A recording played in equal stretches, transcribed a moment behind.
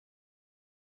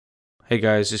Hey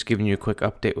guys, just giving you a quick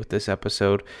update with this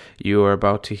episode. You are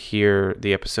about to hear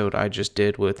the episode I just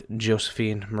did with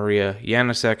Josephine Maria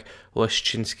Janacek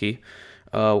Leszczynski,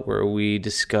 where we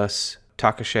discuss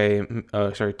Takeshi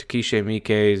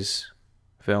Miike's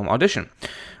film Audition.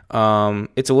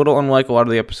 It's a little unlike a lot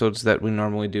of the episodes that we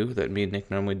normally do, that me and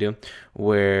Nick normally do,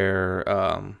 where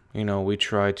we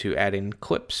try to add in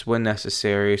clips when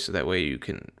necessary, so that way you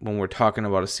can, when we're talking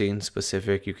about a scene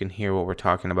specific, you can hear what we're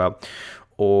talking about.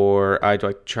 Or I'd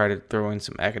like to try to throw in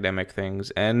some academic things.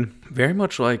 And very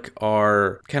much like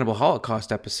our Cannibal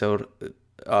Holocaust episode,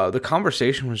 the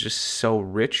conversation was just so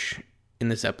rich in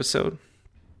this episode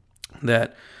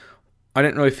that I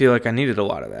didn't really feel like I needed a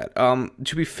lot of that.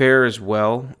 To be fair as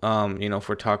well, if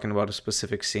we're talking about a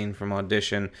specific scene from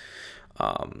Audition,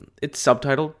 it's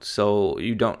subtitled, so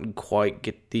you don't quite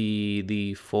get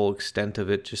the full extent of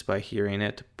it just by hearing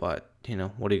it, but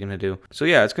what are you going to do? So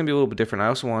yeah, it's going to be a little bit different. I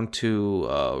also want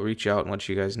to reach out and let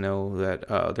you guys know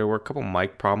that there were a couple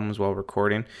mic problems while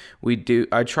recording.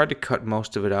 I tried to cut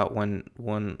most of it out when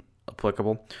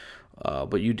applicable,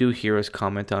 but you do hear us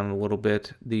comment on it a little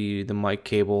bit. The mic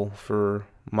cable for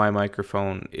my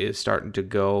microphone is starting to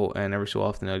go, and every so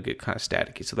often it'll get kind of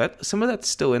staticky. So that some of that's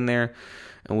still in there,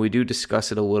 and we do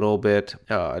discuss it a little bit.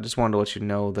 I just wanted to let you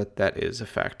know that is a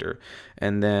factor.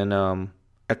 And then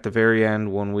at the very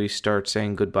end, when we start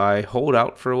saying goodbye, hold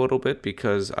out for a little bit,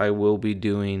 because I will be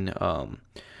doing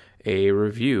a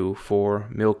review for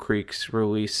Mill Creek's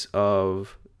release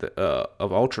of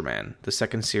Ultraman, the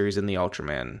second series in the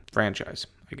Ultraman franchise,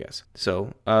 I guess.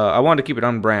 So I wanted to keep it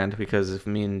on brand, because if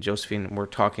me and Josephine were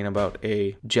talking about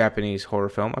a Japanese horror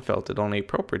film, I felt it only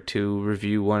appropriate to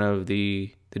review one of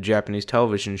the Japanese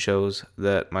television shows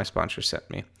that my sponsor sent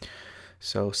me.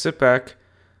 So sit back,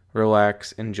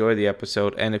 relax, enjoy the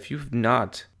episode, and if you've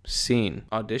not seen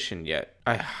Audition yet,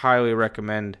 I highly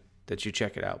recommend that you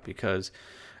check it out, because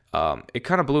it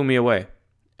kind of blew me away,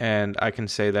 and I can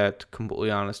say that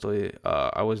completely honestly.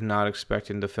 I was not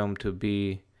expecting the film to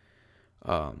be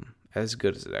as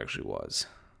good as it actually was.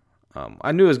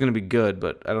 I knew it was going to be good,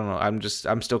 but I don't know, I'm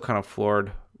still kind of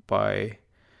floored by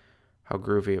how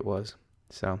groovy it was.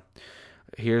 So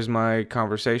here's my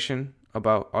conversation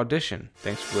about Audition.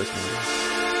 Thanks for listening.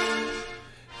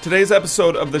 Today's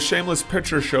episode of the Shameless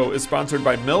Picture Show is sponsored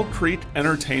by Mill Creek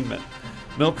Entertainment.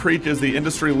 Mill Creek is the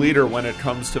industry leader when it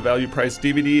comes to value-priced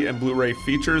DVD and Blu-ray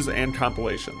features and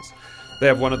compilations. They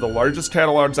have one of the largest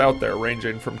catalogs out there,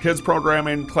 ranging from kids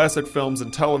programming, classic films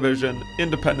and television,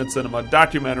 independent cinema,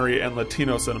 documentary, and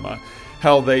Latino cinema.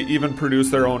 Hell, they even produce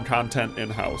their own content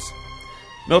in-house.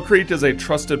 Mill Creek is a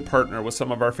trusted partner with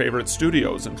some of our favorite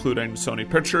studios, including Sony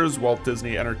Pictures, Walt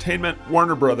Disney Entertainment,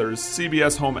 Warner Brothers,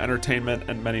 CBS Home Entertainment,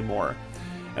 and many more.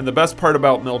 And the best part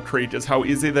about Mill Creek is how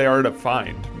easy they are to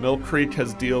find. Mill Creek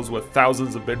has deals with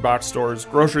thousands of big box stores,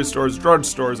 grocery stores, drug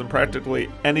stores, and practically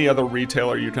any other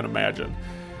retailer you can imagine.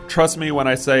 Trust me when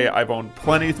I say I've owned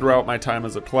plenty throughout my time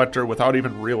as a collector without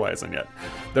even realizing it.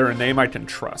 They're a name I can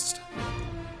trust.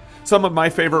 Some of my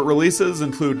favorite releases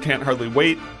include Can't Hardly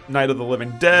Wait, Night of the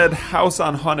Living Dead, House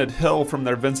on Haunted Hill from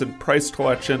their Vincent Price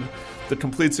collection, the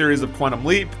complete series of Quantum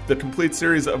Leap, the complete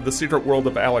series of The Secret World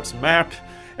of Alex Mack,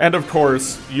 and of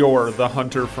course, You're the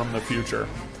Hunter from the Future.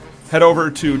 Head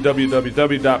over to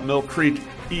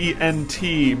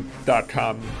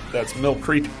www.millcreekent.com, that's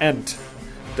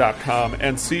millcreekent.com,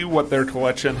 and see what their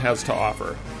collection has to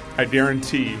offer. I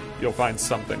guarantee you'll find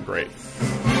something great.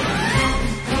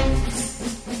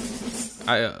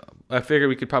 I figured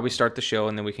we could probably start the show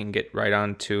and then we can get right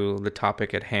on to the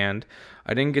topic at hand.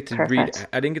 I didn't get to Perfect.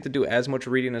 I didn't get to do as much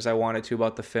reading as I wanted to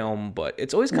about the film, but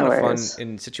it's always kind of fun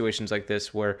in situations like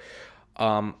this where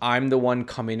I'm the one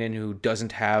coming in who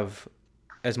doesn't have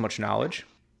as much knowledge.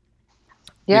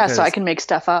 Yeah, so I can make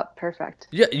stuff up. Perfect.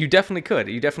 Yeah, you definitely could.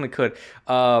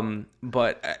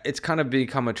 But it's kind of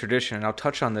become a tradition, and I'll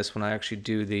touch on this when I actually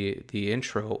do the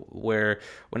intro, where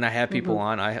when I have people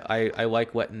on, I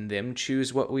like letting them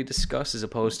choose what we discuss as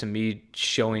opposed to me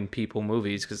showing people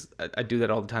movies, because I do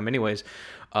that all the time anyways.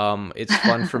 It's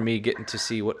fun for me getting to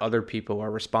see what other people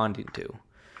are responding to.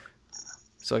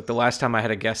 So like the last time I had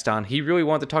a guest on, he really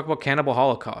wanted to talk about Cannibal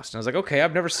Holocaust. And I was like, okay,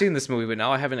 I've never seen this movie, but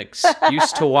now I have an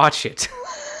excuse to watch it.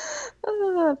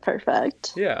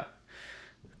 Perfect. Yeah.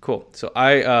 Cool. So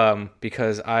I,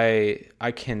 because I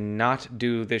cannot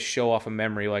do this show off of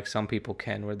memory like some people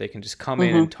can, where they can just come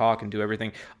in and talk and do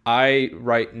everything. I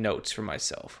write notes for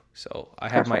myself. So I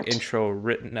have my intro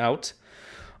written out.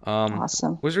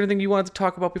 Awesome. Was there anything you wanted to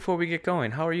talk about before we get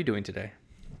going? How are you doing today?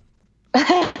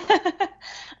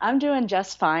 I'm doing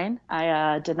just fine.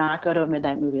 I did not go to a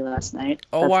midnight movie last night.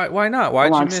 Oh, why not?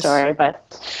 Why'd you miss? Long story,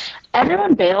 but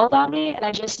everyone bailed on me, and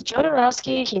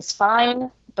Jodorowsky, he's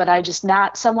fine, but I just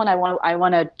not someone I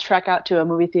want to trek out to a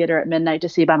movie theater at midnight to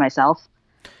see by myself.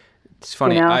 It's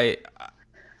funny. You know?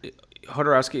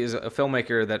 Jodorowsky is a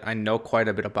filmmaker that I know quite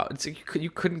a bit about. It's like you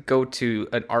couldn't go to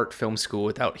an art film school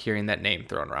without hearing that name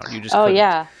thrown around. You just couldn't.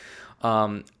 Yeah.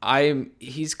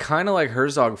 He's kind of like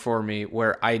Herzog for me,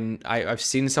 where I've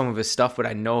seen some of his stuff, but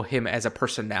I know him as a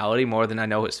personality more than I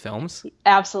know his films.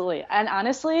 Absolutely. And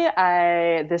honestly,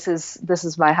 this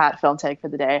is my hot film take for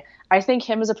the day. I think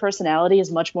him as a personality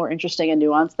is much more interesting and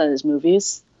nuanced than his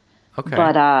movies. Okay.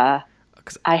 But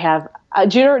I have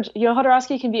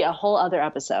Jodorowsky can be a whole other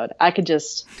episode. I could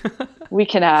just we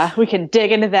can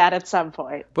dig into that at some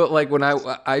point. But like when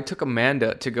I took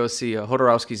Amanda to go see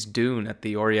Jodorowsky's Dune at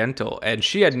the Oriental, and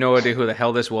she had no idea who the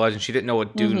hell this was, and she didn't know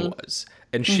what Dune was,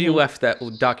 and she left that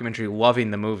documentary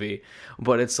loving the movie.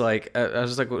 But it's like I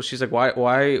was like, well, she's like,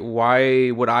 why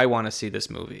would I want to see this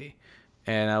movie?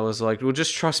 And I was like, well,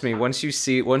 just trust me. Once you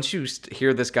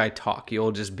hear this guy talk,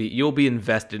 you'll be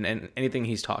invested in anything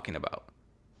he's talking about.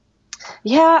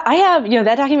 Yeah, I have,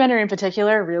 that documentary in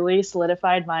particular really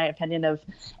solidified my opinion of,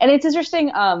 and it's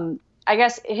interesting. I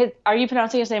guess, are you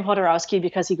pronouncing his name Jodorowsky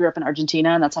because he grew up in Argentina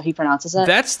and that's how he pronounces it?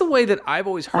 That's the way that I've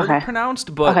always heard it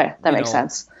pronounced, but okay, that makes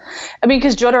sense. I mean,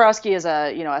 because Jodorowsky is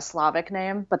a Slavic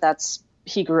name, but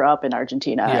he grew up in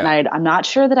Argentina, and I'm not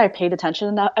sure that I paid attention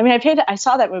enough. I mean, I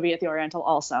saw that movie at the Oriental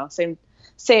also, same,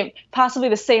 possibly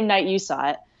the same night you saw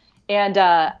it. And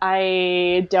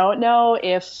I don't know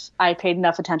if I paid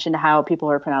enough attention to how people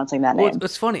were pronouncing that name. Well,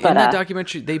 it's funny. In that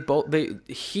documentary, they do both,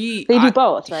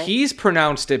 right? He's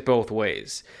pronounced it both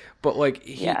ways, but like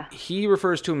he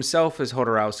refers to himself as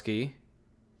Jodorowsky.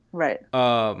 Right.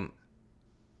 Other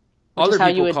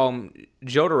people call him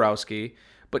Jodorowsky,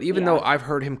 but even though I've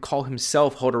heard him call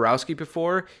himself Jodorowsky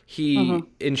before, he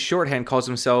in shorthand calls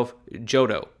himself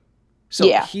Jodo. So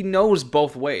he knows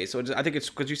both ways. So I think it's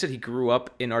because you said he grew up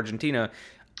in Argentina.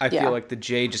 I feel like the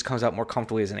J just comes out more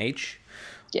comfortably as an H.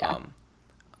 Yeah.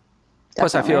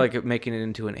 Plus, I feel like making it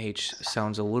into an H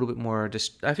sounds a little bit more.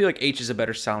 I feel like H is a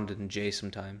better sound than J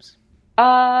sometimes.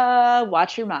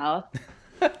 Watch your mouth,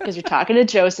 because you're talking to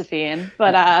Josephine.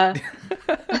 But I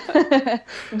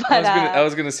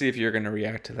was gonna see if you're gonna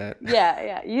react to that.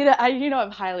 Yeah.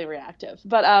 I'm highly reactive.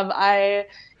 But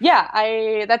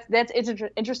it's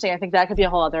interesting. I think that could be a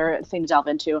whole other thing to delve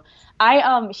into.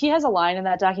 He has a line in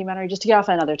that documentary, just to get off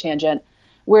on another tangent,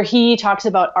 where he talks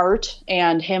about art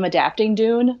and him adapting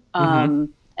Dune.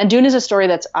 And Dune is a story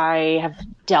that I have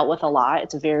dealt with a lot.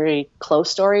 It's a very close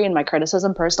story in my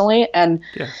criticism personally. And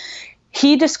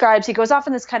he goes off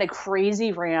in this kind of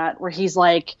crazy rant where he's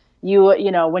like,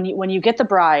 when you get the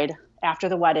bride after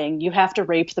the wedding, you have to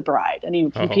rape the bride. And he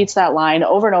repeats that line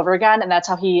over and over again. And that's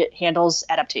how he handles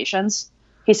adaptations.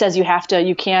 He says, you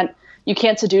can't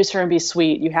seduce her and be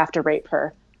sweet. You have to rape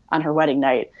her on her wedding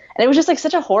night. And it was just like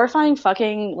such a horrifying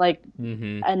fucking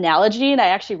analogy. And I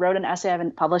actually wrote an essay I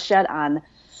haven't published yet on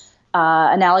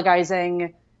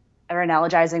analogizing,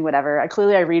 whatever.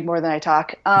 Clearly I read more than I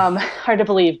talk. Hard to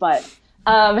believe, but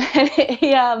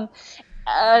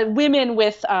women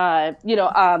with art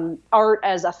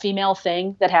as a female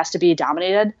thing that has to be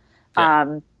dominated.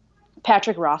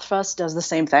 Patrick Rothfuss does the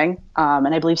same thing,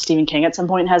 and I believe Stephen King at some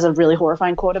point has a really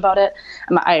horrifying quote about it.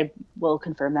 I will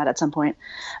confirm that at some point.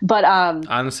 But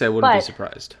honestly, I wouldn't be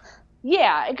surprised.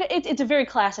 Yeah, it's a very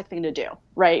classic thing to do,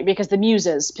 right? Because the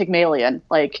Muses, Pygmalion,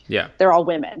 they're all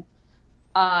women.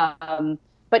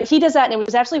 But he does that, and it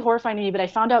was absolutely horrifying to me. But I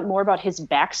found out more about his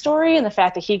backstory and the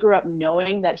fact that he grew up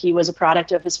knowing that he was a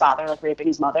product of his father, raping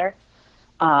his mother.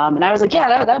 And I was like,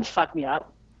 that would fuck me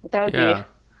up. That would be.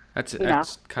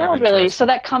 That's kind of really. So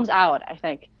that comes out, I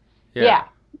think. Yeah.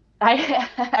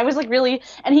 I was like really,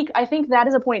 and I think that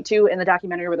is a point too in the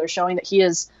documentary where they're showing that he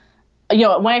is.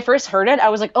 When I first heard it, I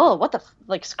was like, oh, what the,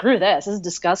 screw this. This is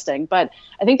disgusting. But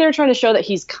I think they're trying to show that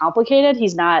he's complicated.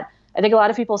 He's not, I think a lot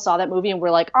of people saw that movie and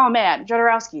were like, oh man,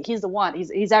 Jodorowsky, he's the one.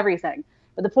 He's everything.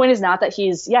 But the point is not that he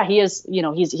is,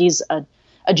 he's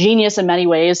a genius in many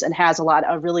ways and has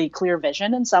a really clear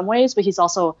vision in some ways, but he's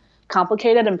also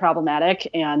complicated and problematic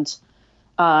and,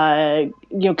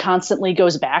 constantly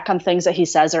goes back on things that he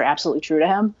says are absolutely true to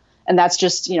him. And that's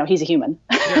just, he's a human.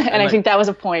 Yeah, and I think that was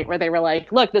a point where they were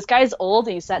like, look, this guy's old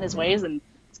and he's set in his ways and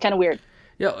it's kind of weird.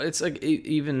 Yeah, it's like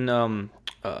even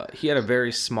he had a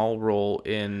very small role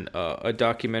in a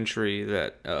documentary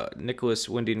that Nicholas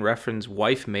Winding Refn's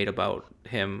wife made about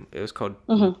him. It was called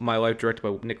My Life, directed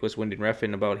by Nicholas Winding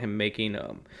Refn, about him making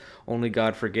Only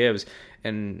God Forgives.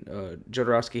 And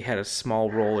Jodorowsky had a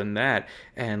small role in that.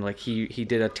 And he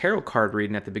did a tarot card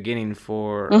reading at the beginning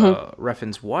for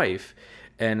Refn's wife.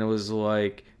 And it was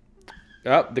like,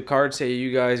 oh, the cards say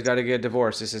you guys got to get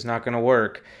divorced. This is not going to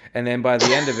work. And then by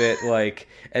the end of it, like,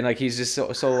 and like he's just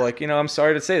so like, I'm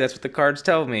sorry to say that's what the cards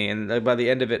tell me. And by the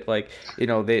end of it, like,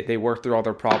 they work through all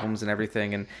their problems and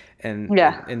everything. And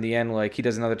yeah. in the end, like, he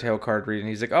does another tarot card reading.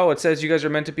 He's like, oh, it says you guys are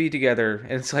meant to be together.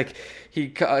 And it's like he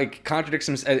contradicts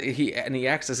himself. He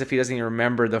acts as if he doesn't even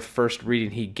remember the first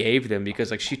reading he gave them,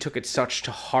 because like she took it such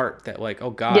to heart that like, oh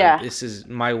God, this is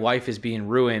my life is being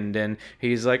ruined. And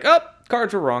he's like, oh,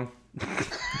 cards were wrong.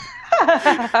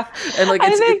 And like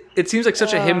it seems like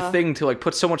such a him thing to like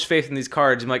put so much faith in these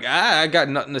cards. I'm like, I got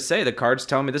nothing to say. The cards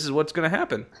tell me this is what's going to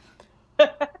happen.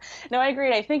 No, I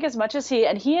agree. I think as much as he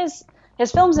is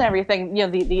his films and everything,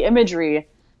 the imagery,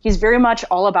 he's very much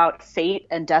all about fate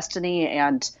and destiny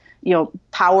and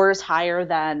powers higher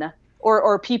than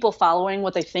or people following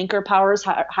what they think are powers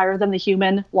higher than the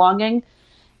human longing.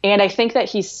 And I think that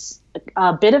he's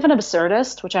a bit of an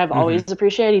absurdist, which I've always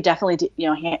appreciated. He definitely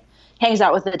hangs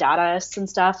out with the Dadaists and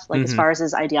stuff, like as far as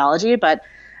his ideology. But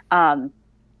I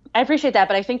appreciate that.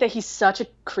 But I think that he's such a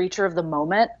creature of the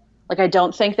moment. Like, I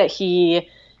don't think that he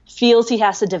feels he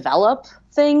has to develop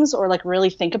things or like really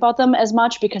think about them as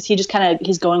much, because he just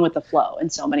he's going with the flow in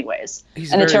so many ways.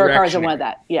 And the tarot cards are one of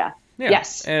that. Yeah.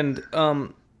 Yes. And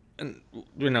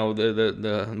we're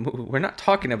not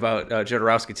talking about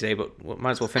Jodorowsky today, but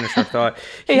might as well finish our thought.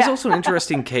 He's also an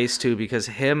interesting case too, because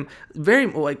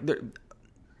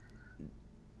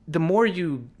the more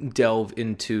you delve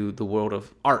into the world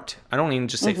of art, I don't even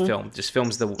just say film, just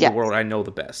film's the world I know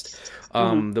the best.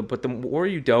 But the more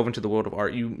you delve into the world of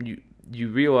art, you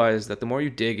realize that the more you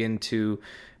dig into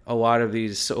a lot of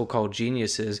these so-called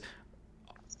geniuses,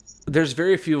 there's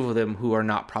very few of them who are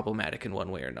not problematic in one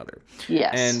way or another.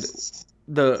 Yes. And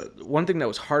the one thing that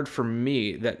was hard for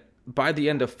me, that by the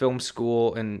end of film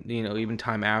school and even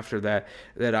time after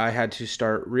that I had to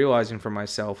start realizing for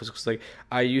myself, was like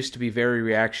I used to be very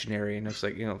reactionary, and it's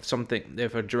like something,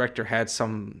 if a director had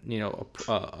some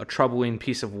a troubling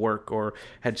piece of work or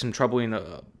had some troubling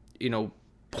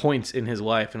points in his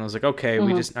life, and I was like, okay,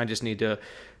 I just need to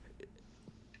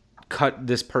cut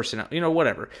this person out,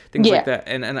 whatever things like that.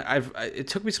 And it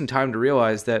took me some time to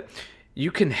realize that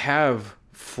you can have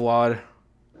flawed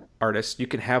artists, you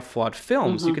can have flawed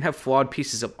films, you can have flawed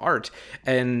pieces of art,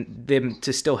 and them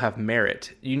to still have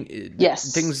merit.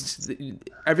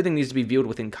 Everything needs to be viewed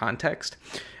within context.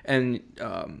 And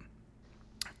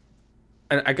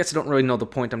I guess I don't really know the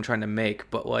point I'm trying to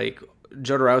make, but like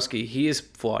Jodorowsky, he is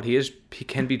flawed. He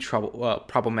can be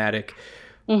problematic,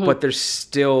 but there's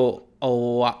still a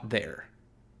lot there.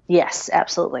 Yes,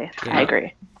 absolutely. I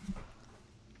agree.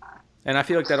 And I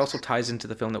feel like that also ties into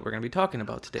the film that we're going to be talking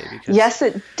about today. Because yes,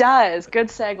 it does. Good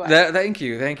segue. Thank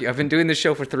you. I've been doing this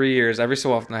show for 3 years. Every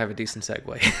so often I have a decent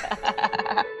segue.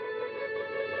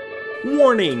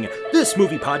 Warning! This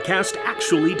movie podcast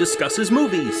actually discusses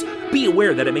movies. Be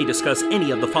aware that it may discuss any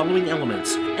of the following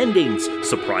elements: endings,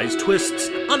 surprise twists,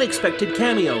 unexpected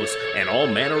cameos, and all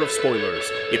manner of spoilers.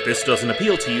 If this doesn't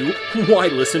appeal to you, why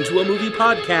listen to a movie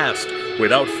podcast?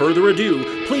 Without further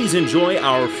ado, please enjoy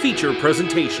our feature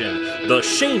presentation, The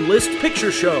Shameless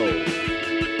Picture Show.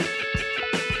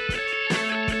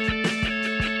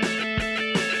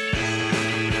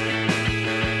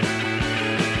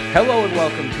 Hello and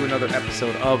welcome to another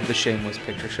episode of The Shameless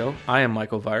Picture Show. I am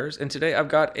Michael Vyers, and today I've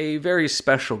got a very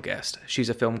special guest. She's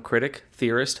a film critic,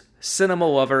 theorist, cinema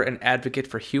lover, and advocate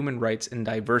for human rights and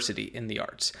diversity in the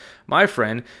arts. My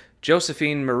friend,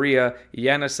 Josephine Maria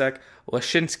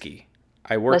Janicek-Leszczynski.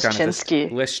 I worked on it.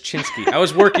 Leszczynski. I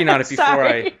was working on it before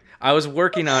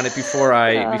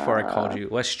I called you.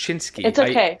 Leszczynski. It's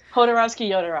okay.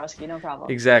 Jodorowsky, no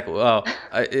problem. Exactly. Well,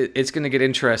 it's going to get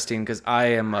interesting because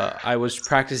I was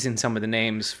practicing some of the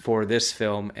names for this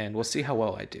film, and we'll see how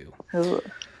well I do. Ooh.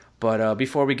 But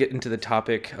before we get into the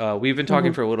topic, we've been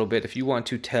talking for a little bit. If you want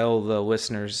to tell the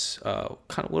listeners kind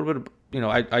of a little bit,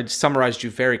 I summarized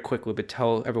you very quickly, but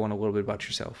tell everyone a little bit about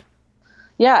yourself.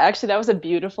 Yeah, actually, that was a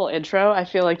beautiful intro. I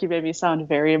feel like you made me sound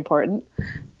very important.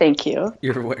 Thank you.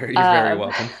 You're very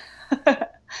welcome.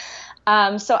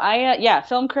 So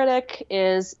film critic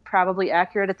is probably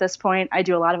accurate at this point. I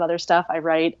do a lot of other stuff. I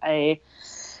write, I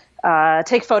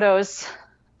take photos.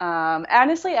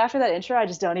 Honestly, after that intro, I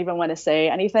just don't even want to say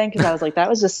anything because I was like, that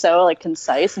was just so like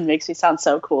concise and makes me sound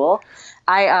so cool.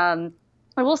 I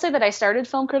will say that I started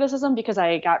film criticism because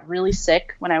I got really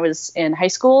sick when I was in high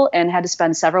school and had to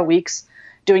spend several weeks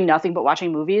doing nothing but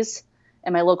watching movies.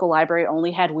 And my local library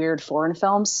only had weird foreign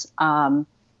films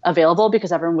available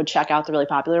because everyone would check out the really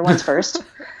popular ones first.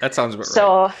 That sounds about right.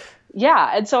 So,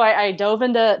 yeah. And so I dove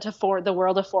into the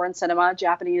world of foreign cinema.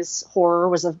 Japanese horror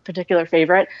was a particular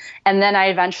favorite. And then I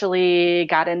eventually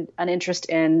got an interest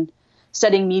in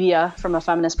studying media from a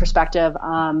feminist perspective.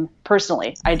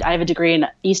 Personally, I have a degree in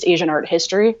East Asian art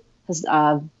history, has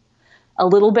a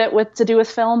little bit to do with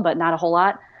film, but not a whole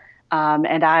lot.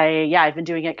 And I've been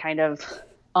doing it kind of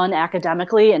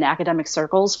unacademically in academic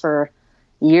circles for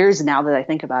years now that I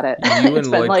think about it. It's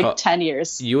been like 10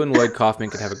 years. You and Lloyd Kaufman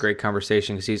could have a great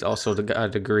conversation because he's also got a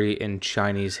degree in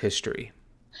Chinese history.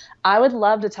 I would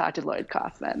love to talk to Lloyd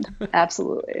Kaufman.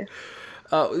 Absolutely.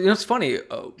 It's funny.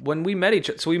 When we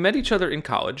met we met each other in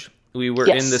college. We were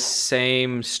in the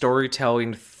same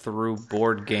storytelling through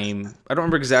board game. I don't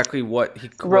remember exactly what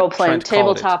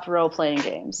tabletop role playing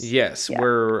games. Yes,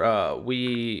 where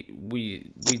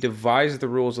we devised the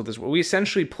rules of this. We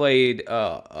essentially played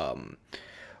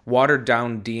watered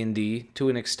down D&D to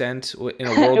an extent in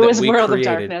a world it was that we World created.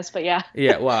 of Darkness, but yeah.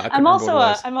 Yeah, well, I'm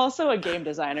also a game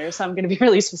designer, so I'm going to be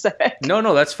really specific.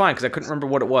 No, that's fine because I couldn't remember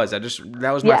what it was.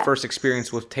 That was my first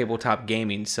experience with tabletop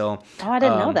gaming. So I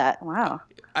didn't know that. Wow.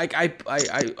 I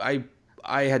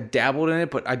had dabbled in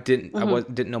it, but I didn't. I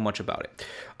didn't know much about it.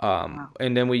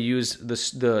 And then we used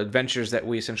the adventures that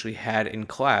we essentially had in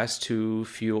class to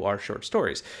fuel our short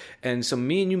stories. And so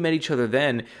me and you met each other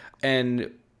then,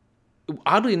 and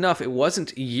oddly enough, it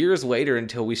wasn't years later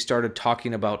until we started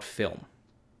talking about film.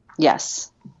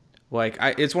 Yes. Like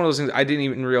it's one of those things I didn't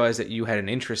even realize that you had an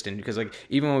interest in, because like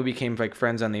even when we became like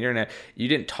friends on the internet, you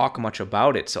didn't talk much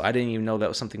about it, so I didn't even know that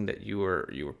was something that you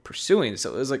were pursuing.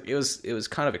 So it was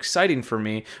kind of exciting for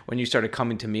me when you started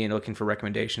coming to me and looking for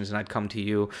recommendations, and I'd come to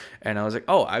you and I was like,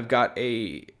 oh, I've got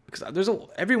because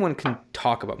everyone can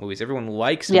talk about movies, everyone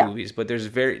likes movies, but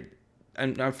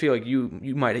and I feel like you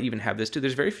might even have this too.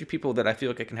 There's very few people that I feel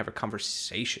like I can have a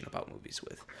conversation about movies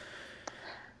with.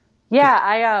 Yeah,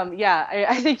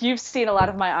 I think you've seen a lot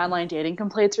of my online dating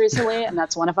complaints recently, and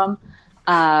that's one of them.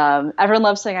 Everyone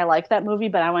loves saying I like that movie,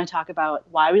 but I want to talk about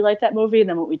why we like that movie, and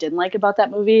then what we didn't like about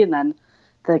that movie, and then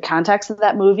the context of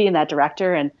that movie and that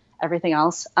director and everything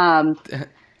else. I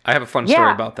have a fun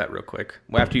story about that real quick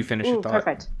after you finish your thought.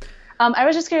 Perfect. I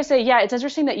was just going to say, it's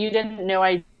interesting that you didn't know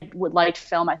I would like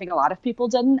film. I think a lot of people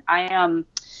didn't.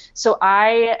 So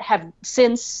I have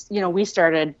since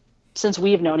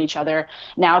we've known each other,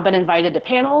 now been invited to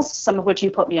panels, some of which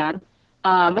you put me on,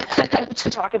 to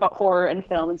talk about horror and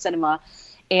film and cinema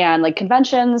and like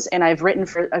conventions. And I've written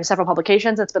for several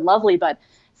publications. It's been lovely. But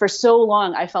for so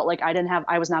long, I felt like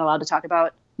I was not allowed to talk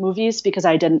about movies because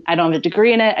I don't have a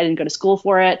degree in it. I didn't go to school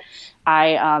for it.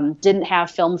 I didn't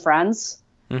have film friends.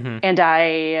 Mm-hmm. And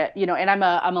and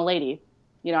I'm a lady,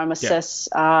 I'm a cis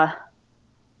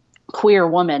queer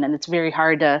woman, and it's very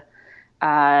hard to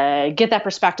get that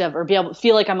perspective or be able to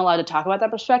feel like I'm allowed to talk about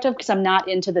that perspective because I'm not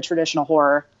into the traditional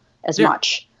horror as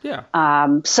much. Yeah.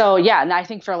 And I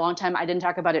think for a long time I didn't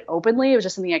talk about it openly. It was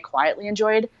just something I quietly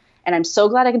enjoyed, and I'm so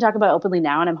glad I can talk about it openly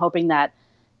now. And I'm hoping that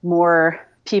more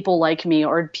people like me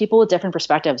or people with different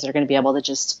perspectives are going to be able to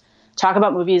just talk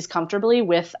about movies comfortably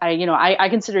with, I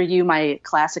consider you my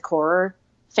classic horror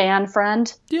fan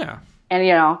friend. Yeah.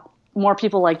 And, more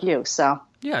people like you. So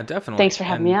yeah, definitely. Thanks for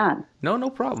having me on. No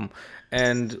problem.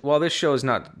 And while this show is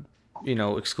not,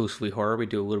 exclusively horror, we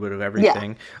do a little bit of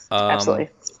everything. Yeah, absolutely.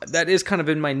 That is kind of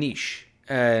in my niche.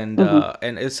 And,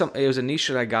 and it was a niche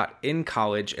that I got in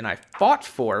college and I fought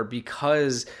for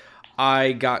because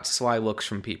I got sly looks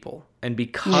from people. And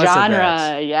because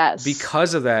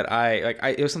of that,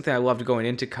 it was something I loved going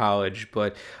into college,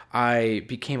 but I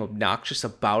became obnoxious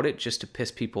about it just to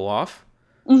piss people off.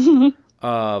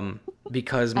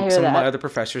 Because some of my other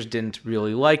professors didn't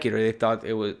really like it, or they thought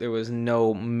there was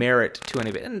no merit to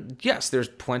any of it. And yes, there's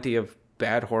plenty of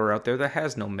bad horror out there that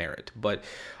has no merit, but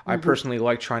I personally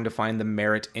like trying to find the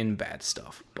merit in bad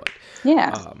stuff. But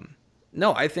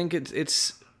no, I think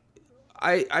it's.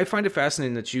 I find it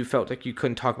fascinating that you felt like you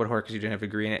couldn't talk about horror because you didn't have a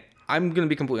degree in it. I'm going to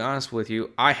be completely honest with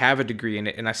you. I have a degree in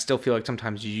it, and I still feel like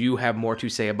sometimes you have more to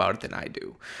say about it than I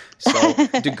do. So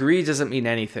degree doesn't mean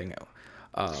anything.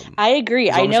 I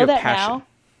agree. I know that now,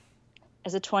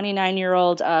 as a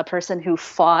 29-year-old person who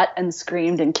fought and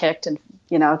screamed and kicked and,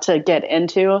 to get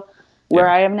into where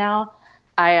I am now,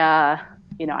 I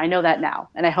know that now.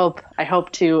 And I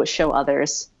hope to show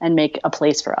others and make a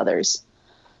place for others.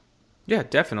 Yeah,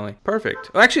 definitely.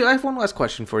 Perfect. Well, actually, I have one last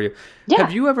question for you. Yeah.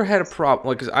 Have you ever had a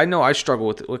problem? Because I know I struggle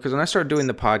with it. Because when I started doing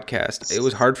the podcast, it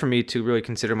was hard for me to really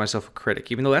consider myself a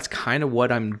critic, even though that's kind of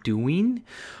what I'm doing.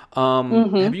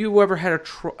 Have you ever had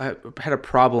a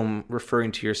problem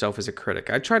referring to yourself as a critic?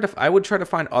 I would try to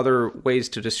find other ways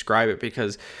to describe it,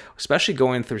 because especially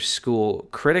going through school,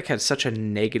 critic had such a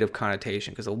negative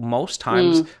connotation, because most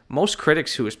times, most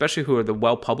critics especially who are the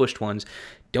well-published ones,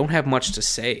 don't have much to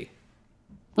say.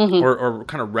 Or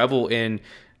kind of revel in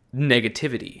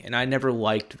negativity, and I never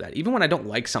liked that. Even when I don't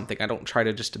like something, I don't try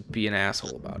to just be an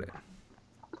asshole about it.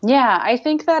 Yeah, I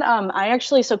think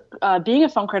that being a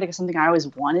film critic is something I always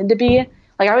wanted to be.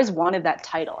 Like, I always wanted that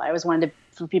title. I always wanted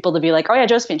for people to be like, oh yeah,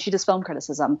 Josephine, she does film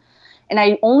criticism. And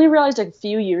I only realized a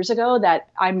few years ago that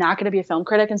I'm not going to be a film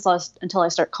critic until I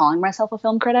start calling myself a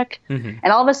film critic. Mm-hmm.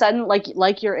 And all of a sudden,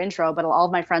 like your intro, but all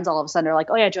of my friends all of a sudden are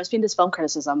like, oh yeah, Josephine does film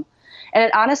criticism. And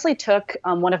it honestly took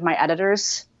one of my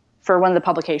editors for one of the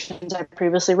publications I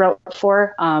previously wrote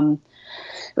for.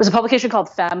 It was a publication called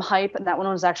Femme Hype, and that one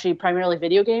was actually primarily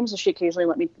video games. So she occasionally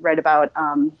let me write about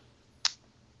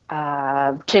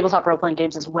tabletop role-playing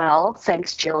games as well.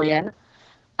 Thanks, Jillian.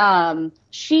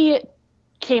 She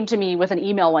came to me with an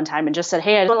email one time and just said,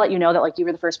 hey, I just want to let you know that you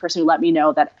were the first person who let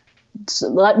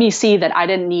me see that I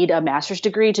didn't need a master's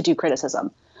degree to do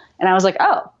criticism. And I was like,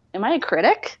 oh, am I a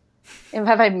critic?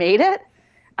 Have I made it?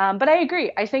 But I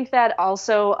agree. I think that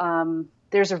also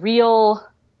there's a real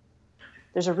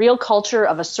culture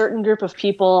of a certain group of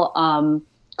people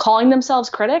calling themselves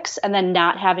critics and then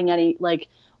not having any,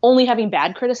 only having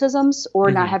bad criticisms or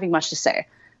not having much to say.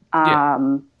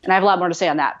 And I have a lot more to say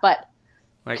on that, but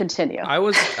continue. I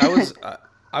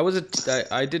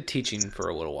did teaching for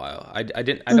a little while. I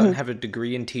don't have a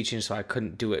degree in teaching, so I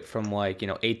couldn't do it from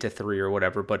 8 to 3 or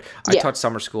whatever. But I taught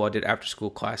summer school. I did after school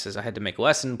classes. I had to make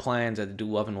lesson plans. I had to do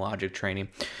love and logic training.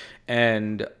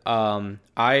 And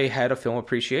I had a film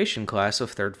appreciation class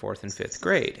of 3rd, 4th, and 5th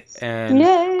grade. And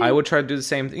Yay. I would try to do the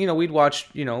same thing. We'd watch,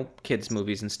 kids'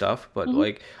 movies and stuff. But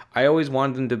I always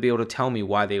wanted them to be able to tell me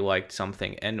why they liked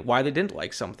something and why they didn't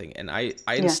like something. And I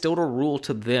instilled a rule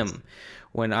to them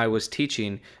when I was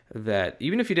teaching that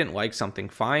even if you didn't like something,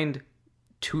 find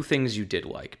 2 things you did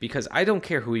like. Because I don't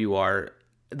care who you are.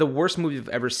 The worst movie I've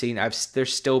ever seen,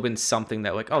 there's still been something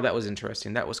that oh, that was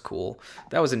interesting. That was cool.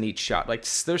 That was a neat shot.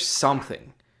 There's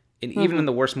something. And even in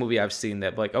the worst movie I've seen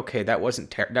that okay, that wasn't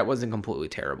completely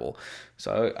terrible.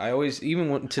 So I always,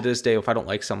 even to this day, if I don't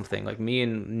like something, me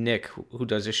and Nick, who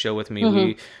does this show with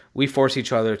me, we force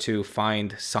each other to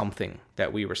find something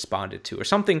that we responded to, or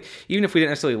something, even if we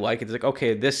didn't necessarily like it, it's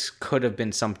okay, this could have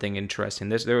been something interesting.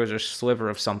 There was a sliver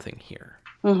of something here.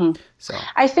 Mm-hmm. So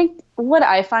I think what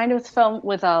I find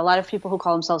with a lot of people who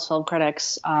call themselves film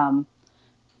critics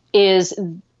is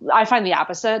I find the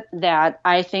opposite, that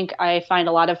I think I find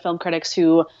a lot of film critics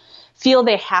who feel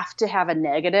they have to have a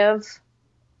negative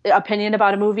opinion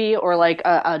about a movie, or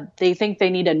they think they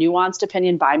need a nuanced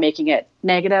opinion by making it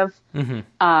negative.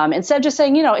 Mm-hmm. Instead of just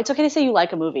saying, it's okay to say you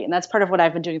like a movie. And that's part of what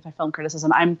I've been doing with my film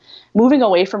criticism. I'm moving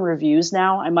away from reviews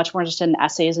now. I'm much more interested in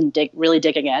essays and really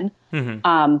digging in.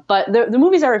 Mm-hmm. But the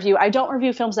movies I review, I don't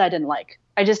review films that I didn't like.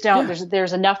 I just don't. Yeah.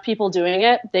 There's enough people doing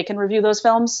it. They can review those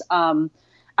films.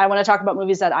 I want to talk about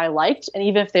movies that I liked, and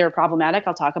even if they were problematic,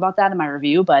 I'll talk about that in my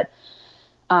review. But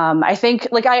I think,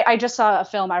 I just saw a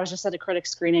film. I was just at a critic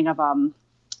screening of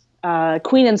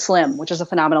Queen and Slim, which is a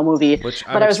phenomenal movie. Which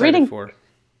I was reading for.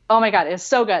 Oh my God, it's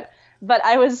so good. But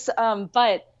I was,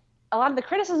 but a lot of the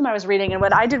criticism I was reading, and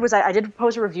what I did was I did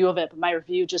propose a review of it, but my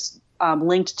review just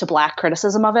linked to Black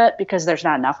criticism of it, because there's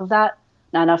not enough of that,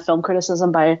 not enough film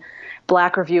criticism by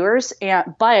Black reviewers.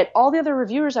 But all the other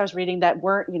reviewers I was reading that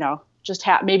weren't, just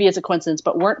maybe it's a coincidence,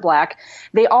 but weren't Black,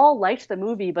 they all liked the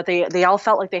movie, but they all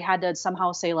felt like they had to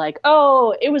somehow say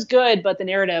oh, it was good, but the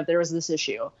narrative, there was this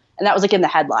issue. And that was in the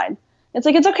headline. It's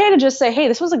it's okay to just say, hey,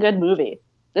 this was a good movie.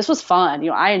 This was fun.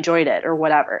 I enjoyed it, or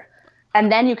whatever.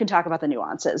 And then you can talk about the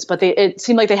nuances. But it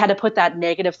seemed like they had to put that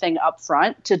negative thing up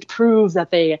front to prove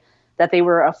that they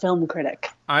were a film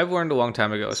critic. I've learned a long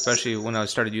time ago, especially when I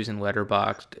started using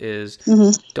Letterboxd, is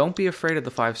don't be afraid of the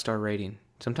 5-star rating.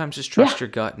 Sometimes just trust your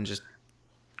gut and just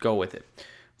go with it.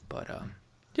 But I don't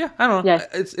know.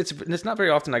 Yes. It's not very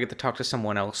often I get to talk to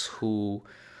someone else who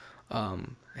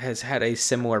has had a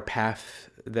similar path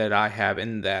that I have,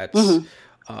 in that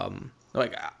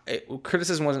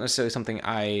criticism wasn't necessarily something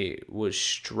I was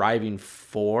striving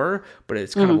for, but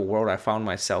it's kind of a world I found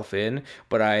myself in.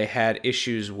 But I had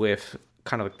issues with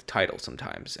kind of the title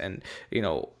sometimes, and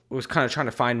was kind of trying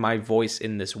to find my voice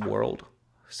in this world.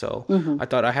 So I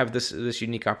thought I have this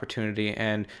unique opportunity,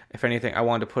 and if anything, I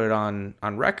wanted to put it on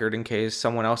record in case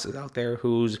someone else is out there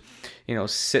who's,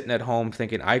 sitting at home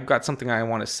thinking, I've got something I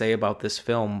want to say about this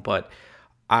film, but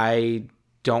I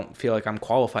don't feel like I'm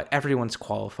qualified. Everyone's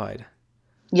qualified.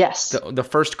 Yes. The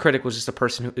first critic was just a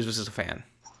person who was just a fan.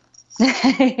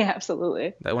 Yeah,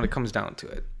 absolutely. That when it comes down to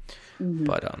it. Mm-hmm.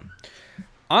 But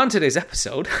on today's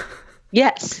episode,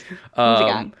 yes.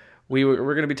 We're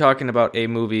going to be talking about a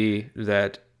movie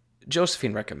that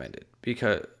Josephine recommended,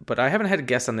 but I haven't had a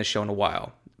guest on this show in a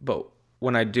while. But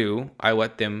when I do, I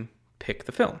let them pick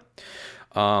the film.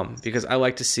 because I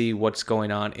like to see what's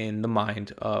going on in the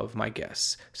mind of my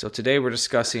guests. So today we're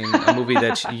discussing a movie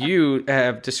that you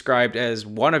have described as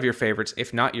one of your favorites,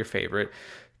 if not your favorite,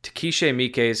 Takeshi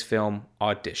Miike's film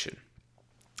Audition.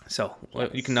 So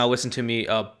you can now listen to me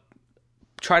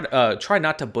try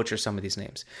not to butcher some of these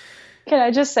names. Can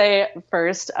I just say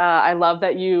first, I love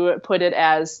that you put it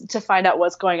as to find out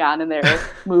what's going on in their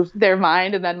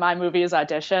mind, and then my movie is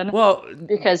Audition. Well,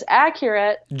 because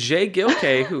accurate. Jay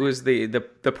Gilkay, who is the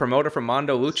promoter from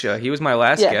Mondo Lucha, he was my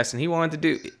last guest, and he wanted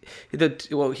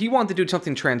to do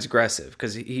something transgressive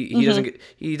because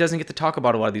he doesn't get to talk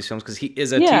about a lot of these films because he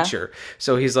is a teacher.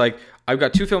 So he's like, I've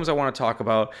got 2 films I want to talk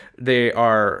about. They're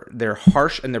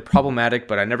harsh and they're problematic,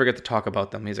 but I never get to talk about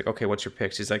them. He's like, okay, what's your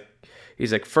picks? He's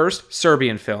like, first,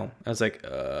 Serbian film. I was like,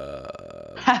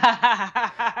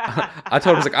 I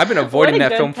told him, I've been avoiding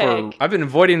that film film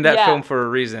for a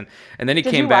reason. And then he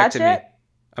came back to me.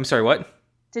 I'm sorry, what?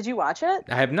 Did you watch it?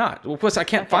 I have not. Well, plus I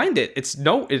can't find it.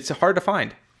 It's hard to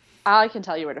find. I can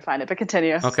tell you where to find it, but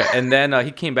continue. Okay, and then he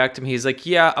came back to me. He's like,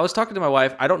 yeah, I was talking to my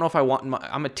wife. I don't know if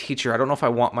I'm a teacher. I don't know if I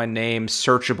want my name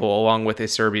searchable along with a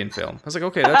Serbian film. I was like,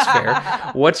 okay, that's fair.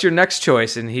 What's your next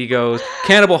choice? And he goes,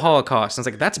 Cannibal Holocaust. And I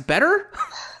was like, that's better?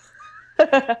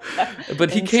 But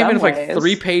he came in with like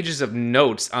 3 pages of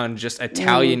notes on just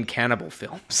Italian cannibal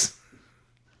films.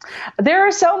 There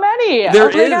are so many. There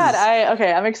is. My God.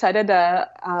 I'm excited to.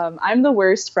 I'm the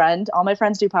worst friend. All my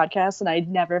friends do podcasts, and I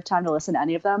never have time to listen to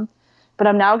any of them. But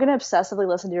I'm now going to obsessively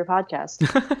listen to your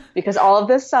podcast because all of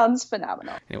this sounds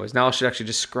phenomenal. Anyways, now I should actually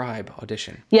describe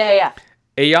Audition. Yeah.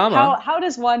 Ayama. How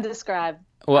does one describe?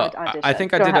 Audition? I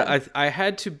think I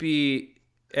had to be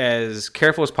as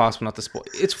careful as possible not to spoil.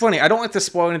 It's funny. I don't like to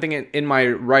spoil anything in my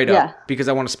write-up because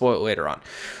I want to spoil it later on.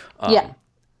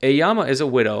 Ayama is a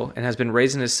widow and has been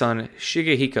raising his son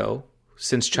Shigehiko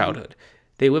since childhood.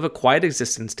 They live a quiet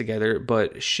existence together,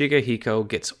 but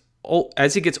Shigehiko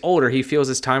as he gets older, he feels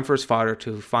it's time for his father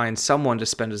to find someone to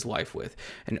spend his life with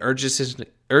and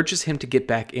urges him to get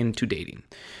back into dating.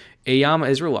 Ayama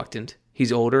is reluctant.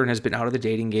 He's older and has been out of the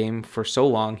dating game for so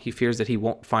long, he fears that he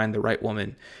won't find the right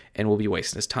woman and will be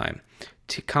wasting his time.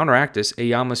 To counteract this,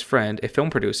 Ayama's friend, a film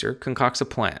producer, concocts a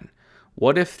plan.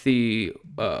 What if they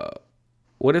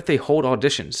hold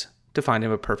auditions to find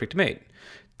him a perfect mate?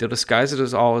 They'll disguise it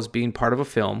as being part of a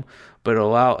film, but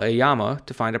allow Ayama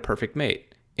to find a perfect mate.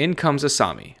 In comes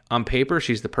Asami. On paper,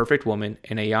 she's the perfect woman,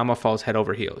 and Ayama falls head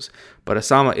over heels. But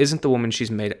Asami isn't the woman she's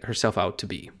made herself out to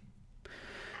be.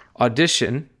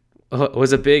 Audition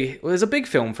was a big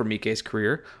film for Miike's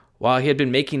career. While he had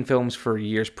been making films for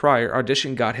years prior,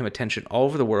 Audition got him attention all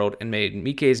over the world and made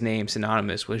Miike's name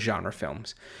synonymous with genre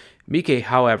films. Miike,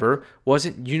 however,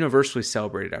 wasn't universally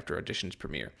celebrated after Audition's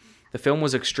premiere. The film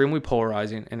was extremely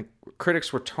polarizing, and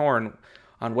critics were torn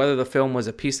on whether the film was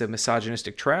a piece of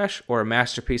misogynistic trash or a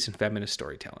masterpiece in feminist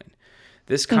storytelling.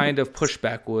 This kind of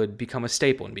pushback would become a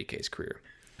staple in Miike's career.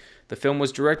 The film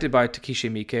was directed by Takeshi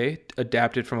Miike,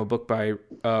 adapted from a book by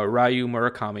Ryu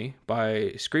Murakami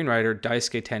by screenwriter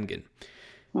Daisuke Tengen.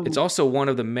 It's also one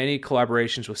of the many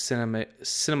collaborations with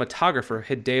cinematographer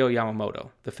Hideo Yamamoto.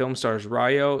 The film stars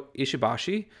Ryo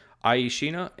Ishibashi, Ai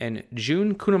Shina, and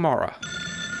Jun Kunimura.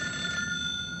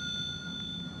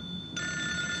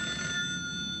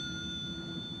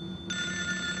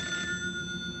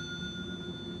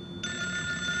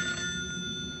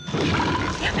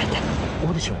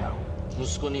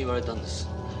息子に言われたんです。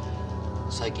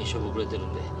最近しょぼくれてる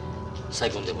んで再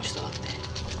婚でもしたがって。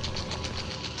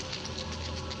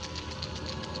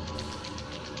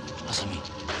あさみ。いけ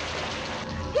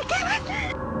ます。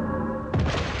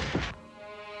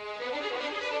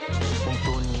本当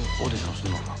にオーディションす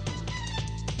るのか。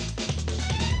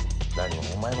何も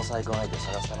お前の再婚相手を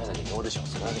探すためだけにオーディション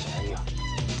するわけじゃないよ。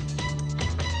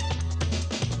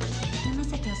山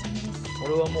崎あさみです。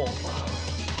俺はもう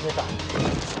決めた。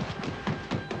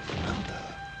なんだ。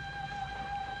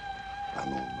あ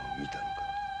の馬を見たのか。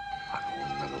あの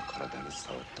女の体に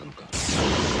触ったのか。私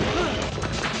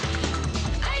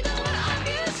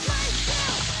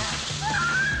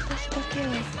だけ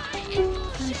を愛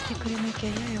してくれなきゃ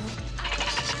嫌よ。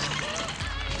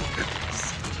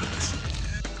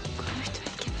この人はい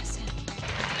けません。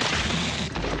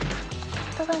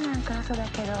言葉なんか嘘だ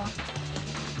けど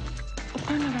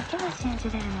痛みだけは信じ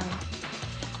れるのよ。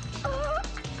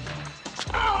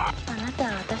あなた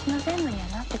は私の全部には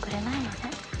なってくれないのね。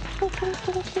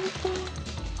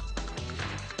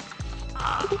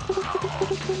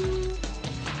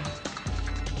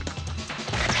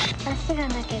足が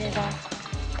なければ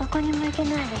どこにも行け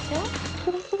ないでしょ。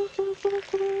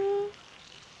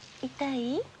痛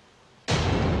い？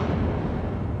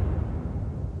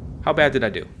 How bad did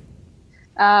I do?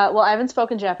 Well, I haven't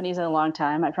spoken Japanese in a long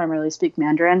time. I primarily speak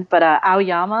Mandarin, but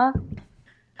Aoyama,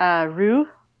 Ru.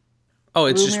 Oh,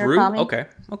 it's Ru just Ru? Murakami.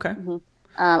 Okay. Mm-hmm.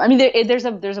 I mean,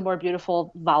 there's a more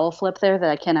beautiful vowel flip there that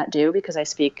I cannot do because I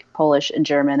speak Polish and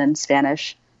German and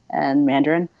Spanish and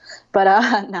Mandarin, but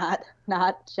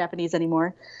not Japanese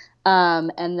anymore.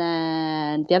 And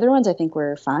then the other ones I think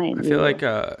were fine. I feel like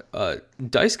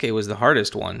Daisuke was the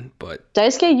hardest one, but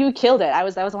Daisuke, you killed it. That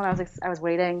was the one I was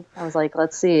waiting. I was like,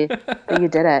 let's see. But you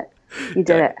did it. You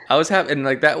did it. I was having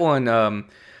like that one.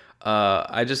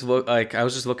 I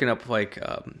was just looking up like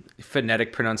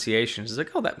phonetic pronunciations. It's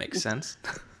like, oh, that makes sense.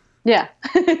 Yeah.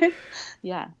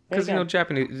 Yeah. Because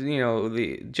Japanese,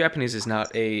 the Japanese is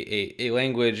not a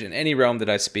language in any realm that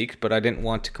I speak, but I didn't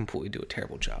want to completely do a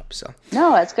terrible job. So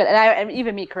no, that's good. And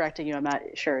even me correcting you, I'm not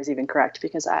sure is even correct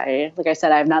because like I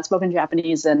said, I have not spoken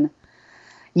Japanese in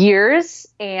years,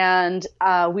 and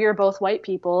we are both white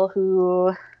people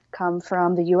who come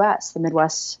from the U.S., the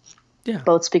Midwest. Yeah.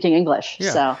 Both speaking English. Yeah.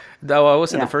 So though I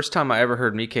wasn't the first time I ever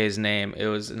heard Mike's name. It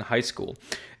was in high school,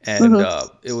 and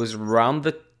it was around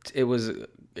the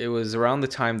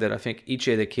time that I think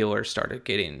Ichi the Killer started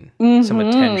getting some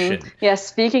attention. Yeah,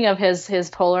 speaking of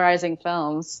his polarizing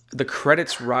films. The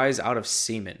credits rise out of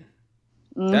semen.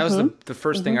 That was the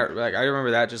first thing I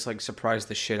remember. That just like surprised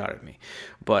the shit out of me.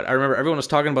 But I remember everyone was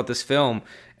talking about this film,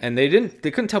 and they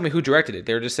couldn't tell me who directed it.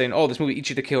 They were just saying, "Oh, this movie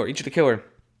Ichi the Killer."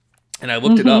 And I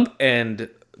looked it up, and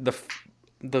the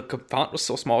font was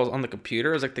so small on the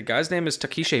computer. I was like, the guy's name is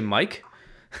Takeshi Mike.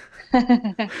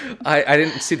 I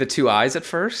didn't see the two eyes at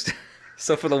first.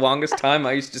 So for the longest time,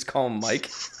 I used to just call him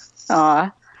Mike.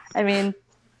 Aw. I mean,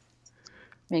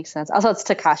 makes sense. Also, it's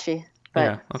Takashi. But...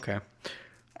 Yeah, okay.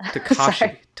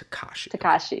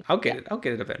 Takashi. I'll get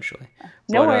it eventually.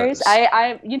 No worries.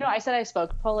 I said I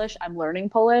spoke Polish. I'm learning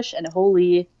Polish, and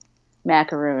holy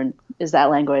macaroon is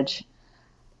that language.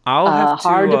 I'll have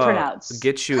hard to pronounce.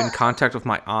 Get you in contact with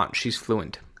my aunt. She's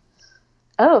fluent.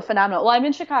 Oh, phenomenal. Well, I'm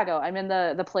in Chicago. I'm in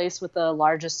the place with the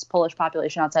largest Polish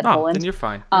population outside Poland. Then you're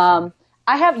fine. I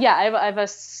have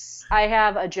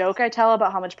a joke I tell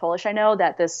about how much Polish I know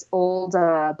that this old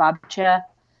babcia,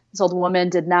 this old woman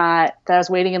that I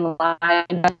was waiting in line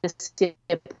to see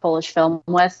a Polish film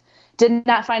with, did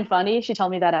not find funny. She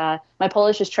told me that my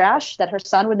Polish is trash, that her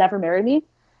son would never marry me,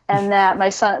 and that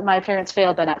my parents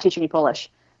failed by not teaching me Polish.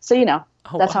 So,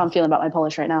 that's how I'm feeling about my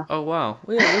Polish right now. Oh, wow.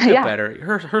 Well, yeah, we'll get better.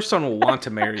 Her son will want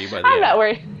to marry you by the end. I'm not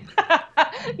worried.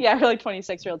 Yeah, her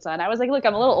 26-year-old son. I was like, look,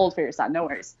 I'm a little old for your son. No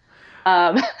worries.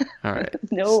 All right.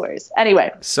 No worries.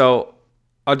 Anyway. So,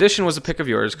 Audition was a pick of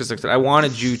yours because I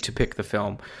wanted you to pick the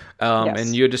film. Yes.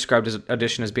 And you had described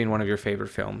Audition as being one of your favorite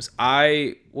films.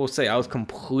 I will say I was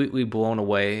completely blown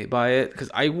away by it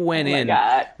because I went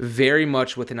very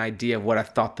much with an idea of what I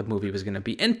thought the movie was going to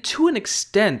be. And to an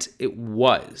extent, it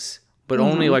was. But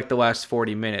only like the last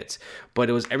 40 minutes. But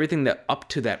it was everything that up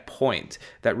to that point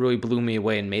that really blew me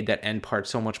away and made that end part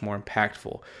so much more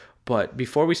impactful. But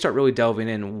before we start really delving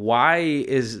in, why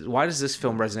does this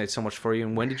film resonate so much for you,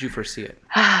 and when did you first see it?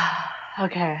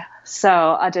 Okay, so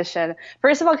Audition.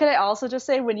 First of all, could I also just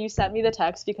say when you sent me the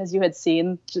text because you had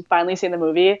finally seen the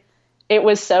movie, it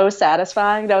was so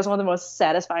satisfying. That was one of the most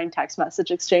satisfying text message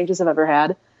exchanges I've ever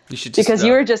had. You should because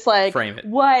you were just like, frame it.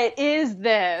 What is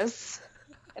this?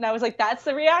 And I was like, that's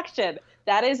the reaction.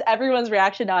 That is everyone's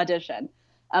reaction to Audition.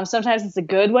 Sometimes it's a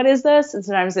good "what is this?" and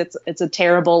sometimes it's a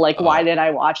terrible why did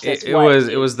I watch this? It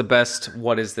was the best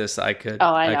 "what is this?" I could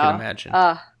imagine.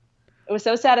 It was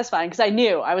so satisfying because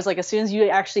I was like, as soon as you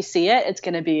actually see it, it's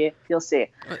gonna be, you'll see.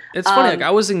 It's funny.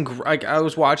 I was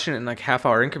watching it in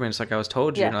half-hour increments, like I was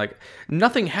told you, and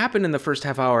nothing happened in the first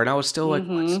half hour, and I was still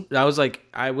I was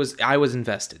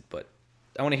invested, but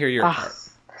I want to hear your part.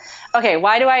 Okay,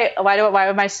 why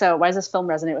does this film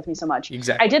resonate with me so much?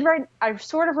 Exactly. I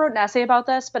sort of wrote an essay about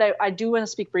this, but I do want to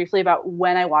speak briefly about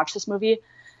when I watched this movie.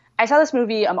 I saw this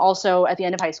movie also at the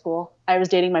end of high school. I was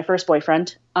dating my first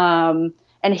boyfriend, and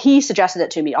he suggested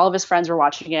it to me. All of his friends were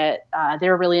watching it. They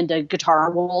were really into Guitar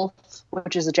Wolf,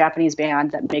 which is a Japanese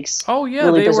band that makes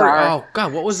really bizarre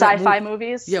what was sci-fi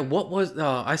movies. Yeah, what was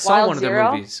I saw Wild one Zero? of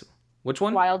their movies. Which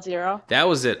one? Wild Zero. That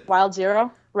was it. Wild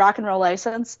Zero. Rock and Roll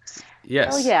License.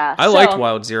 Yes. Oh yeah. I liked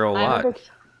Wild Zero a lot.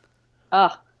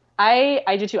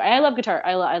 I do too. I love guitar.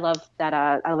 I love that.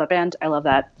 I love that band. I love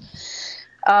that.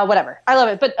 Whatever. I love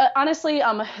it. But honestly,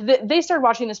 they started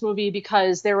watching this movie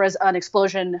because there was an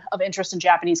explosion of interest in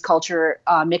Japanese culture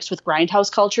mixed with grindhouse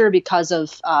culture because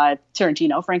of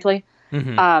Tarantino, frankly.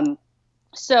 Mm-hmm.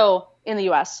 So in the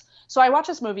U.S. So I watched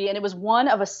this movie, and it was one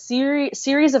of a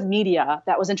series of media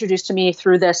that was introduced to me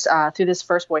through this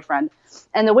first boyfriend.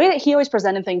 And the way that he always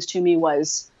presented things to me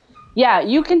was yeah,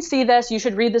 you can see this, you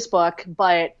should read this book,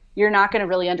 but you're not going to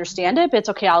really understand it, but it's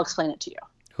okay, I'll explain it to you.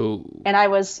 Ooh. And it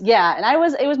was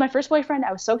my first boyfriend.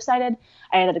 I was so excited.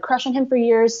 I had a crush on him for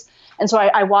years. And so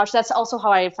I watched, that's also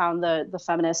how I found the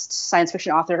feminist science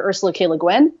fiction author Ursula K. Le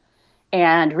Guin.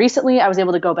 And recently I was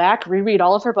able to go back, reread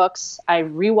all of her books. I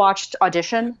rewatched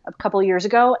Audition a couple of years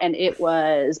ago, and it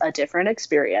was a different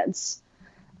experience.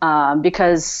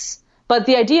 But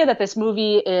the idea that this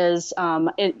movie is,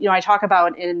 I talk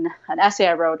about in an essay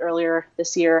I wrote earlier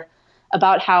this year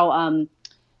about how,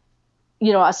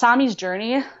 Asami's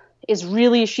journey is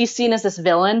really, she's seen as this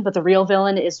villain, but the real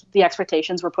villain is the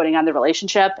expectations we're putting on the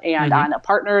relationship and on a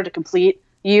partner to complete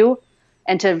you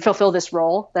and to fulfill this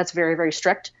role that's very, very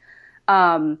strict.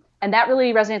 And that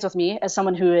really resonates with me as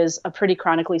someone who is a pretty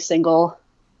chronically single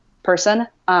person,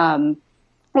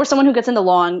 or someone who gets into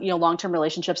long-term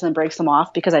relationships and then breaks them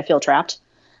off because I feel trapped.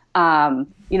 The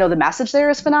message there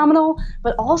is phenomenal,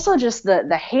 but also just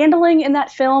the handling in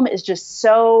that film is just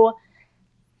so,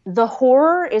 the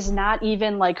horror is not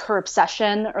even like her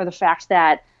obsession or the fact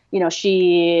that, there's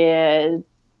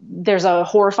a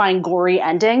horrifying, gory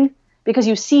ending, because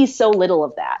you see so little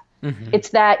of that. Mm-hmm. It's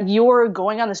that you're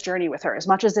going on this journey with her. As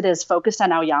much as it is focused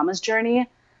on Aoyama's journey,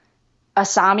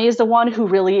 Asami is the one who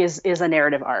really is a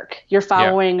narrative arc. You're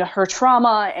following her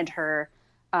trauma and her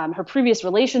previous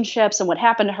relationships and what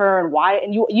happened to her and why,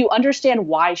 and you understand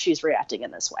why she's reacting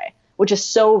in this way, which is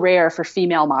so rare for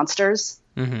female monsters.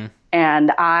 Mm-hmm.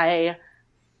 And I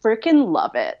freaking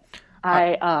love it.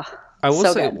 I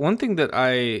will say good. One thing that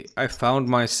I found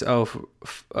myself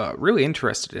really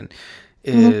interested in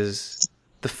is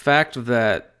the fact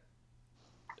that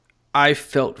I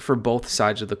felt for both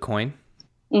sides of the coin.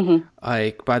 Mm-hmm.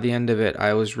 Like by the end of it,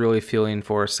 I was really feeling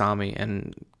for Asami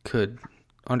and could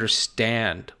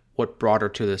understand what brought her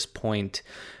to this point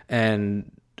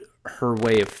and her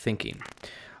way of thinking.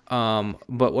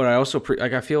 But what I also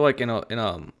I feel like in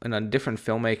a different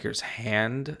filmmaker's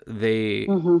hand, they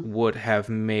would have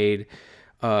made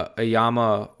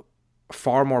Aoyama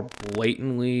far more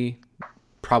blatantly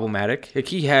problematic. Like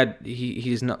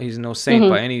he's no saint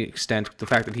by any extent. The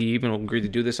fact that he even agreed to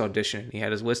do this audition, he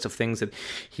had his list of things that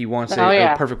he wants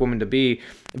a perfect woman to be,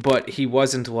 but he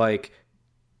wasn't like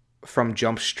from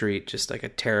Jump Street, just like a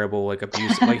terrible, like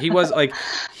abusive. Like he was like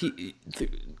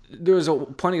there was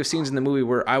plenty of scenes in the movie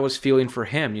where I was feeling for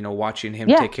him, watching him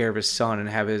take care of his son and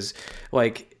have his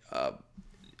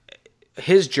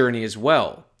his journey as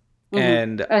well,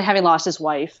 and having lost his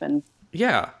wife and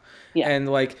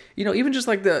and even just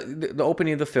like the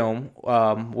opening of the film,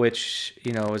 which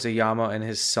is Aoyama and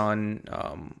his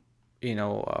son,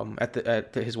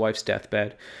 at his wife's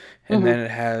deathbed. And then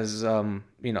it has,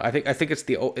 I think it's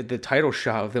the title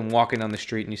shot of them walking down the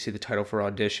street, and you see the title for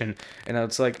Audition, and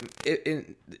it's like,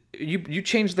 you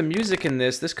changed the music in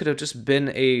this. This could have just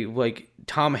been a like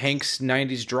Tom Hanks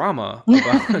 '90s drama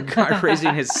about a guy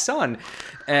raising his son,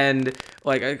 and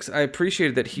like I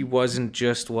appreciated that he wasn't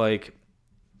just like,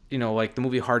 like the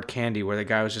movie Hard Candy, where the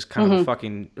guy was just kind of a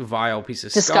fucking vile piece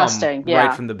of disgusting scum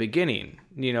right from the beginning,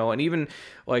 and even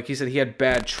like he said, he had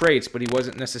bad traits, but he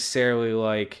wasn't necessarily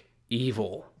like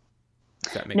evil.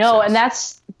 If that makes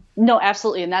sense.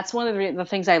 Absolutely. And that's one of the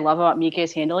things I love about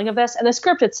Miike's handling of this. And the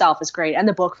script itself is great. And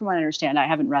the book, from what I understand, I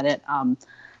haven't read it. I'm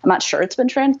not sure it's been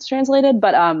translated,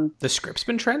 but the script's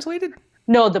been translated?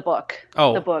 No, the book.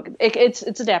 Oh, the book. It's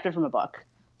adapted from a book.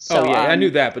 So, I knew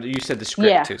that, but you said the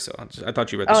script too, so I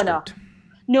thought you read the script.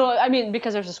 No, I mean,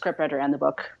 because there's a scriptwriter and the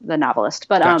book, the novelist.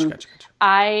 But gotcha.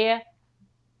 I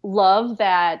love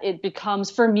that it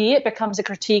becomes a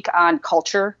critique on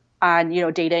culture, on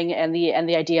dating and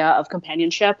the idea of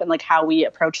companionship and like how we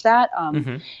approach that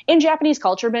in Japanese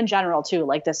culture, but in general too,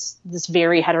 like this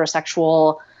very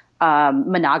heterosexual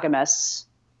monogamous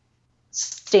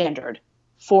standard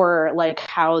for like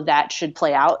how that should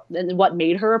play out, and what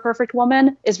made her a perfect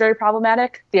woman is very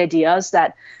problematic. The ideas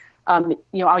that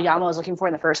Aoyama was looking for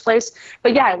in the first place.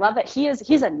 But yeah, I love that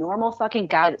he's a normal fucking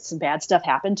guy that some bad stuff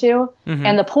happened to. Mm-hmm.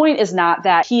 And the point is not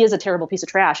that he is a terrible piece of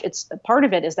trash. It's part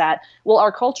of it is that, well,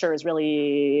 our culture is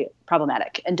really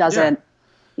problematic and does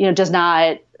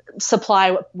not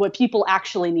supply what people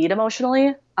actually need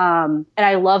emotionally. And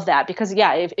I love that because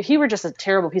if he were just a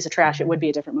terrible piece of trash, it would be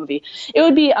a different movie. It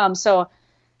would be,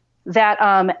 that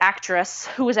actress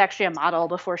who was actually a model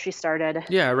before she started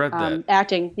I read that.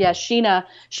 Acting. Yeah, Sheena.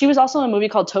 She was also in a movie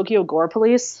called Tokyo Gore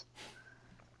Police.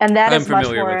 And that is much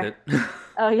more... I'm familiar with it.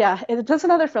 Oh, yeah. That's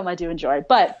another film I do enjoy.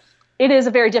 But it is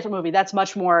a very different movie. That's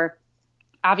much more...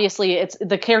 Obviously,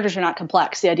 the characters are not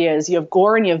complex. The idea is you have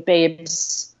gore and you have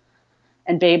babes.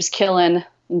 And babes killing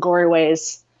in gory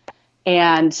ways.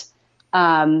 And,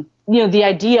 the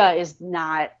idea is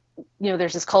not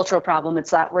there's this cultural problem.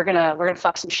 It's that we're gonna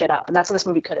fuck some shit up, and that's what this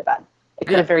movie could have been. It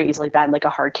could have very easily been like a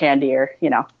hard candy, or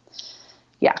yeah.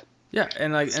 Yeah,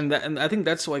 and I think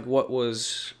that's like what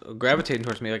was gravitating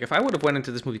towards me. Like, if I would have went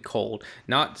into this movie cold,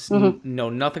 know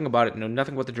nothing about it, know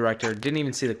nothing about the director, didn't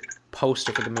even see the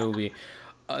poster for the movie,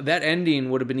 that ending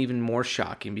would have been even more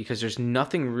shocking, because there's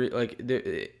nothing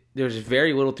there's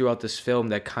very little throughout this film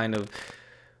that kind of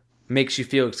makes you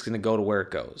feel it's going to go to where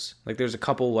it goes. Like, there's a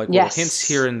couple like little hints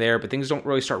here and there, but things don't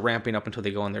really start ramping up until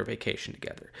they go on their vacation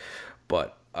together.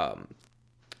 But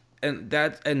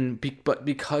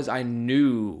because I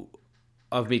knew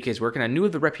of Miike's work, and I knew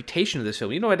of the reputation of this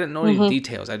film. I didn't know any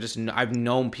details. I've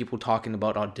known people talking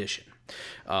about Audition.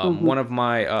 One of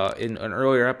my in an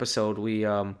earlier episode,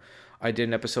 I did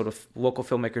an episode of local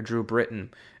filmmaker Drew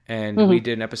Britton, and we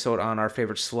did an episode on our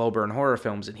favorite slow burn horror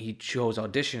films, and he chose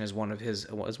Audition as one of his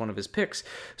picks.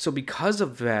 So because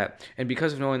of that, and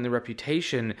because of knowing the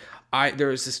reputation, there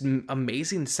was this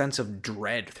amazing sense of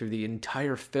dread through the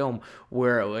entire film,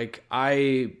 where like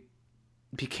I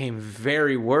became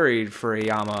very worried for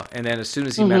Aoyama, and then as soon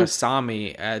as he met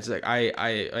Asami, it's like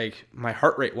I my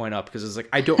heart rate went up, because it's like,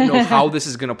 I don't know how this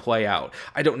is gonna play out.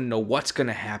 I don't know what's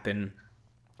gonna happen,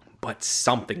 but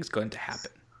something's going to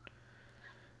happen.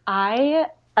 I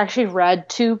actually read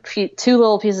two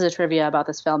little pieces of trivia about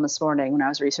this film this morning when I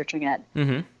was researching it,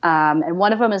 and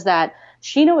one of them is that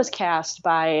Sheena was cast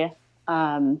by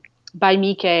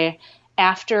Miike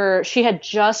after she had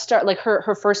just started, like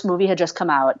her first movie had just come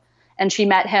out. And she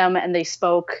met him, and they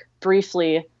spoke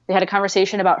briefly. They had a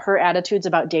conversation about her attitudes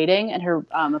about dating and her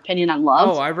opinion on love.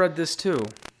 Oh, I read this too.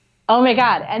 Oh my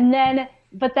God.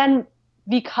 But then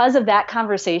because of that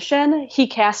conversation, he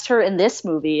cast her in this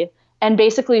movie, and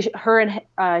basically she and him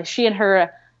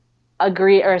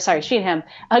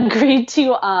agreed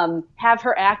to have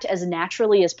her act as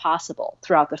naturally as possible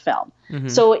throughout the film.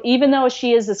 So even though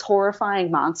she is this horrifying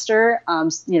monster,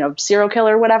 serial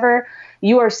killer, whatever,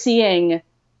 you are seeing,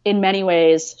 in many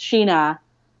ways, Sheena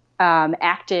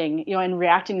acting, and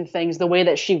reacting to things the way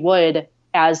that she would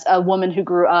as a woman who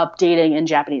grew up dating in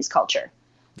Japanese culture.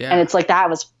 Yeah. And it's like, that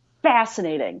was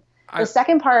fascinating. The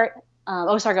second part,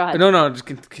 sorry, go ahead. No, just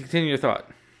continue your thought.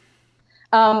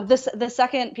 The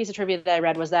second piece of trivia that I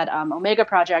read was that Omega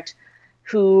Project,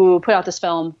 who put out this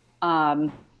film,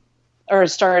 or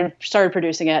started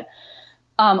producing it,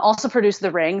 also produced The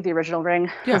Ring, the original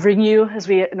Ring, Ringu, as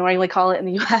we annoyingly call it in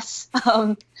the U.S.,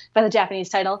 by the Japanese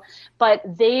title. But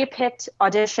they picked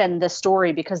Audition, the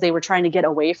story, because they were trying to get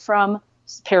away from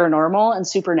paranormal and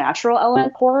supernatural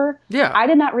element horror. Yeah. I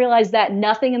did not realize that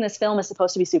nothing in this film is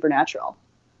supposed to be supernatural.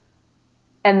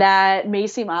 And that may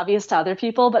seem obvious to other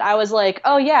people, but I was like,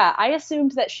 oh yeah, I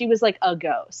assumed that she was like a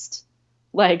ghost,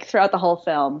 like throughout the whole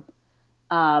film.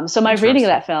 So my reading of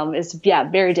that film is,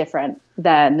 very different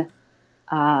than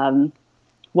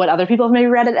what other people have maybe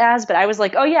read it as, but I was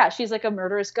like, oh yeah, she's like a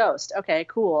murderous ghost. Okay,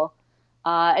 cool.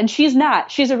 And she's not.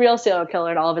 She's a real serial killer,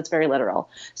 and all of it's very literal.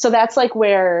 So that's like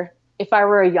where, if I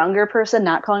were a younger person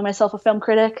not calling myself a film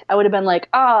critic, I would have been like,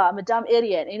 I'm a dumb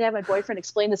idiot. I need to have my boyfriend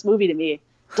explain this movie to me.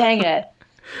 Dang it.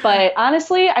 But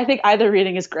honestly, I think either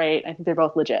reading is great. I think they're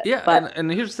both legit. Yeah, but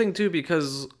and here's the thing too,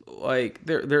 because like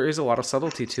there is a lot of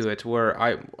subtlety to it, where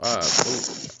I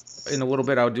in a little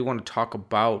bit I do want to talk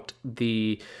about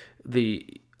the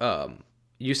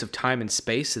use of time and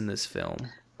space in this film.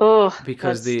 Oh,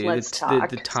 because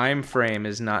the time frame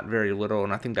is not very little,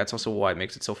 and I think that's also why it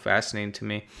makes it so fascinating to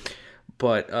me.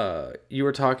 But you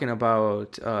were talking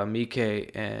about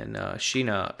Miike and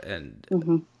Sheena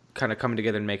and kind of coming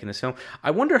together and making this film.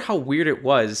 I wonder how weird it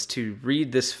was to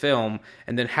read this film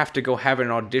and then have to go have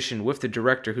an audition with the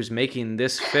director who's making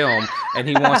this film, and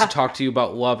he wants to talk to you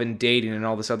about love and dating and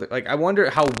all this other. Like, I wonder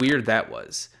how weird that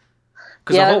was.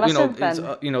 Because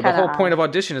the whole point of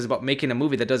Audition is about making a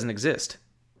movie that doesn't exist.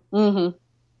 Mm-hmm.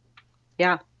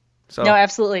 Yeah. So. No,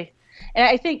 absolutely. And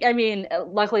I think,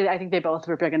 luckily, I think they both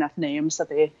were big enough names that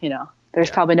they, there's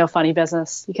probably no funny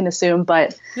business, you can assume,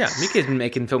 but... Yeah, Miike's been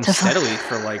making films steadily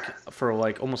for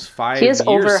almost 5 years. He is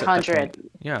over 100.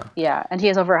 Yeah. Yeah, and he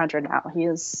is over 100 now. He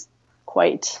is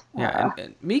quite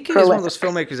and Miike is one of those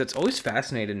filmmakers that's always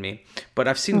fascinated me, but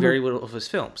I've seen very little of his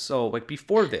films. So, like,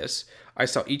 before this, I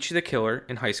saw Ichi the Killer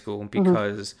in high school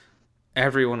because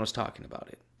everyone was talking about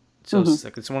it. So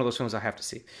it's one of those films I have to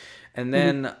see. And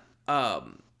then...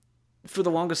 for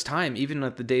the longest time, even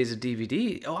at the days of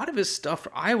DVD, a lot of his stuff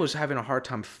I was having a hard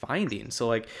time finding. So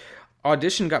like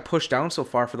Audition got pushed down so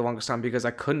far for the longest time because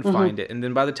I couldn't find it. And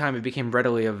then by the time it became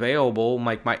readily available,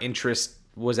 like my interest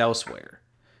was elsewhere.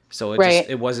 So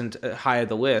it wasn't high of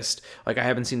the list. Like, I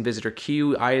haven't seen Visitor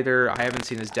Q either. I haven't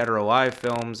seen his Dead or Alive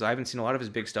films. I haven't seen a lot of his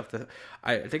big stuff.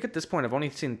 I think at this point I've only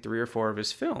seen 3 or 4 of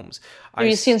his films. Have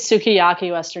you seen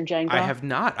Sukiyaki Western Django? I have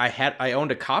not. I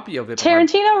owned a copy of it.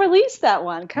 Tarantino released that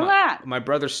one. Come on. My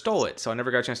brother stole it, so I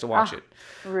never got a chance to watch it.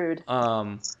 Rude.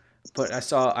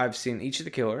 But I've seen Ichi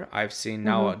the Killer. I've seen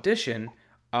Now Audition.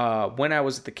 When I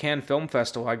was at the Cannes Film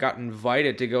Festival, I got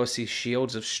invited to go see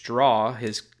Shields of Straw,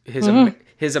 his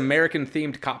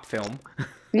American-themed cop film.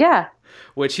 Yeah.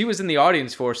 Which he was in the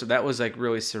audience for, so that was like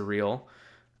really surreal.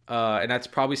 And that's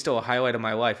probably still a highlight of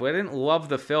my life. Well, I didn't love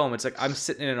the film. It's like I'm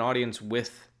sitting in an audience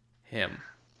with him.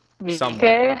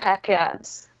 Somewhere. Okay, heck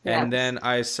yes. And then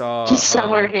I saw...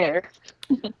 somewhere here.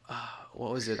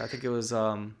 What was it? I think it was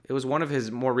one of his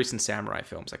more recent samurai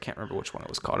films. I can't remember which one it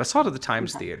was called. I saw it at the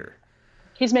Times Theater.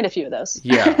 He's made a few of those.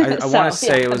 Yeah, I want to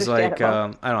say it was like I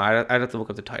don't know. I'd have to look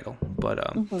up the title,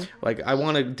 but like I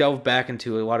want to delve back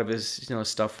into a lot of his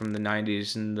stuff from the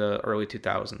 '90s and the early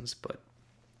 2000s. But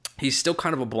he's still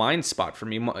kind of a blind spot for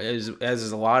me, as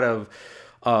is a lot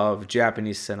of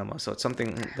Japanese cinema. So it's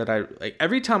something that I like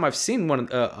every time I've seen one.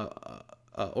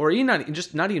 Or even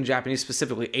not even Japanese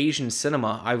specifically, Asian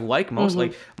cinema. I like most.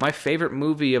 Like my favorite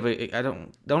movie of I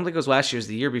don't think it was last year's.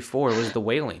 The year before was The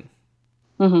Wailing.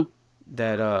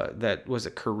 That was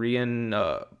a Korean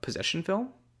possession film.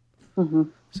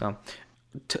 So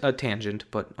a tangent,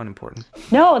 but unimportant.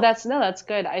 No, that's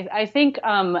good. I think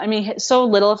so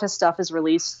little of his stuff is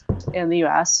released in the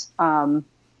U.S.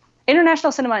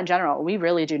 International cinema in general, we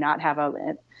really do not have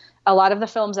a lot of the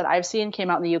films that I've seen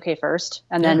came out in the UK first,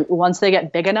 and then once they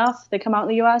get big enough, they come out in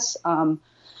the US.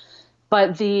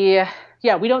 But we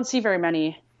don't see very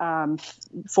many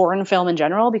foreign film in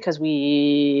general because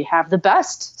we have the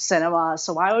best cinema.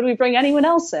 So why would we bring anyone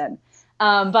else in?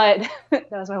 But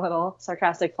that was my little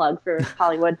sarcastic plug for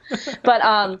Hollywood. But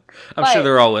I'm sure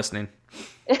they're all listening.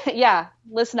 Yeah,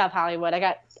 listen up, Hollywood. I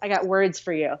got words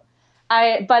for you.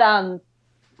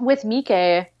 With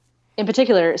Miike in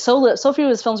particular, so few of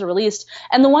his films are released,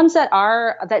 and the ones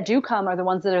that do come are the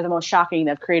ones that are the most shocking,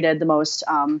 that have created the most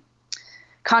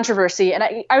controversy. And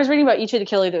I was reading about Ichi the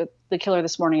Killer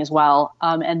this morning as well,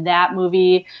 and that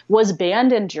movie was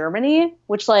banned in Germany,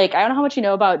 which, like, I don't know how much you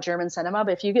know about German cinema,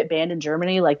 but if you get banned in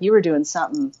Germany, like, you were doing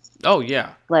something. Oh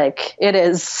yeah, like, it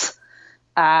is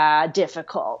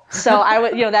difficult. So I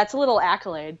would, that's a little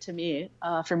accolade to me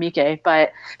for Miike,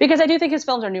 but because I do think his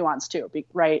films are nuanced too,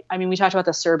 right? I mean, we talked about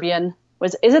the Serbian.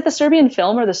 Is it the Serbian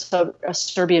film or a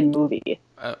Serbian movie?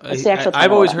 What's the actual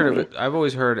title? I've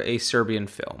always heard a Serbian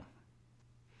film.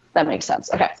 That makes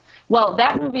sense. Okay. Well,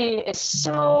 that movie is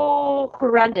so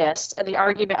horrendous, and a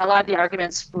lot of the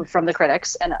arguments from the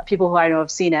critics and people who I know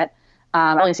have seen it,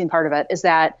 I've only seen part of it, is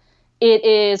that it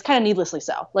is kind of needlessly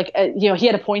so. Like, he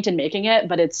had a point in making it,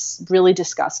 but it's really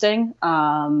disgusting.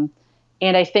 And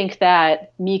I think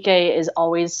that Miike is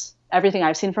always, everything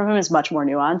I've seen from him is much more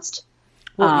nuanced.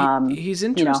 Well, he's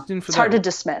interesting for that. It's hard to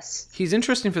dismiss. He's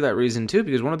interesting for that reason too,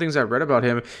 because one of the things I read about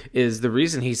him is the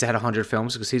reason he's had 100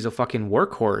 films because he's a fucking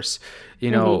workhorse.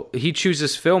 He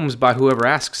chooses films by whoever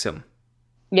asks him.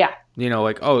 Yeah.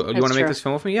 Like, oh, you want to make this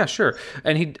film with me? Yeah, sure.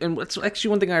 And that's actually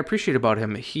one thing I appreciate about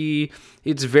him.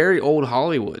 It's very old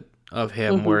Hollywood of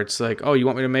him, where it's like, oh, you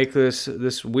want me to make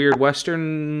this weird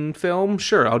Western film?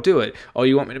 Sure, I'll do it. Oh,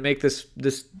 you want me to make this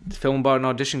film about an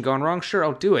audition gone wrong? Sure,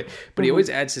 I'll do it. But he always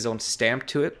adds his own stamp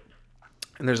to it.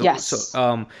 And there's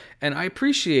and I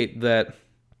appreciate that,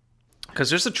 because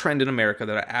there's a trend in America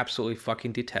that I absolutely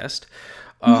fucking detest.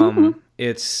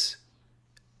 It's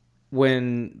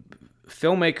when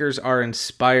filmmakers are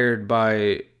inspired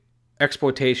by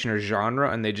exploitation or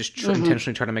genre, and they just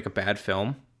intentionally try to make a bad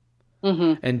film,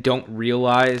 and don't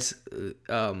realize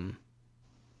that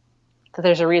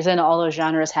there's a reason all those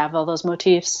genres have all those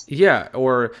motifs. Yeah,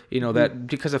 or that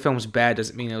because a film's bad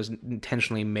doesn't mean it was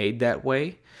intentionally made that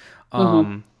way.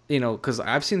 Because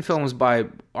I've seen films by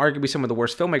arguably some of the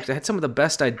worst filmmakers that had some of the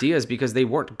best ideas because they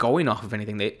weren't going off of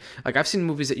anything. I've seen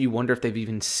movies that you wonder if they've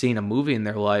even seen a movie in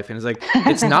their life, and it's like,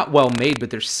 it's not well made, but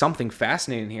there's something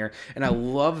fascinating here. And I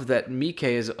love that Miike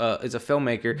is a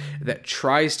filmmaker that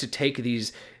tries to take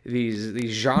these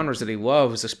genres that he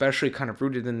loves, especially kind of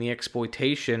rooted in the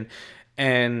exploitation,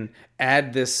 and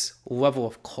add this level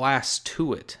of class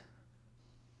to it.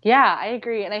 Yeah, I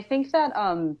agree. And I think that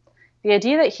the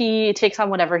idea that he takes on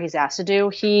whatever he's asked to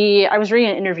do, I was reading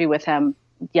an interview with him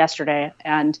yesterday,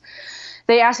 and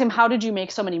they asked him, how did you make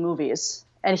so many movies?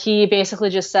 And he basically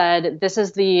just said, this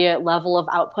is the level of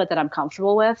output that I'm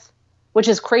comfortable with, which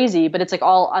is crazy, but it's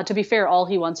like to be fair, all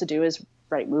he wants to do is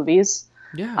write movies.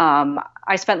 Yeah.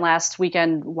 I spent last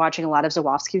weekend watching a lot of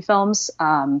Zawofsky films.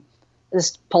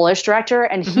 this Polish director,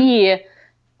 and he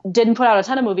didn't put out a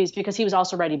ton of movies because he was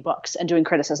also writing books and doing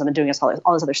criticism and doing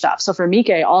all this other stuff. So for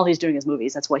Mike, all he's doing is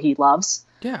movies. That's what he loves.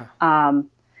 Yeah.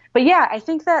 But yeah, I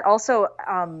think that also,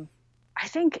 I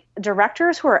think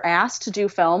directors who are asked to do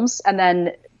films and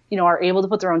then, are able to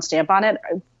put their own stamp on it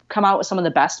come out with some of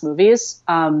the best movies.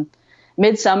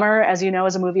 Midsummer, as you know,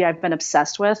 is a movie I've been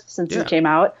obsessed with since it came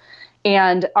out.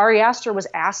 And Ari Aster was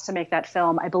asked to make that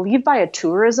film, I believe, by a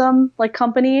tourism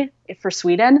company for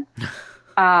Sweden.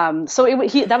 So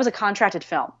that was a contracted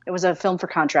film. It was a film for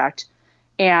contract,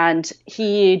 and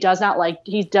he does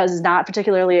not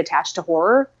particularly attach to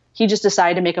horror. He just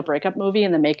decided to make a breakup movie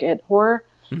and then make it horror.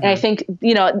 Mm-hmm. And I think,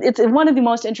 it's one of the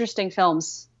most interesting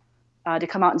films to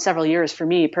come out in several years for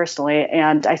me personally.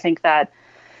 And I think that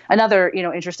another,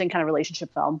 interesting kind of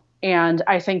relationship film. And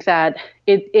I think that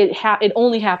it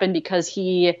only happened because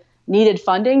he needed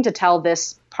funding to tell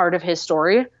this part of his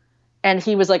story. And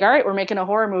he was like, all right, we're making a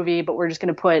horror movie, but we're just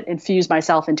going to infuse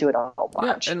myself into it a whole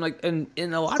bunch. Yeah, and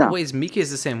in a lot of ways, Mika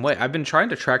is the same way. I've been trying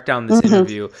to track down this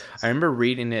interview. I remember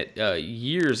reading it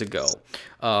years ago,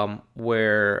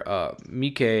 where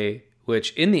Mika,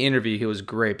 which in the interview, he was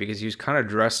great because he was kind of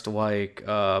dressed like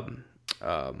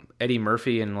Eddie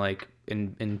Murphy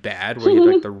in Bad, where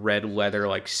he had the red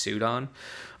leather suit on.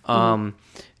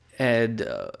 And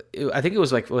I think it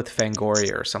was with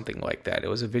Fangoria or something like that. It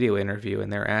was a video interview,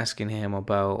 and they're asking him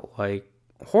about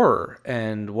horror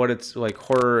and what it's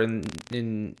horror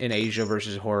in Asia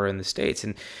versus horror in the States.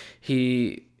 And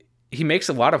he makes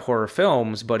a lot of horror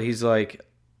films, but he's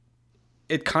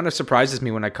it kind of surprises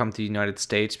me when I come to the United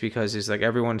States because he's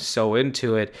everyone's so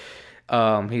into it.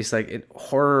 He's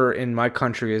horror in my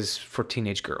country is for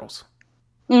teenage girls.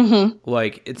 Mm-hmm.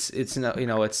 It's not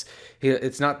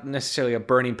it's not necessarily a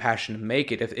burning passion to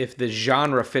make it. If the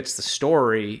genre fits the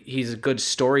story, he's a good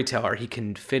storyteller. He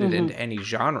can fit it into any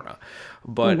genre,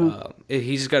 but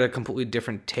he's got a completely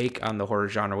different take on the horror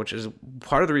genre, which is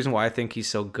part of the reason why I think he's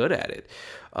so good at it.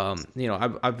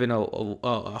 I've been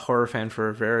a horror fan for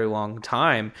a very long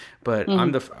time, but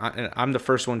I'm the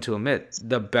first one to admit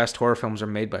the best horror films are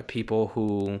made by people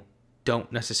who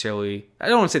don't necessarily, I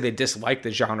don't want to say they dislike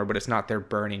the genre, but it's not their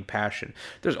burning passion.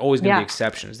 There's always going to be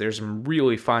exceptions. There's some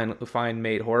really fine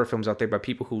made horror films out there by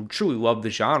people who truly love the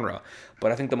genre,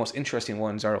 but I think the most interesting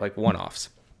ones are one-offs.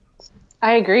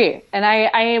 I agree. And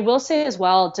I will say as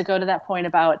well, to go to that point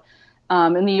about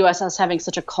in the US us having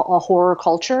such a horror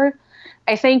culture,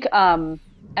 I think, and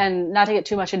not to get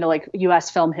too much into US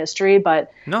film history,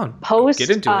 but get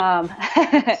into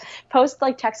it. Post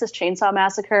Texas Chainsaw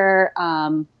Massacre,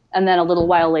 and then a little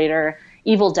while later,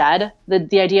 Evil Dead,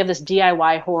 the idea of this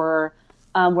DIY horror,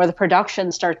 where the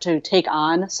productions start to take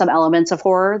on some elements of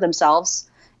horror themselves,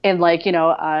 and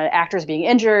actors being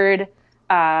injured,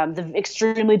 the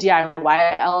extremely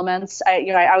DIY elements.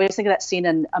 I always think of that scene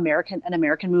in an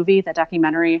American movie, that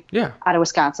documentary out of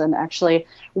Wisconsin, actually,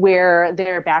 where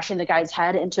they're bashing the guy's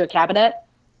head into a cabinet,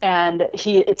 and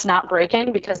it's not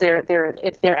breaking because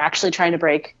they're actually trying to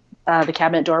break the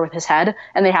cabinet door with his head,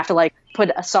 and they have to put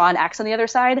a saw and X on the other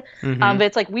side. But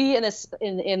it's we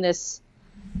in this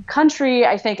country,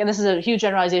 I think, and this is a huge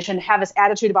generalization, have this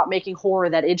attitude about making horror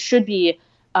that it should be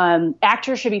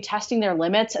actors should be testing their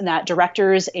limits, and that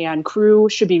directors and crew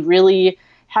should be really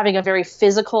having a very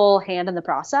physical hand in the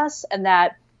process, and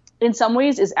that in some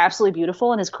ways is absolutely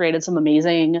beautiful and has created some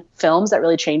amazing films that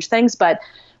really change things. But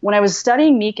when I was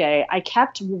studying Mike, I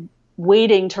kept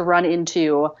waiting to run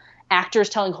into actors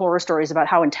telling horror stories about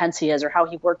how intense he is or how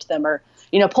he worked them, or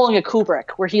pulling a Kubrick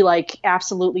where he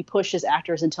absolutely pushes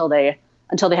actors until they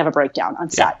have a breakdown on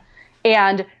set.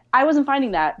 And I wasn't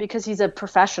finding that because he's a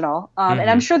professional, and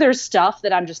I'm sure there's stuff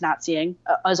that I'm just not seeing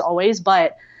as always,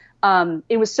 but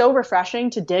it was so refreshing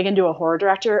to dig into a horror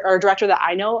director, or a director that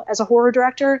I know as a horror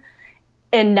director,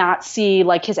 and not see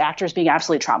his actors being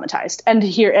absolutely traumatized, and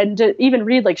to even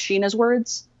read Sheena's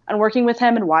words on working with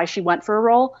him and why she went for a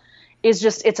role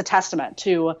it's a testament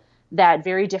to that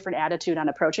very different attitude on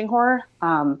approaching horror.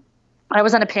 I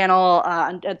was on a panel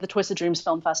at the Twisted Dreams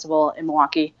Film Festival in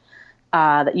Milwaukee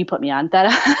that you put me on.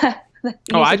 I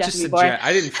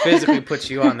didn't physically put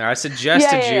you on there. I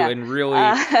suggested you and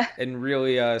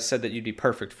really said that you'd be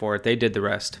perfect for it. They did the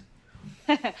rest.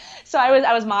 So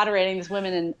I was moderating this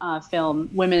women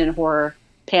in horror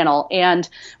panel, and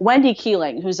Wendy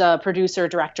Keeling, who's a producer,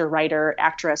 director, writer,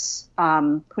 actress,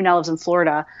 who now lives in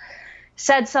Florida,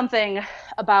 said something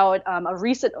about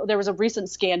there was a recent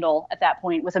scandal at that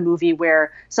point with a movie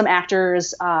where some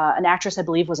actors, an actress I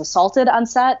believe was assaulted on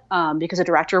set because a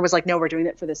director was no, we're doing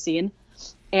it for this scene.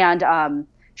 And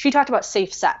she talked about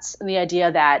safe sets and the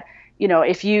idea that,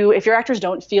 if your actors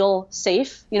don't feel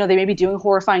safe, they may be doing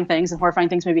horrifying things and horrifying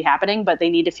things may be happening, but they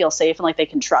need to feel safe and like they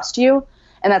can trust you.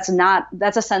 And that's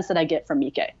a sense that I get from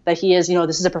Mike, that he is,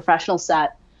 this is a professional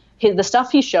set. The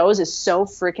stuff he shows is so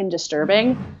freaking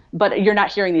disturbing, but you're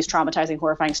not hearing these traumatizing,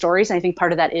 horrifying stories. And I think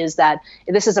part of that is that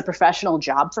this is a professional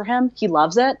job for him. He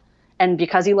loves it. And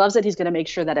because he loves it, he's going to make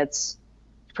sure that it's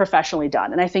professionally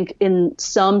done. And I think in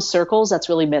some circles, that's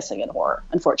really missing in horror,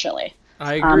 unfortunately.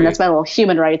 I agree. That's my little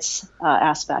human rights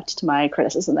aspect to my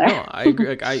criticism there. No, I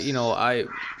agree.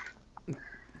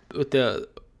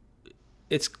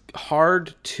 It's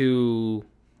hard to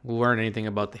learn anything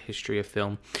about the history of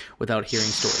film without hearing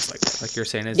stories like that. Like you're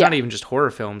saying, it's not even just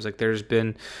horror films. Like there's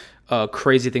been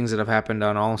crazy things that have happened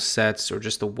on all sets, or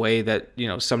just the way that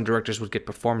some directors would get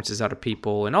performances out of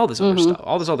people and all this other stuff,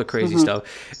 all this other crazy stuff.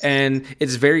 And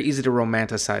it's very easy to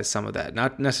romanticize some of that.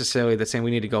 Not necessarily that saying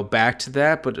we need to go back to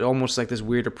that, but almost like this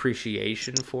weird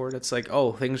appreciation for it. It's like,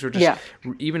 oh, things were just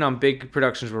even on big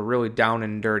productions were really down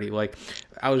and dirty. Like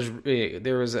I was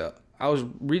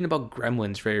reading about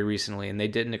Gremlins very recently, and they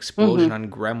did an explosion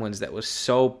on Gremlins that was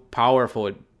so powerful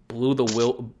it blew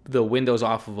the windows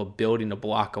off of a building a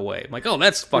block away. I'm like, oh,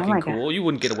 that's fucking cool. God. You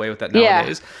wouldn't get away with that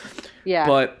nowadays. Yeah.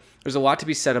 But there's a lot to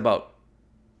be said about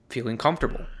feeling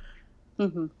comfortable.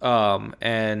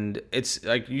 And it's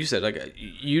like you said, like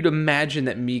you'd imagine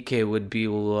that Mike would be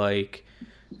like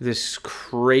this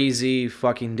crazy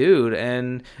fucking dude,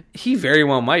 and he very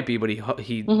well might be, but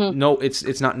he no,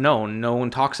 it's not known. No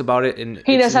one talks about it, and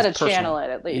he knows how to channel it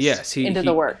at least. Yes, into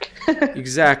the work.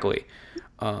 Exactly.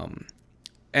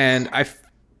 And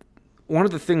one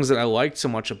of the things that I liked so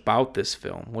much about this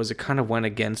film was it kind of went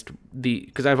against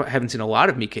because I haven't seen a lot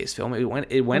of Mike's film.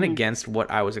 It went against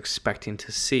what I was expecting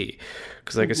to see,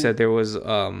 because like I said, there was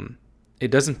it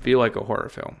doesn't feel like a horror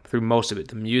film through most of it.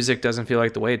 The music doesn't feel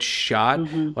like the way it's shot.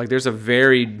 Like there's a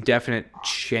very definite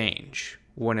change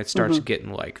when it starts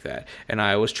getting like that. And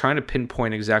I was trying to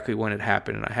pinpoint exactly when it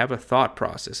happened, and I have a thought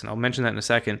process, and I'll mention that in a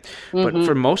second. But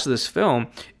for most of this film,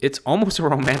 it's almost a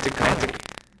romantic comedy.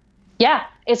 Yeah,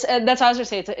 that's what I was going to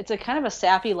say. It's a kind of a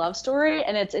sappy love story,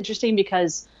 and it's interesting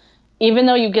because even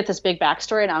though you get this big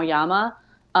backstory in Aoyama,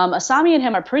 Asami and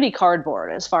him are pretty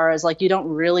cardboard as far as like you don't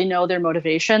really know their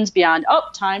motivations beyond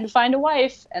time to find a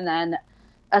wife, and then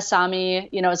Asami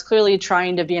is clearly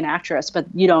trying to be an actress, but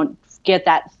you don't get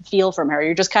that feel from her.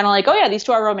 You're just kind of like, oh yeah, these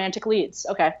two are romantic leads.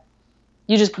 Okay,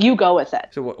 you go with it.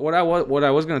 So what I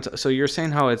was going to so you're saying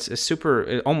how it's a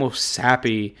super almost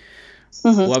sappy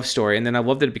love story, and then I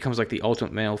love that it becomes like the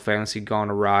ultimate male fantasy gone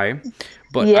awry.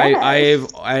 But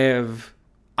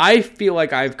I feel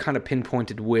like I've kind of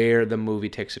pinpointed where the movie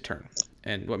takes a turn,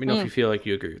 and let me know if you feel like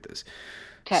you agree with this.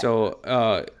 Okay. So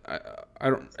I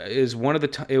don't is one of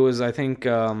the it was I think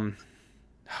I'm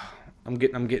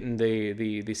getting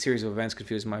the series of events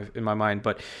confused in my mind,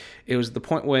 but it was the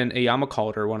point when Aoyama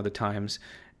called her one of the times,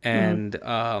 and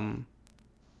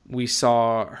we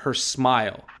saw her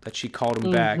smile that she called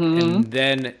him back, and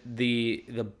then the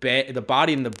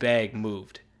body in the bag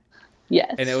moved.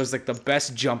 Yes. And it was like the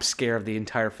best jump scare of the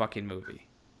entire fucking movie.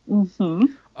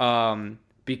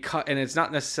 Because and it's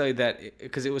not necessarily that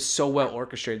because it was so well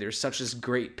orchestrated. There's such this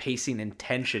great pacing and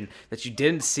tension that you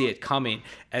didn't see it coming,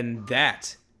 and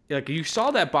that like you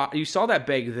saw that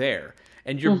bag there.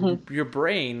 And your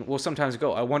brain will sometimes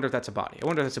go, I wonder if that's a body.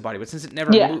 But since it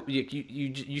never moved,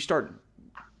 you start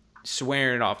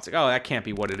swearing it off. It's like, oh, that can't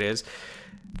be what it is.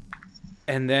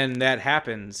 And then that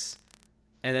happens,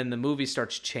 and then the movie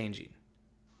starts changing.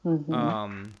 It's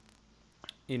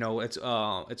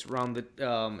around the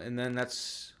and then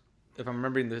that's if I'm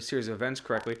remembering the series of events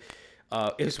correctly.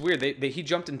 It was weird. He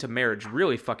jumped into marriage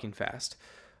really fucking fast.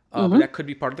 But that could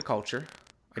be part of the culture.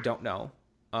 I don't know.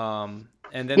 And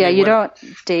then you don't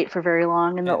date for very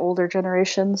long in the older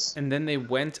generations. And then they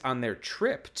went on their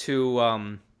trip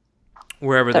to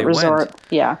wherever they resort. Went.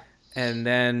 Yeah. And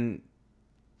then,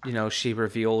 she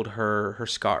revealed her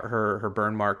scar, her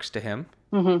burn marks to him.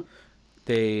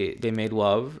 They made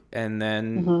love, and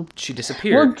then she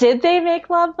disappeared. Well, did they make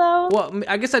love though? Well,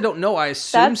 I guess I don't know. I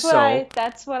assume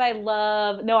that's what I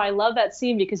love. No, I love that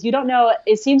scene because you don't know.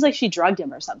 It seems like she drugged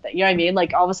him or something. You know what I mean?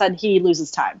 Like all of a sudden he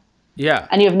loses time. Yeah.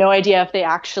 And you have no idea if they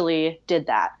actually did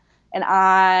that. And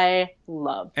I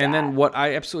love that. And then what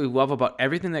I absolutely love about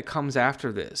everything that comes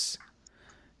after this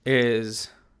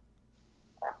is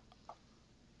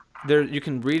there you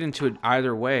can read into it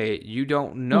either way. You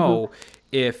don't know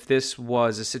if this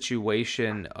was a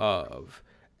situation of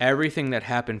everything that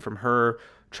happened from her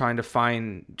trying to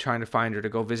find her, to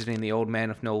go visiting the old man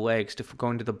with no legs, to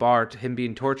going to the bar, to him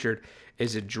being tortured,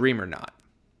 is a dream or not.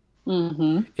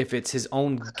 If it's his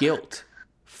own guilt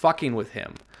fucking with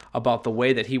him, about the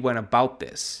way that he went about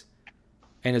this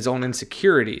and his own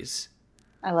insecurities.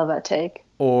 I love that take.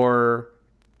 Or,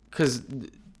 because,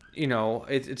 you know,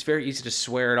 it's very easy to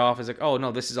swear it off as like, oh,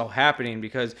 no, this is all happening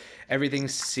because everything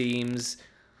seems,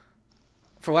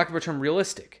 for lack of a term,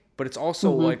 realistic. But it's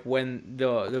also like when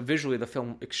the visually the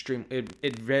film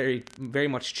it very, very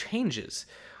much changes.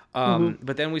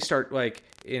 But then we start like,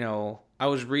 you know, I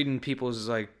was reading people's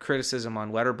like criticism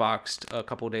on Letterboxd a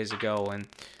couple of days ago, and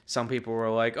some people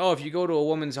were like, "Oh, if you go to a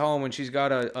woman's home and she's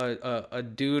got a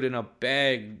dude in a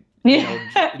bag, you know,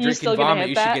 drinking vomit,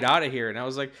 you should get out of here." And I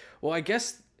was like, "Well, I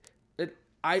guess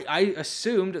I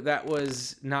assumed that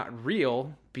was not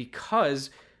real because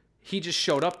he just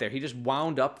showed up there. He just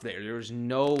wound up there. There was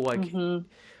no like." And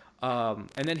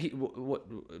then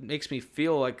what makes me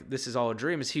feel like this is all a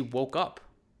dream is he woke up.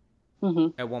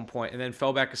 At one point, and then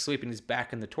fell back asleep, and he's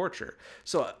back in the torture.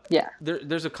 So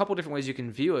there's a couple different ways you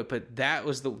can view it, but that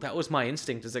was my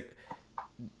instinct. Is like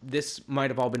this might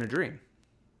have all been a dream.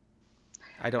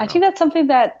 I think that's something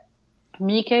that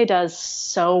Miike does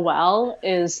so well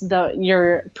is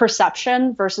your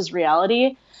perception versus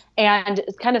reality, and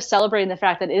kind of celebrating the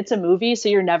fact that it's a movie, so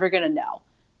you're never going to know.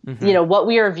 You know what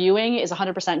we are viewing is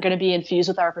 100% going to be infused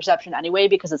with our perception anyway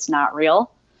because it's not real.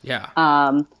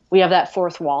 Yeah. We have that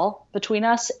fourth wall between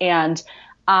us, and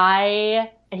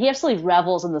he absolutely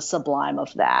revels in the sublime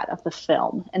of the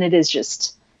film, and it is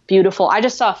just beautiful. I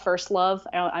just saw First Love.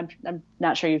 I'm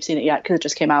not sure you've seen it yet because it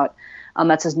just came out.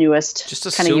 That's his newest. Just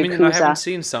assuming that I haven't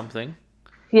seen something.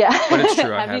 Yeah, but it's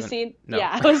true. Have you seen? No. Yeah,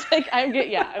 I was like, I'm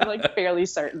like fairly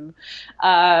certain.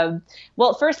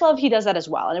 Well, First Love, he does that as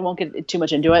well, and I won't get too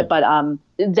much into it, but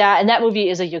that movie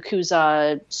is a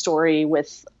Yakuza story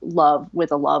with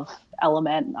a love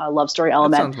element, a love story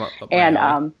element,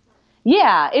 and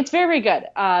it's very good.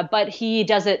 But he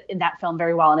does it in that film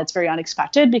very well, and it's very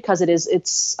unexpected because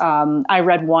it's. I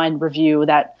read one review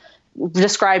that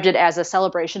described it as a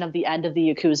celebration of the end of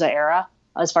the Yakuza era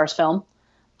as far as film.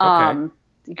 Okay.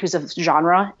 Yakuza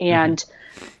genre, and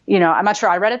you know, I'm not sure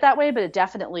I read it that way, but it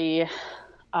definitely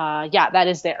that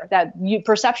is there. That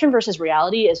perception versus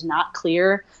reality is not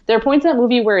clear. There are points in that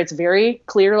movie where it's very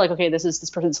clear, like, okay, this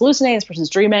person's hallucinating, this person's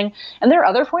dreaming, and there are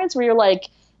other points where you're like,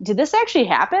 did this actually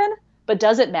happen? But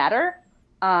does it matter?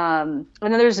 And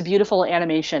then there's a beautiful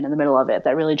animation in the middle of it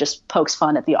that really just pokes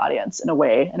fun at the audience in a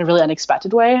really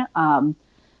unexpected way.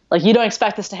 Like, you don't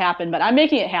expect this to happen, but I'm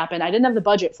making it happen. I didn't have the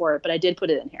budget for it, but I did put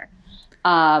it in here.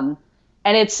 And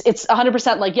it's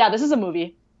 100% like, yeah, this is a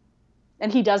movie,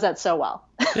 and he does that so well.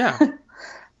 Yeah.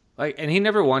 Like, and he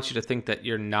never wants you to think that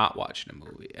you're not watching a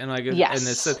movie. And like, yes. And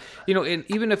it's, you know, and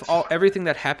even if everything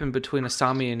that happened between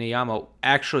Asami and Iyama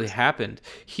actually happened,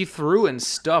 he threw in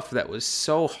stuff that was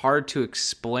so hard to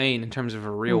explain in terms of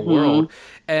a real world.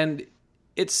 And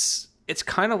it's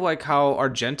kind of like how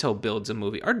Argento builds a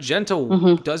movie.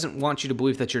 Argento doesn't want you to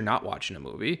believe that you're not watching a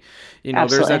movie. You know,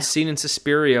 Absolutely. There's that scene in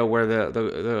Suspiria where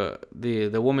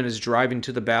the woman is driving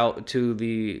to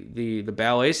the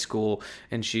ballet school,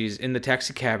 and she's in the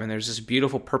taxi cab, and there's this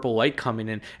beautiful purple light coming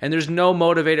in, and there's no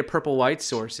motivated purple light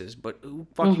sources, but who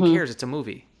fucking cares? It's a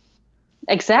movie.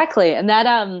 Exactly. And that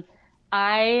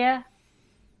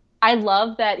I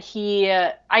love that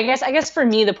I guess for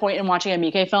me, the point in watching a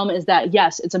Miike film is that,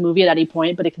 yes, it's a movie at any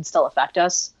point, but it can still affect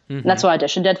us. And that's what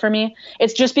Audition did for me.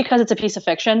 It's just because it's a piece of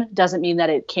fiction doesn't mean that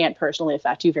it can't personally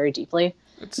affect you very deeply.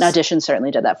 And Audition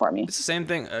certainly did that for me. It's the same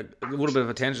thing, a little bit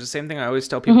of a tangent, the same thing I always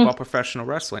tell people about professional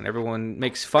wrestling. Everyone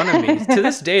makes fun of me to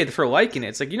this day for liking it.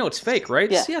 It's like, you know, it's fake,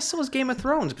 right? Yeah. Yeah, so is Game of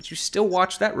Thrones, but you still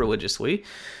watch that religiously.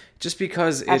 Just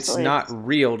because it's not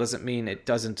real doesn't mean it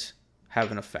doesn't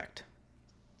have an effect.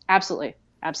 Absolutely.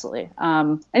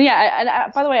 And yeah,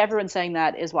 by the way, everyone saying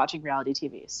that is watching reality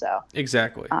TV. So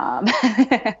exactly.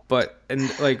 But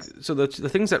so the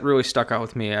things that really stuck out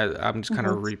with me, I'm just kind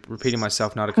of repeating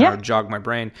myself now to kind of jog my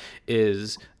brain,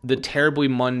 is the terribly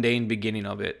mundane beginning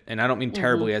of it. And I don't mean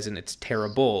terribly as in it's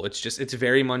terrible. It's just it's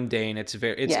very mundane. It's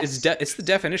the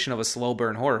definition of a slow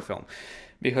burn horror film,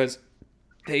 because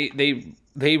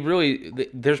they really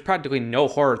there's practically no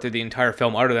horror through the entire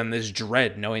film other than this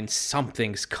dread knowing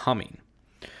something's coming.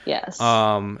 Yes.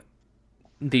 I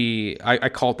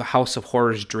call it the House of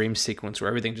Horrors dream sequence, where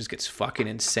everything just gets fucking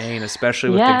insane,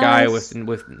 especially with the guy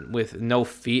with no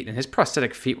feet, and his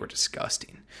prosthetic feet were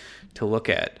disgusting to look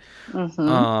at.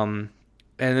 And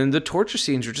then the torture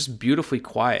scenes were just beautifully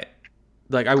quiet.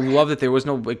 Like, I love that there was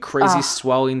no like crazy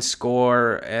swelling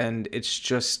score, and it's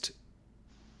just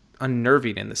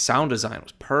unnerving, and the sound design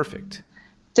was perfect.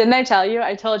 Didn't I tell you?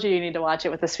 I told you need to watch it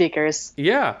with the speakers.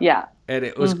 Yeah. Yeah. And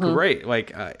it was great.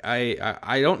 Like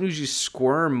I don't usually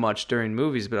squirm much during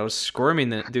movies, but I was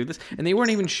squirming through this, and they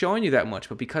weren't even showing you that much.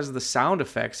 But because of the sound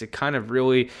effects, it kind of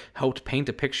really helped paint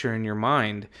a picture in your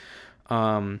mind.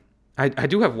 I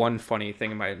do have one funny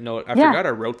thing in my note. I forgot I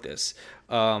wrote this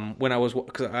when I was,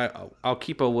 because I'll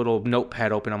keep a little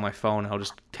notepad open on my phone. I'll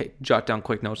just jot down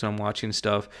quick notes when I'm watching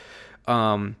stuff.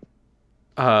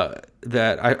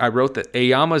 That I wrote that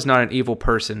Aoyama is not an evil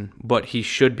person, but he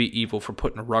should be evil for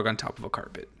putting a rug on top of a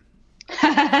carpet.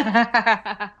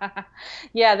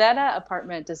 Yeah, that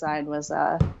apartment design was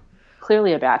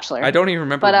clearly a bachelor. I don't even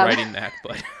remember writing that,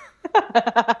 but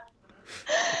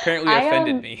apparently it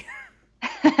offended me.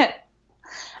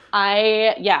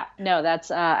 I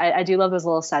do love those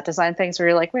little set design things where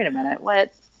you're like, wait a minute,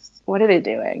 what are they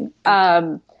doing?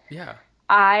 Yeah.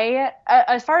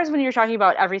 As far as when you're talking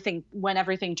about when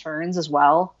everything turns as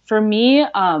well, for me,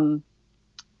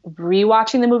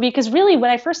 rewatching the movie, because really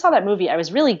when I first saw that movie, I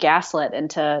was really gaslit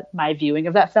into my viewing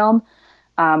of that film.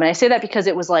 And I say that because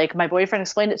it was like my boyfriend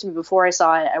explained it to me before I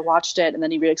saw it. I watched it and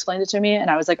then he re-explained it to me and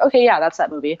I was like, okay, yeah, that's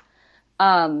that movie.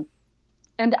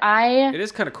 It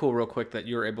is kind of cool real quick that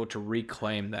you're able to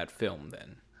reclaim that film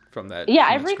then from that. Yeah,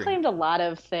 I've reclaimed a lot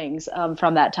of things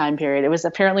from that time period. It was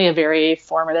apparently a very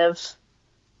formative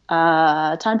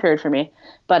time period for me.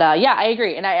 But yeah, I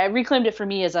agree. And I reclaimed it for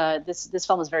me as this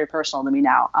film is very personal to me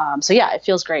now. So yeah, it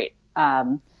feels great.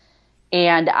 And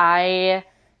I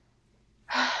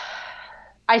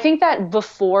think that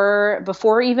before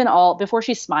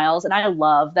she smiles,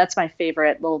 and that's my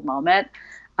favorite little moment.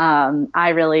 I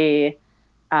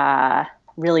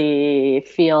really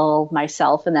feel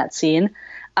myself in that scene.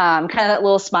 Kind of that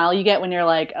little smile you get when you're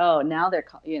like, oh, now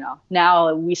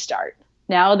now we start.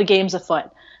 Now the game's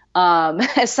afoot.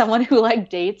 As someone who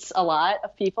dates a lot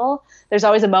of people, there's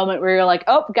always a moment where you're like,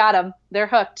 oh, got them. They're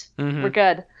hooked. Mm-hmm. We're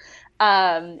good.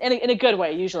 In a good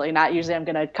way, usually. Not usually I'm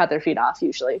going to cut their feet off,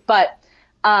 usually. But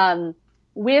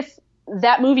with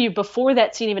that movie, before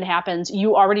that scene even happens,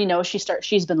 you already know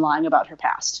she's been lying about her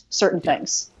past, certain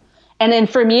things. And then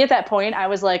for me at that point, I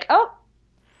was like, oh,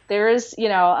 there's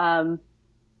the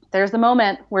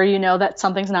moment where you know that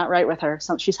something's not right with her.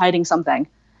 She's hiding something.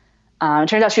 It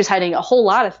turns out she was hiding a whole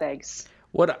lot of things.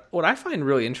 What I find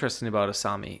really interesting about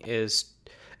Asami is,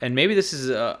 and maybe this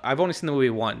is, I've only seen the movie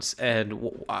once,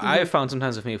 and I have found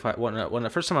sometimes with me, when the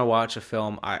first time I watch a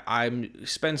film, I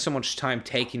spend so much time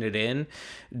taking it in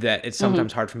that it's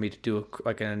sometimes hard for me to do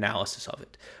an analysis of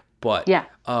it. But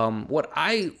what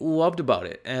I loved about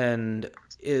it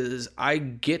is I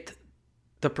get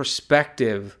the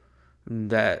perspective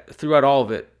that throughout all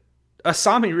of it,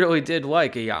 Asami really did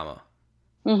like Aoyama.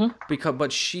 Mm-hmm.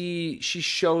 But she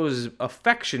shows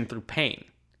affection through pain,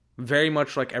 very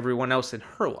much like everyone else in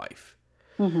her life.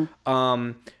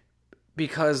 Mm-hmm.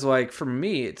 Because for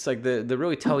me, it's like the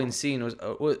really telling scene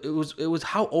was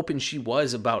how open she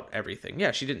was about everything. Yeah,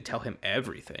 she didn't tell him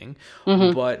everything,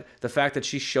 but the fact that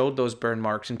she showed those burn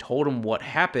marks and told him what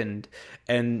happened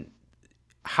and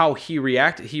how he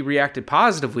reacted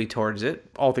positively towards it,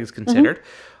 all things considered.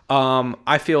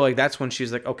 I feel like that's when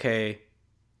she's like, okay,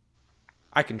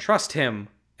 I can trust him,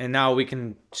 and now we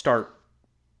can start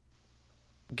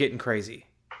getting crazy.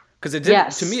 Because it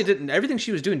didn't, to me, it didn't. Everything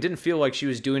she was doing didn't feel like she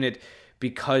was doing it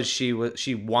because she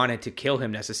wanted to kill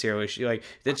him necessarily.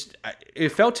 It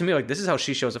felt to me like this is how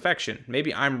she shows affection.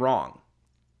 Maybe I'm wrong.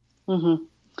 Mm-hmm.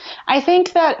 I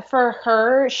think that for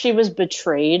her, she was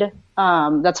betrayed.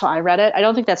 That's how I read it. I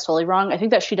don't think that's totally wrong. I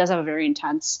think that she does have a very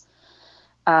intense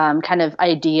kind of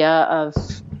idea of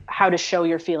how to show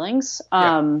your feelings.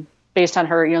 Based on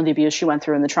her, the abuse she went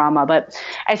through and the trauma. But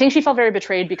I think she felt very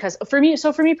betrayed because for me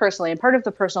personally, and part of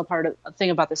the personal thing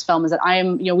about this film is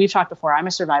that we've talked before, I'm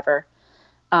a survivor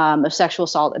of sexual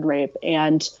assault and rape.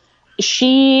 And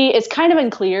it's kind of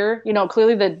unclear,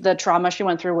 clearly the trauma she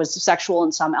went through was sexual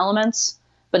in some elements,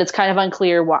 but it's kind of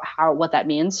unclear what that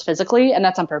means physically. And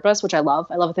that's on purpose, which I love.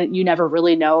 I love that you never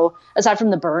really know, aside from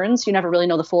the burns, you never really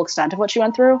know the full extent of what she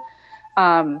went through.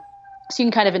 So you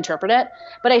can kind of interpret it.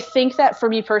 But I think that for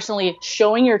me personally,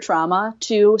 showing your trauma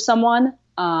to someone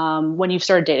when you've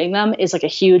started dating them is a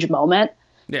huge moment.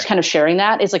 Yeah. Kind of sharing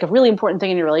that is a really important thing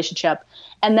in your relationship.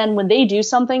 And then when they do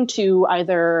something to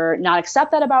either not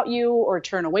accept that about you or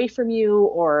turn away from you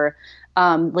or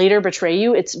later betray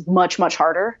you, it's much, much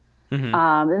harder. Mm-hmm.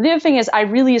 And the other thing is I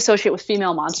really associate with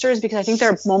female monsters because I think there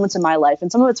are moments in my life, and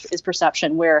some of it is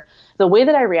perception, where the way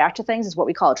that I react to things is what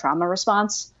we call a trauma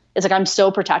response. It's I'm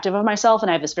so protective of myself and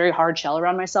I have this very hard shell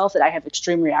around myself that I have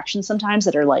extreme reactions sometimes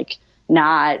that are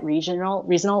not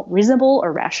reasonable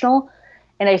or rational.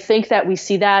 And I think that we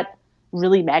see that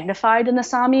really magnified in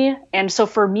Asami. And so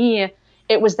for me,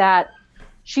 it was that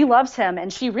she loves him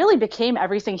and she really became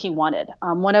everything he wanted.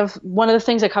 One of the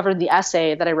things I covered in the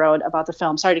essay that I wrote about the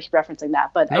film, sorry to keep referencing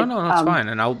that, but no, that's fine.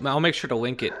 And I'll make sure to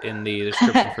link it in the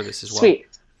description for this as well.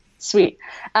 Sweet.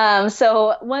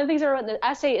 So one of the things I wrote in the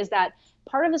essay is that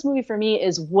part of this movie for me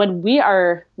is when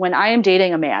I am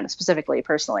dating a man, specifically,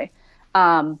 personally,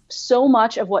 so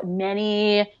much of what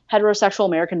many heterosexual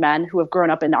American men who have grown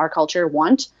up in our culture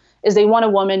want is they want a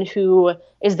woman who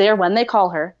is there when they call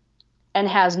her and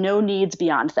has no needs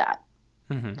beyond that.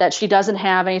 Mm-hmm. That she doesn't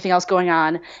have anything else going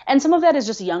on. And some of that is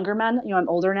just younger men. I'm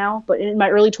older now, but in my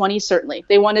early 20s, certainly.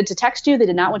 They wanted to text you. They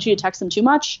did not want you to text them too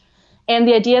much. And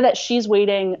the idea that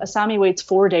Asami waits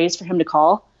 4 days for him to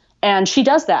call. And she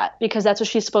does that because that's what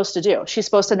she's supposed to do. She's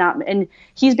supposed to not, and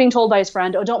he's being told by his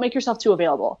friend, oh, don't make yourself too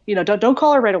available. Don't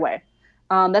call her right away.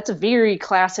 That's a very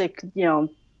classic,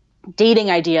 dating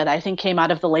idea that I think came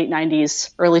out of the late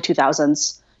 90s, early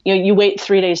 2000s. You wait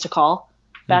 3 days to call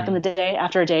back in the day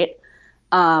after a date.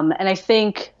 And I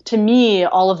think to me,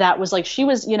 all of that was like, she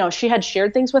had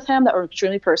shared things with him that were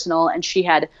extremely personal and she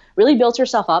had really built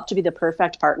herself up to be the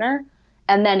perfect partner.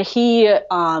 And then he,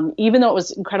 even though it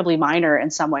was incredibly minor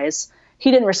in some ways,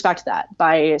 he didn't respect that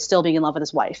by still being in love with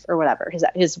his wife or whatever,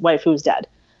 his wife who was dead.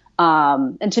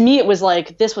 And to me, it was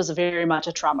like, this was very much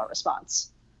a trauma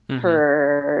response,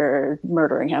 her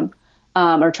murdering him,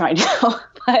 or trying to,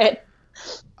 but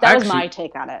that was my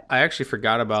take on it. I actually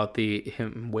forgot about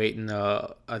him waiting,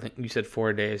 I think you said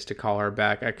 4 days to call her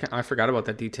back. I forgot about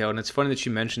that detail. And it's funny that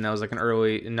you mentioned that was like an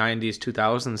early 90s,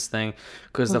 2000s thing,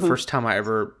 because the first time I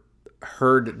ever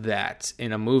heard that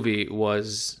in a movie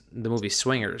was the movie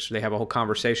Swingers. They have a whole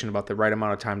conversation about the right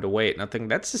amount of time to wait. And I think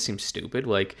that just seems stupid.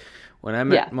 Like when I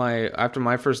met after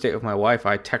my first date with my wife,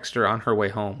 I text her on her way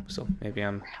home. So maybe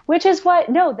which is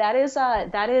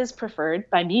that is preferred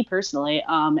by me personally.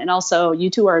 And also you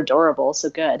two are adorable.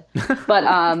 So good.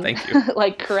 But, thank you.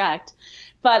 Like correct.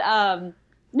 But,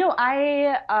 no, I've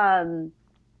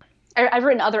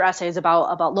written other essays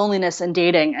about loneliness and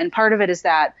dating. And part of it is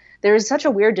that there is such a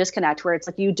weird disconnect where it's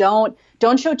like you don't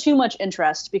show too much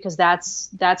interest because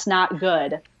that's not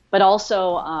good, but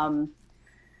also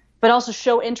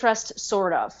show interest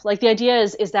sort of. Like the idea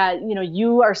is that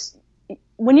you are,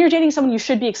 when you're dating someone you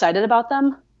should be excited about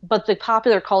them, but the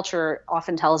popular culture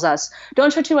often tells us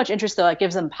don't show too much interest though, it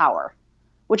gives them power,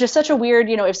 which is such a weird,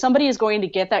 if somebody is going to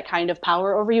get that kind of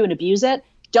power over you and abuse it,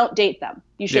 don't date them.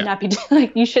 You should not be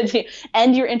you should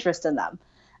end your interest in them.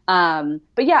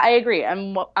 But yeah, I agree.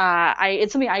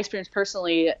 It's something I experienced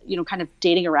personally, kind of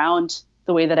dating around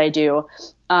the way that I do.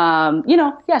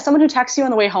 Someone who texts you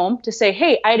on the way home to say,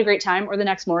 hey, I had a great time, or the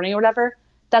next morning or whatever,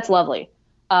 that's lovely.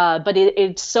 But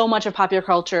it's so much of popular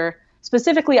culture.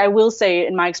 Specifically, I will say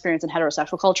in my experience in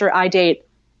heterosexual culture, I date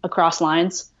across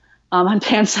lines. I'm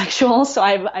pansexual, so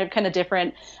I have kind of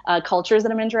different cultures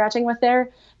that I'm interacting with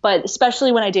there. But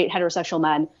especially when I date heterosexual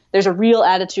men, there's a real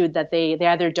attitude that they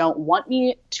either don't want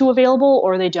me too available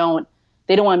or they don't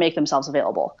want to make themselves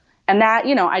available. And that,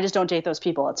 I just don't date those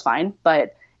people. It's fine.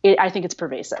 But I think it's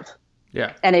pervasive.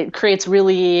 Yeah. And it creates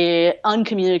really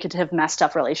uncommunicative, messed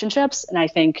up relationships. And I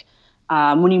think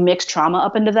when you mix trauma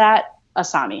up into that,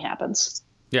 Asami happens.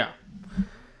 Yeah.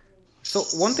 So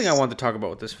one thing I wanted to talk about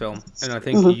with this film, and I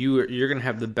think you're going to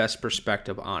have the best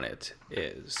perspective on it,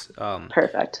 is...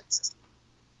 Perfect.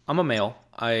 I'm a male.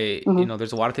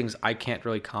 There's a lot of things I can't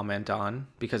really comment on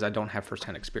because I don't have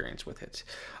firsthand experience with it.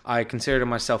 I consider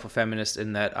myself a feminist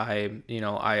in that I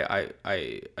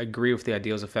agree with the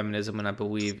ideals of feminism and I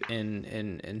believe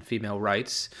in female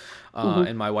rights.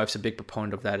 And my wife's a big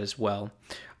proponent of that as well.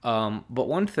 But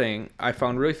one thing I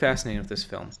found really fascinating with this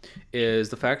film is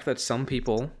the fact that some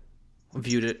people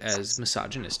viewed it as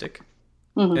misogynistic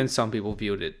and some people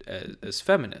viewed it as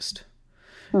feminist.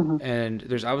 And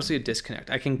there's obviously a disconnect.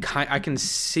 I can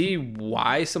see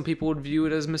why some people would view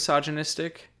it as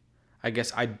misogynistic. I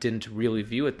guess I didn't really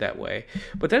view it that way.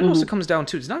 But then it also comes down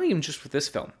to, it's not even just with this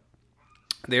film.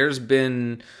 There's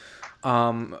been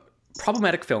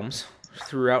problematic films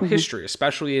throughout history,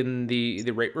 especially in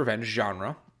the rape revenge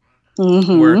genre,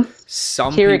 where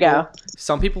some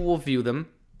people will view them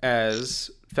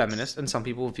as feminist and some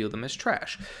people will view them as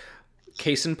trash.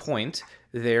 Case in point,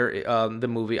 the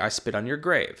movie I Spit on Your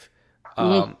Grave.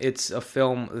 It's a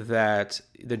film that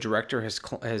the director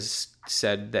has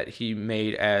said that he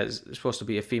made as supposed to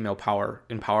be a female power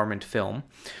empowerment film.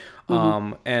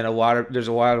 And there's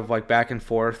a lot of like back and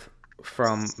forth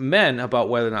from men about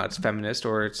whether or not it's feminist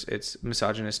or it's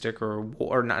misogynistic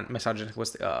or not misogynistic.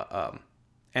 What's the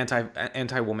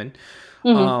anti-woman?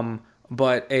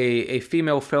 but a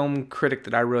female film critic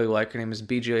that I really like, her name is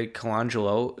BJ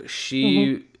Colangelo,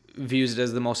 she views it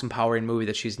as the most empowering movie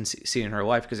that she's seen in her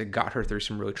life because it got her through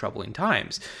some really troubling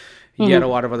times. Yet a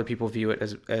lot of other people view it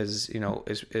as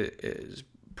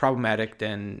problematic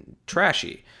and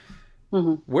trashy.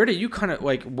 Where do you kind of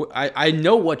like? I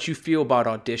know what you feel about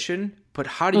Audition, but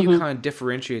how do you kind of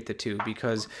differentiate the two?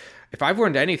 Because if I've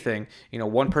learned anything,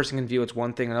 one person can view it's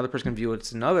one thing, another person can view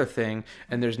it's another thing,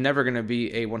 and there's never going to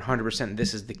be a 100%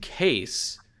 this is the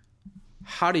case.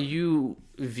 How do you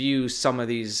view some of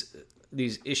these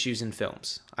issues in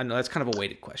films? I know that's kind of a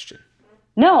weighted question.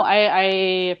 No, I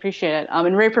appreciate it.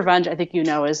 And rape revenge, I think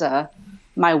is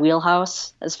my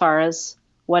wheelhouse as far as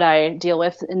what I deal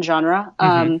with in genre.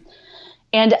 And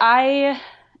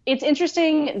it's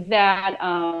interesting that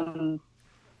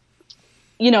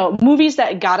movies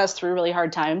that got us through really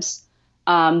hard times,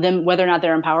 then whether or not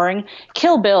they're empowering.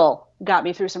 Kill Bill got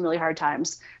me through some really hard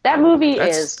times. That movie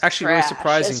is actually really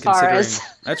surprising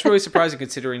that's really surprising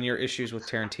considering your issues with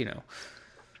Tarantino.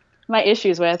 My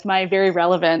issues with my very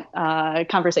relevant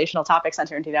conversational topics on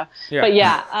Tarantino.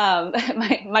 Yeah.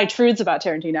 But my truths about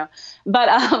Tarantino. But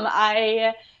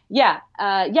I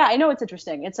know it's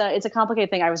interesting. It's a complicated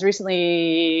thing. I was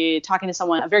recently talking to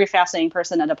someone, a very fascinating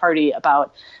person at a party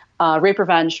about rape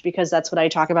revenge, because that's what I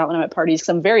talk about when I'm at parties, because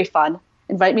I'm very fun.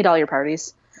 Invite me to all your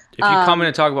parties. If you come in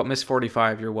and talk about Miss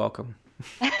 45, you're welcome.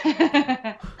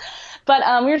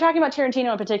 But we were talking about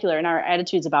Tarantino in particular and our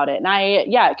attitudes about it.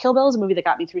 And Kill Bill is a movie that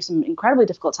got me through some incredibly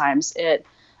difficult times. It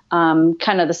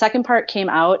kind of the second part came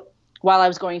out while I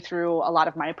was going through a lot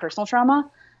of my personal trauma.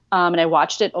 And I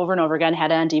watched it over and over again,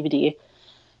 had it on DVD.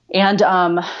 And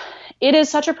it is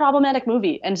such a problematic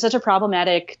movie and such a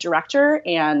problematic director.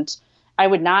 And I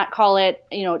would not call it,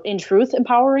 in truth,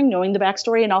 empowering, knowing the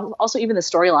backstory and also even the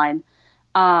storyline.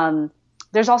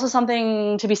 There's also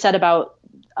something to be said about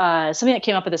something that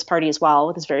came up at this party as well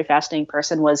with this very fascinating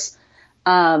person was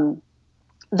the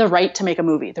right to make a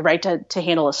movie, the right to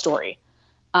handle a story.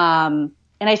 And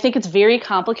I think it's very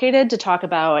complicated to talk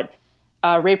about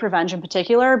rape revenge in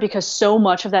particular, because so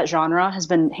much of that genre has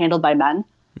been handled by men,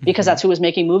 because that's who was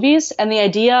making movies. And the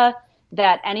idea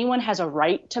that anyone has a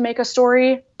right to make a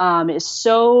story is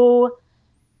so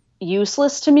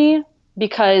useless to me,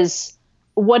 because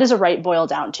what does a right boil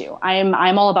down to?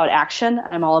 I'm all about action.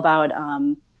 I'm all about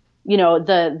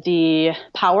the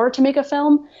power to make a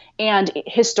film. And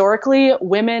historically,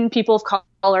 women, people of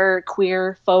color,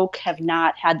 queer folk have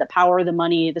not had the power, the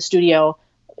money, the studio,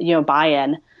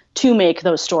 buy-in to make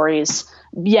those stories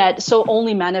yet. So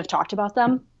only men have talked about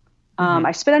them.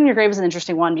 I Spit on Your Grave is an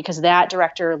interesting one, because that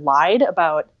director lied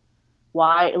about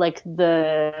why,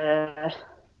 the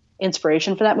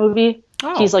inspiration for that movie.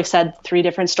 Oh. He's said 3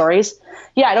 different stories.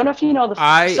 Yeah, I don't know if you know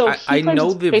I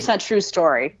know the based on a true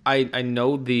story. I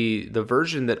know the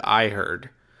version that I heard,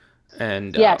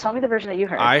 and tell me the version that you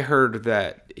heard. I heard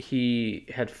that he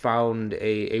had found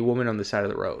a woman on the side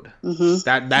of the road.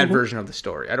 That version of the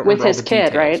story. I don't remember all the details, with his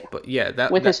kid,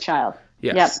 right? But his child.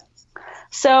 Yes. Yep.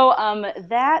 So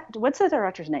what's the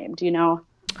director's name? Do you know?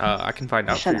 I can find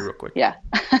out for you real quick. Yeah,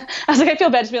 I was I feel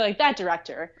bad to be that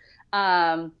director.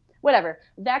 Whatever.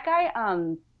 That guy,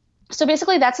 so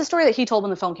basically that's the story that he told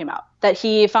when the film came out, that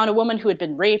he found a woman who had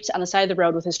been raped on the side of the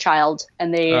road with his child,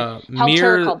 and they helped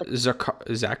her.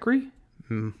 Zachary?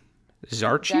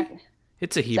 Zarchi?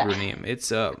 It's a Hebrew name.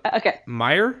 It's okay.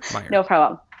 Meyer? No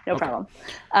problem. No problem.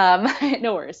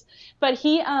 No worries. But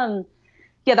he, that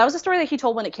was the story that he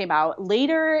told when it came out.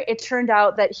 Later, it turned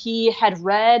out that he had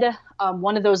read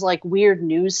one of those weird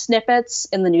news snippets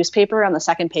in the newspaper on the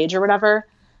second page or whatever,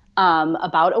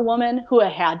 about a woman who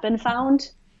had been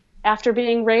found after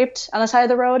being raped on the side of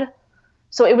the road.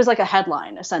 So it was a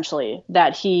headline, essentially,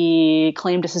 that he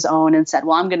claimed as his own and said,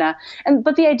 well,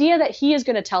 but the idea that he is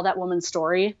going to tell that woman's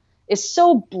story is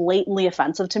so blatantly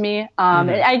offensive to me.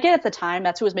 I get at the time,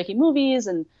 that's who was making movies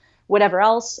and whatever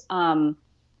else.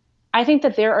 I think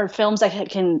that there are films that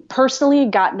can personally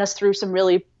gotten us through some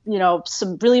really,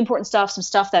 some really important stuff, some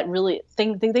stuff that really,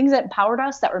 things that empowered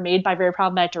us that were made by very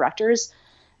problematic directors,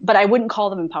 but I wouldn't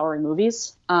call them empowering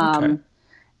movies. Okay.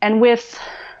 And with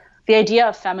the idea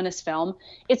of feminist film,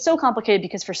 it's so complicated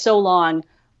because for so long,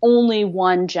 only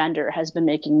one gender has been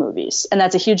making movies. And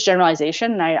that's a huge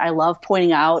generalization. And I love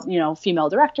pointing out, female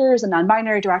directors and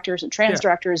non-binary directors and trans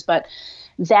directors, but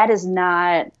that's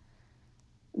not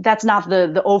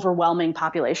the overwhelming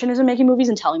population who's making movies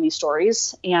and telling these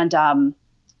stories. And, the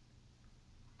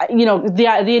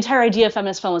entire idea of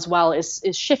feminist film as well is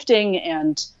shifting,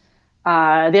 and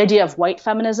the idea of white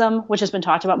feminism, which has been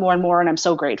talked about more and more, and I'm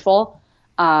so grateful,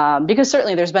 because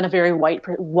certainly there's been a very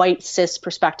white cis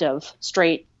perspective,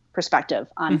 straight perspective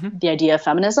on the idea of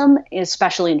feminism,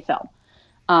 especially in film.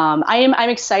 I'm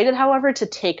excited, however, to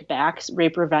take back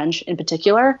Rape Revenge in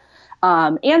particular,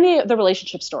 and the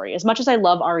relationship story. As much as I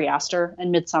love Ari Aster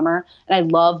and Midsommar, and I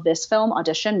love this film,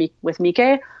 Audition, with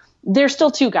Mike, they're still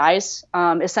two guys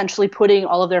essentially putting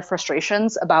all of their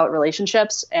frustrations about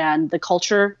relationships and the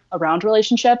culture around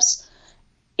relationships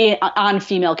on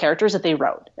female characters that they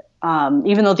wrote.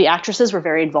 Even though the actresses were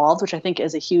very involved, which I think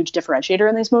is a huge differentiator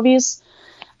in these movies.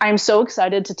 I'm so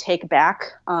excited to take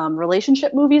back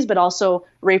relationship movies, but also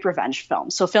rape revenge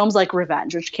films. So films like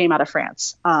Revenge, which came out of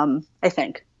France, I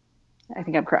think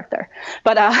I'm correct there.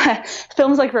 But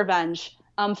films like Revenge,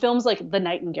 films like The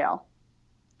Nightingale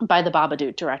by the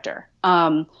Babadook director.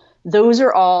 Those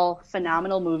are all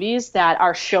phenomenal movies that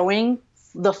are showing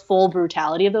the full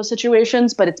brutality of those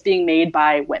situations, but it's being made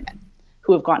by women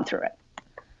who have gone through it.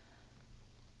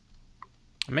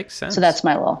 It makes sense. So that's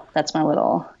my little,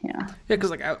 yeah. Yeah, because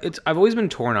like I've always been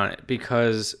torn on it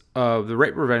because the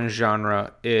rape revenge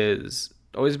genre is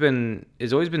always been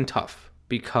tough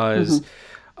because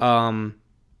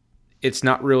it's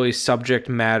not really subject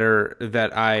matter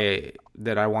that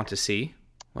I want to see.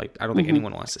 Like, I don't think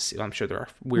anyone wants to see. I'm sure there are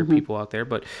weird people out there,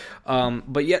 but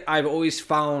yet I've always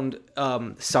found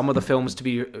some of the films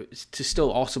to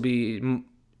still also be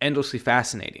endlessly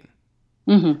fascinating.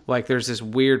 Like, there's this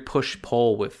weird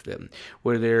push-pull with them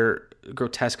where they're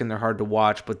grotesque and they're hard to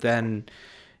watch, but then,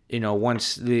 you know,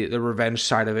 once the revenge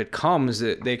side of it comes,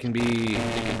 they can be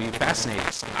fascinating.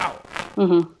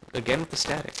 Ow. Again with the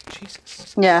static.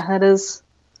 Jesus. Yeah, that is.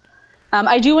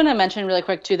 I do want to mention really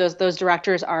quick too. Those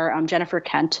directors are Jennifer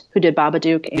Kent, who did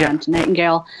Babadook and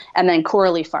Nightingale, and then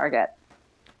Coralie Fargett,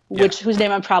 whose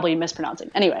name I'm probably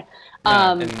mispronouncing. Anyway,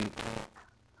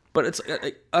 but it's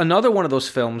another one of those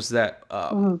films that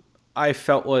I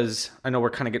felt was. I know we're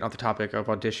kind of getting off the topic of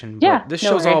Audition, but this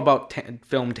show's all about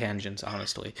film tangents.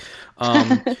 Honestly,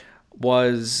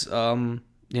 was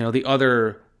the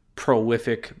other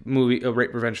prolific movie,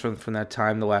 rape revenge from that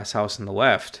time, The Last House on the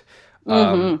Left.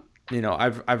 I've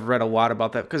read a lot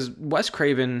about that because Wes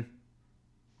Craven,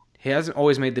 he hasn't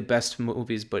always made the best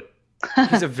movies, but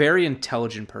he's a very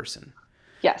intelligent person.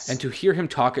 Yes. And to hear him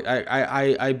talk,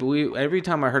 I believe every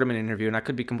time I heard him in an interview, and I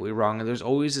could be completely wrong, and there's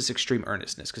always this extreme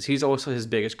earnestness because he's also his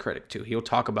biggest critic too. He'll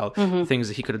talk about things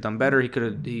that he could have done better,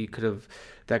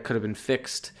 that could have been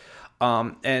fixed.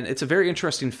 And it's a very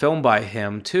interesting film by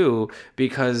him too,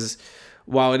 because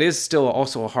while it is still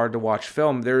also a hard to watch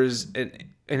film, there's an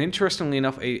interestingly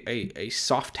enough, a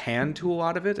soft hand to a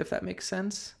lot of it, if that makes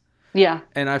sense. Yeah.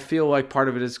 And I feel like part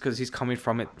of it is because he's coming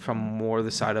from it from more the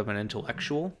side of an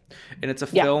intellectual. And it's a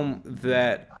film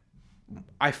that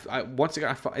it's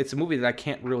a movie that I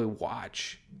can't really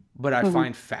watch, but I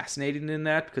find fascinating in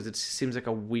that because it seems like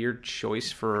a weird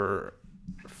choice for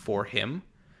him.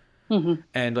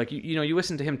 And like you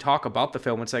listen to him talk about the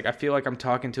film, it's like I feel like I'm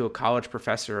talking to a college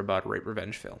professor about a rape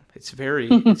revenge film. It's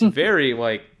very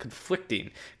like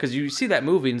conflicting because you see that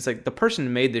movie and it's like the person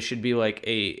who made this should be like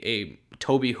a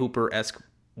Tobe Hooper-esque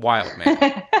wild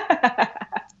man.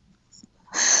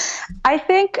 I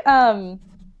think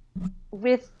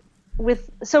with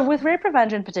rape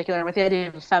revenge in particular, and with the idea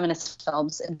of feminist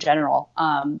films in general,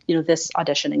 this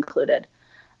Audition included.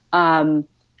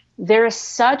 There is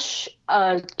such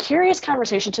a curious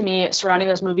conversation to me surrounding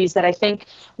those movies that I think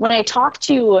when I talk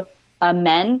to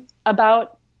men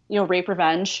about, rape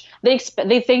revenge, they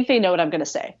think they know what I'm going to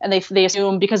say. And they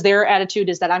assume, because their attitude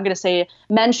is that I'm going to say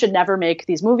men should never make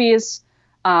these movies.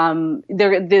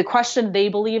 The question they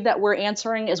believe that we're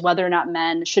answering is whether or not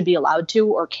men should be allowed to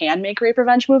or can make rape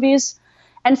revenge movies.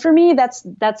 And for me, that's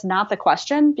not the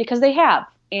question, because they have.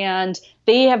 And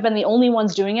they have been the only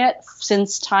ones doing it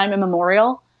since time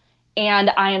immemorial. And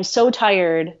I am so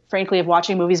tired, frankly, of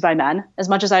watching movies by men. As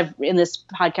much as I've in this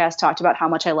podcast talked about how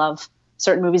much I love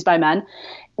certain movies by men,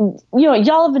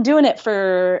 y'all have been doing it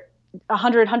for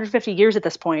 100, 150 years at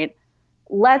this point.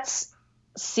 Let's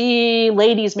see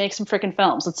ladies make some freaking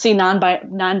films. Let's see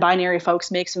non-binary folks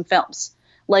make some films.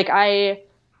 Like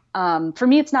for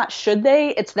me, it's not should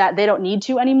they, it's that they don't need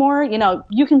to anymore.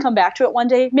 You can come back to it one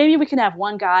day. Maybe we can have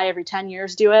one guy every 10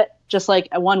 years do it, just like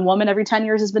one woman every 10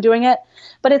 years has been doing it.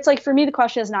 But it's like, for me, the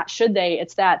question is not should they,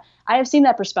 it's that I have seen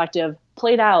that perspective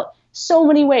played out so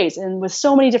many ways and with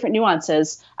so many different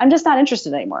nuances. I'm just not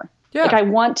interested anymore. Yeah. Like, I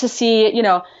want to see,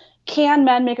 can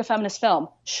men make a feminist film?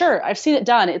 Sure. I've seen it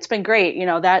done. It's been great.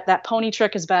 That pony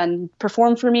trick has been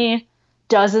performed for me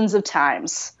dozens of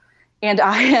times. And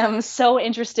I am so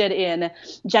interested in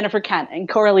Jennifer Kent and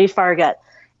Coralie Fargett.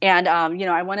 And,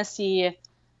 I want to see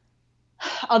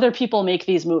other people make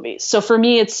these movies. So for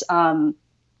me, it's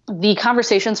the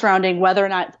conversation surrounding whether or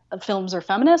not films are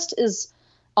feminist is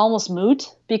almost moot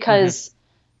because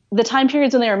the time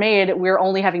periods when they were made, we're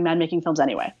only having men making films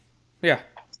anyway. Yeah.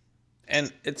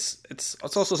 And it's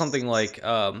also something like,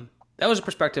 that was a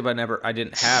perspective I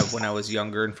didn't have when I was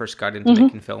younger and first got into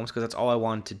making films, because that's all I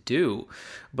wanted to do.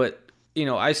 But, you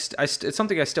know, it's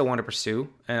something I still want to pursue,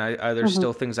 and there's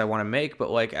still things I want to make.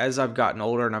 But like, as I've gotten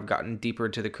older and I've gotten deeper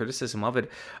into the criticism of it,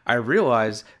 I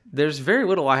realize there's very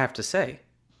little I have to say.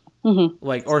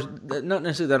 Like, or not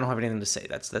necessarily that I don't have anything to say.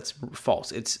 That's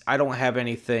false. I don't have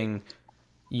anything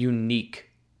unique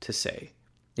to say.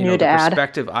 You know, the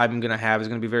perspective I'm going to have is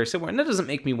going to be very similar. And that doesn't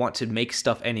make me want to make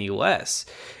stuff any less.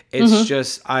 It's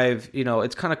just,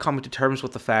 it's kind of coming to terms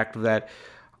with the fact that,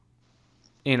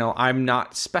 you know, I'm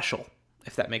not special,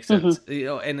 if that makes sense. You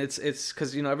know, and it's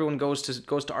because, you know, everyone goes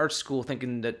to art school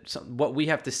thinking that what we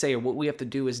have to say or what we have to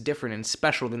do is different and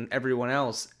special than everyone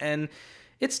else. And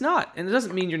it's not. And it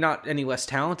doesn't mean you're not any less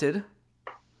talented.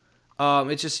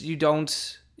 It's just you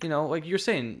don't, you know, like you're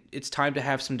saying, it's time to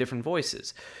have some different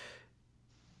voices.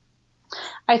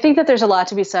 I think that there's a lot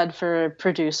to be said for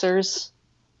producers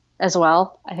as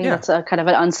well. I think that's a kind of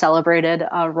an uncelebrated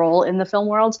role in the film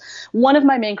world. One of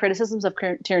my main criticisms of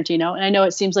Tarantino, and I know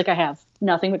it seems like I have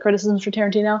nothing but criticisms for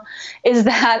Tarantino, is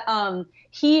that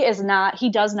he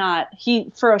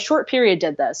for a short period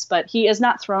did this, but he is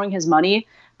not throwing his money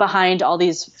behind all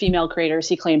these female creators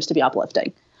he claims to be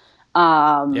uplifting.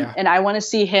 And I want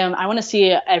to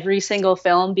see every single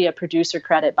film be a producer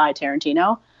credit by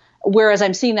Tarantino. Whereas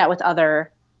I'm seeing that with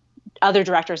other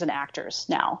directors and actors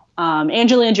now.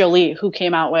 Angelina Jolie, who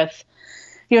came out with,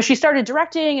 you know, she started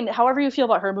directing, and however you feel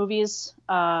about her movies,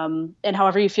 and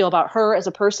however you feel about her as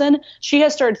a person, she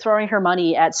has started throwing her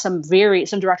money at some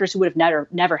directors who would have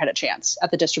never had a chance at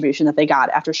the distribution that they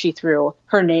got after she threw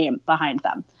her name behind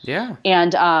them. Yeah.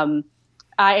 And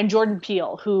Jordan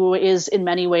Peele, who is in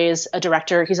many ways a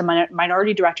director, he's a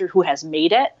minority director who has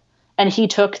made it. And he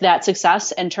took that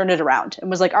success and turned it around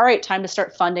and was like, all right, time to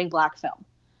start funding Black film.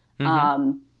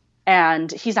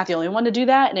 And he's not the only one to do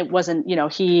that. And it wasn't, you know,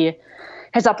 he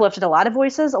has uplifted a lot of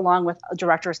voices along with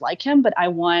directors like him. But I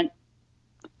want,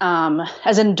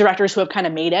 as in directors who have kind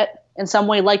of made it in some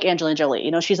way, like Angelina Jolie, you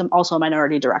know, she's also a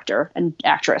minority director and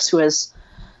actress who has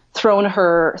thrown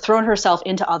herself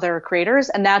into other creators.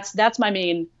 And that's my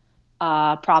main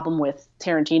problem with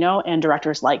Tarantino and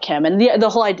directors like him, and the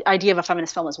whole idea of a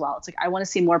feminist film as well. It's like, I want to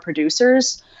see more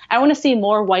producers. I want to see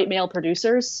more white male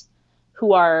producers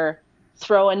who are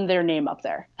throwing their name up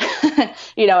there,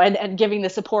 you know, and giving the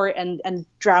support and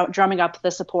drumming up the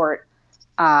support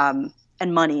and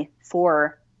money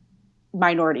for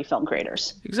minority film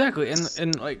creators. Exactly,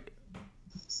 and like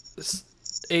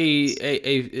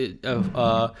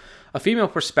a female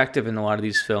perspective in a lot of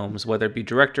these films, whether it be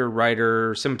director,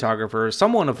 writer, cinematographer,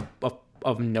 someone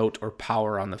of note or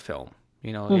power on the film.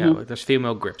 You know, like there's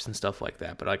female grips and stuff like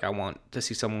that. But like, I want to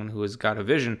see someone who has got a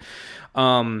vision.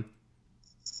 It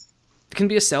can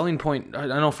be a selling point. I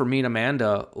know for me and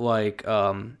Amanda, like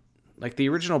the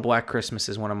original Black Christmas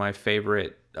is one of my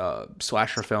favorite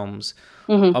slasher films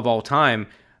of all time.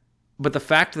 But the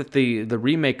fact that the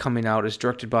remake coming out is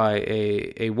directed by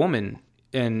a woman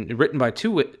and written by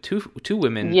two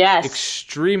women,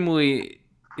 extremely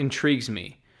intrigues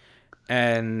me.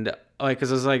 And like,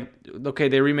 because I was like, okay,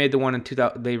 they remade the one in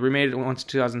 2000. They remade it once in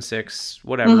 2006,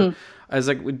 whatever. I was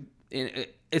like,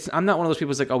 I'm not one of those people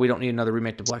who's like, oh, we don't need another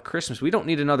remake to Black Christmas. We don't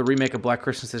need another remake of Black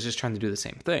Christmas that's just trying to do the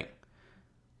same thing.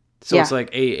 So it's like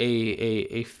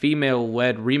a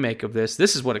female-led remake of this.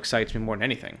 This is what excites me more than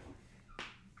anything.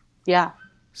 Yeah.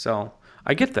 So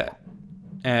I get that.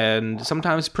 And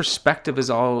sometimes perspective is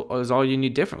all you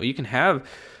need differently. You can have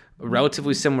a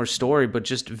relatively similar story, but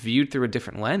just viewed through a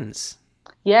different lens.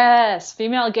 Yes,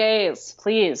 female gaze,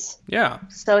 please. Yeah.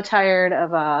 So tired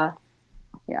of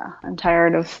I'm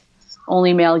tired of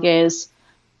only male gaze.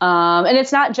 And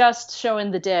it's not just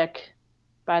showing the dick,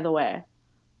 by the way.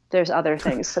 There's other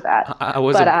things to that. I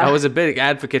was a big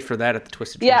advocate for that at the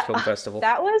Twisted Trees Film Festival.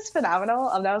 That was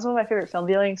phenomenal. That was one of my favorite film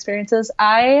viewing experiences.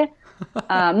 Not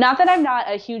that I'm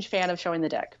not a huge fan of showing the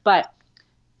dick, but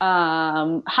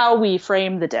how we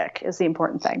frame the dick is the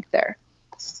important thing there.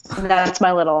 And that's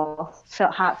my little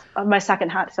my second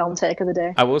hot film take of the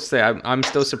day. I will say I'm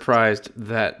still surprised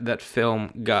that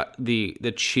film got the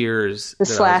cheers. The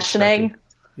slashing.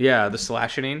 Yeah, the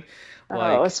slashing. It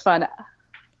was fun.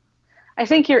 I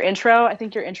think your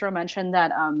intro mentioned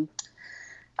that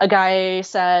a guy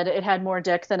said it had more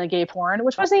dick than a gay porn,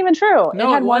 which wasn't even true. No,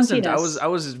 it had wasn't. One penis. I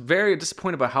was very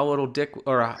disappointed about how little dick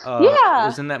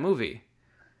was in that movie.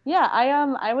 Yeah,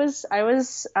 I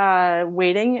was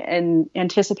waiting in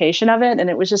anticipation of it, and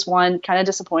it was just one kind of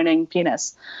disappointing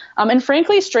penis. And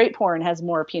frankly, straight porn has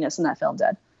more penis than that film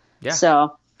did. Yeah.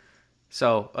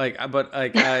 So like, but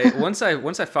like, once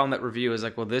I found that review, I was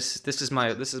like, well, this is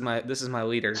my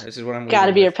leader. This is what I'm. Got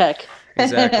to be your pick.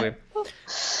 Exactly.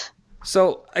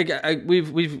 So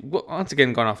we've once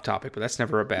again gone off topic, but that's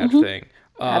never a bad thing.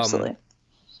 Absolutely.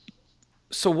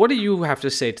 So what do you have to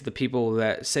say to the people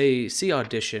that see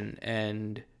Audition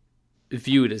and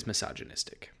view it as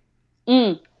misogynistic?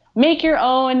 Make your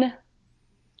own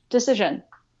decision.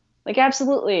 Like,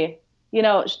 absolutely.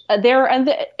 Audition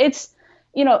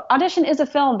is a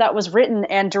film that was written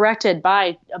and directed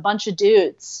by a bunch of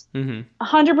dudes.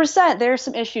 100%. There's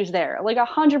some issues there. Like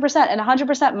 100%. And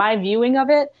 100% my viewing of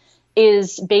it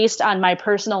is based on my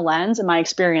personal lens and my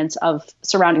experience of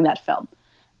surrounding that film.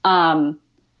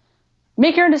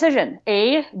 Make your own decision.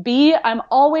 A. B. I'm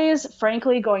always,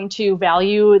 frankly, going to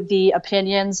value the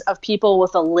opinions of people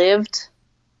with a lived,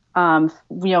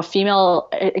 female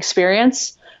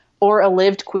experience or a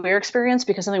lived queer experience,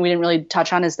 because something we didn't really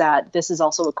touch on is that this is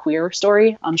also a queer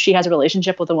story. She has a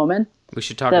relationship with a woman. We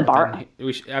should talk about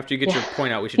that. After you get your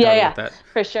point out, we should talk about that.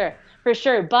 For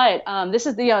sure. But this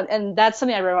is and that's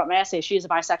something I wrote about in my essay. She is a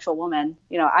bisexual woman.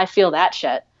 I feel that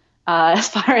shit. As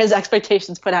far as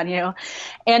expectations put on you.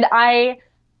 And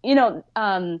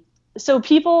so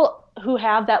people who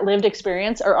have that lived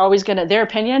experience are always their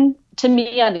opinion to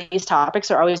me on these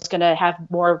topics are always going to have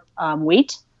more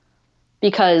weight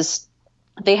because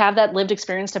they have that lived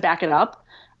experience to back it up.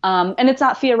 And it's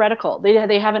not theoretical.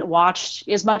 They haven't watched,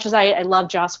 as much as I love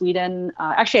Joss Whedon.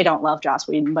 Actually, I don't love Joss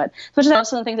Whedon, but as much as I love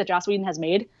some of the things that Joss Whedon has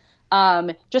made,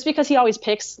 just because he always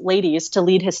picks ladies to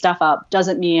lead his stuff up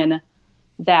doesn't mean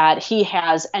that he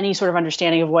has any sort of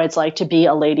understanding of what it's like to be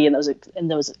a lady in those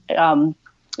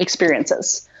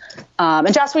experiences.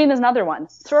 And Joss Whedon is another one.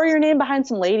 Throw your name behind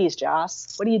some ladies,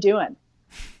 Joss. What are you doing?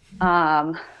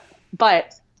 But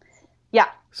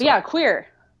queer.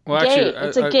 Well, gay. Actually,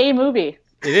 it's a gay movie.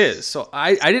 It is. So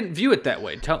I didn't view it that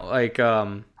way. Tell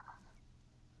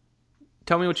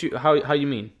me how you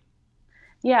mean.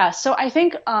 Yeah. So I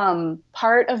think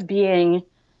part of being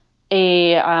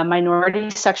a minority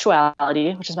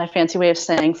sexuality, which is my fancy way of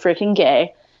saying freaking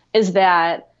gay, is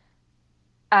that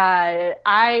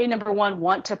I, number one,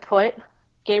 want to put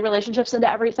gay relationships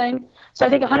into everything. So I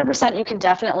think 100% you can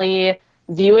definitely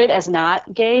view it as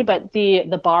not gay, but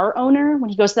the bar owner, when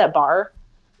he goes to that bar,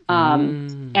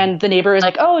 and the neighbor is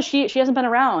like, oh, she hasn't been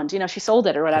around, she sold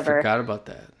it or whatever. I forgot about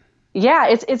that. Yeah,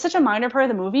 it's such a minor part of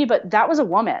the movie, but that was a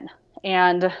woman.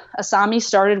 And Asami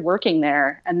started working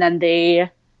there, and then they...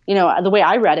 the way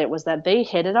I read it was that they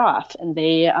hit it off and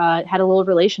they had a little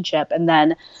relationship. And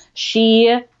then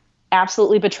she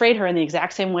absolutely betrayed her in the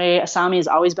exact same way Asami has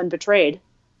always been betrayed,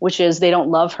 which is they don't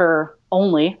love her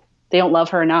only. They don't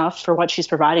love her enough for what she's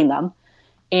providing them.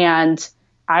 And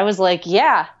I was like,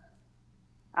 yeah,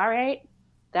 all right,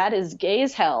 that is gay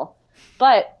as hell.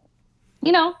 But,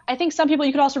 I think some people,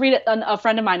 you could also read it. A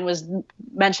friend of mine was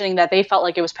mentioning that they felt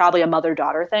like it was probably a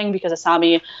mother-daughter thing because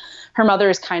Asami, her mother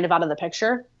is kind of out of the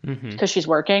picture because she's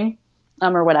working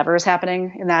or whatever is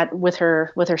happening in that with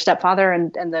her stepfather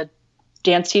and the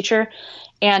dance teacher.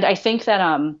 And I think that,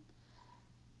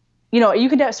 you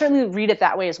could certainly read it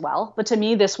that way as well. But to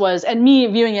me, this was, and me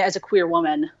viewing it as a queer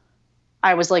woman,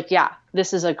 I was like, yeah,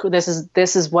 this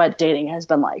is what dating has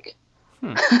been like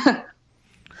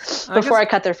before I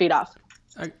cut their feet off.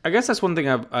 I guess that's one thing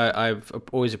I've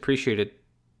always appreciated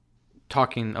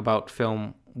talking about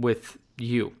film with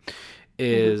you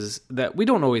is that we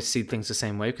don't always see things the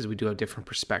same way because we do have different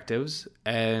perspectives,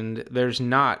 and there's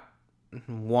not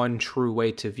one true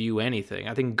way to view anything.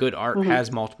 I think good art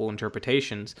has multiple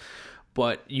interpretations,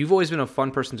 but you've always been a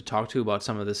fun person to talk to about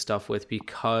some of this stuff with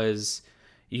because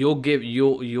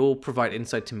you'll provide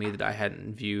insight to me that I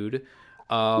hadn't viewed.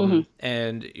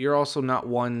 And you're also not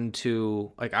one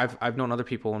to, like, I've known other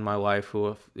people in my life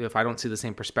who if I don't see the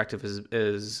same perspective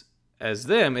as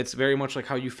them, it's very much like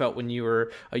how you felt when you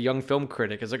were a young film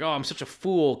critic. It's like, oh, I'm such a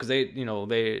fool because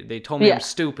they told me I'm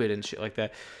stupid and shit like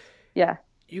that. Yeah.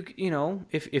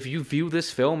 If you view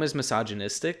this film as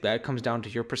misogynistic, that comes down to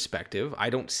your perspective. I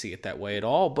don't see it that way at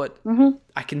all, but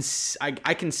I can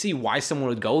see why someone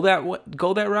would go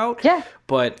that route. Yeah.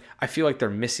 But I feel like they're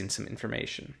missing some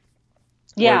information.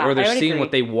 Yeah. Or they're seeing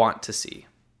what they want to see.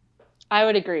 I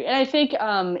would agree. And I think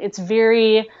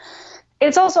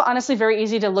it's also honestly very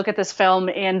easy to look at this film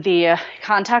in the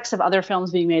context of other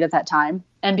films being made at that time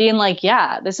and being like,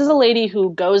 yeah, this is a lady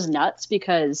who goes nuts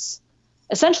because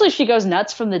essentially she goes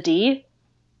nuts from the D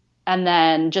and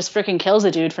then just freaking kills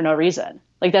a dude for no reason.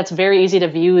 Like, that's very easy to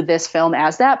view this film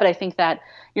as that, but I think that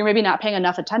you're maybe not paying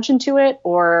enough attention to it,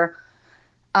 or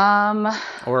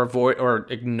avoid or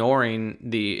ignoring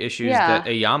the issues that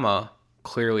Aoyama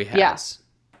clearly has. Yeah.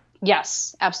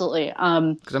 Yes, absolutely.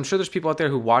 Because I'm sure there's people out there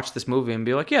who watch this movie and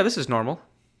be like, yeah, this is normal.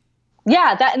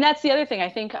 Yeah, that's the other thing. I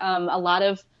think a lot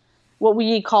of what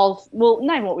we call, well,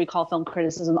 not even what we call film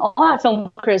criticism, a lot of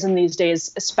film criticism these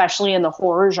days, especially in the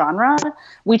horror genre,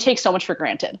 we take so much for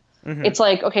granted. Mm-hmm. It's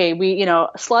like, okay,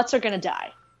 sluts are going to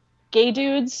die. Gay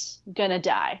dudes going to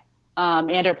die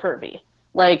and are pervy.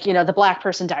 Like, the black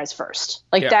person dies first.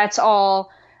 Like, that's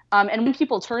all. And when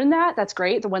people turn that, that's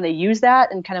great. When they use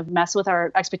that and kind of mess with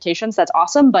our expectations, that's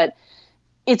awesome. But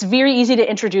it's very easy to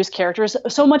introduce characters.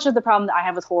 So much of the problem that I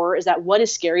have with horror is that what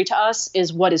is scary to us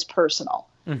is what is personal.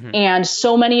 Mm-hmm. And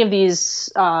so many of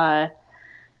these horror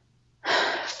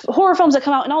films that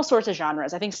come out in all sorts of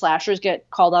genres, I think slashers get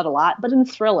called out a lot, but in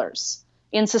thrillers,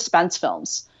 in suspense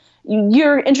films,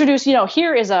 you're introduced,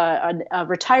 here is a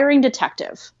retiring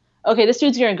detective. Okay, this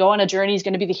dude's going to go on a journey. He's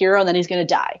going to be the hero, and then he's going to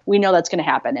die. We know that's going to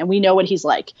happen, and we know what he's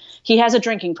like. He has a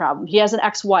drinking problem. He has an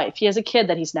ex-wife. He has a kid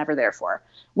that he's never there for.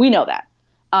 We know that.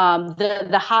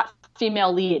 The hot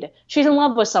female lead, she's in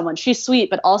love with someone. She's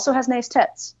sweet, but also has nice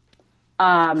tits.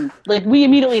 We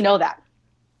immediately know that.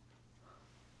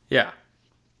 Yeah.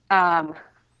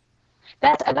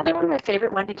 That's another one of my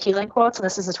favorite Wendy Keeling quotes, and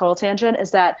this is a total tangent, is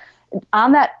that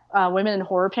on that Women in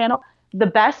Horror panel, the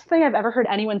best thing I've ever heard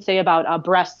anyone say about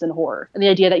breasts in horror, and the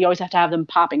idea that you always have to have them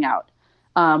popping out,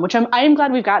 which I am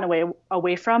glad we've gotten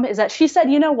away from, is that she said,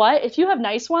 you know what? If you have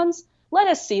nice ones, let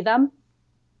us see them,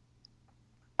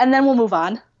 and then we'll move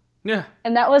on. Yeah.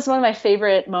 And that was one of my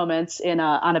favorite moments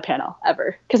on a panel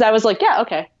ever, because I was like, yeah,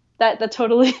 okay, that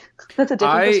totally that's a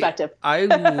different perspective. I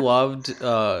loved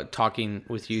talking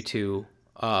with you two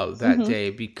that day,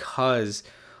 because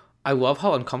I love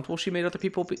how uncomfortable she made other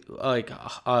people.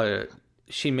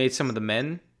 She made some of the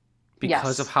men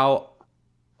because of how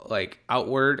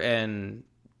outward and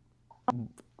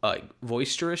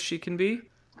boisterous she can be.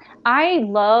 I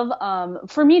love,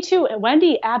 for me too,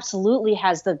 Wendy absolutely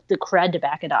has the cred to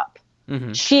back it up.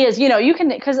 Mm-hmm. She is, you can,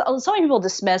 because so many people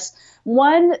dismiss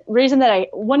one reason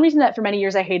that for many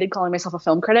years I hated calling myself a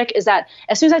film critic is that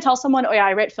as soon as I tell someone, oh yeah,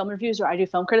 I write film reviews or I do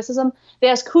film criticism, they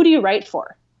ask, who do you write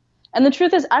for? And the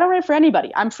truth is, I don't write for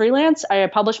anybody. I'm freelance. I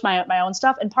publish my own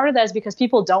stuff. And part of that is because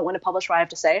people don't want to publish what I have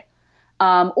to say.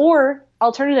 Or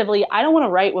alternatively, I don't want to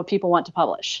write what people want to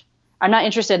publish. I'm not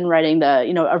interested in writing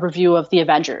a review of The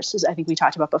Avengers, as I think we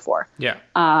talked about before. Yeah.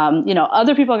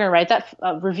 Other people are going to write that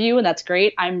review, and that's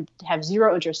great. I have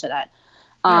zero interest in that.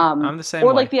 I'm the same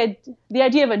or way. The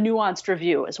idea of a nuanced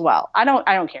review as well. I don't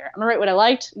care. I'm going to write what I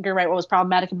liked. I'm going to write what was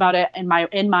problematic about it in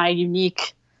my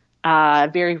unique,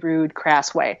 very rude,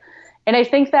 crass way. And I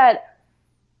think that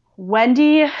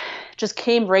Wendy just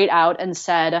came right out and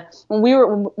said,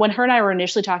 when her and I were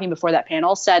initially talking before that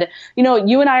panel, said,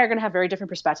 you and I are going to have very different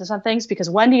perspectives on things, because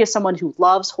Wendy is someone who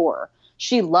loves horror.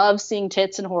 She loves seeing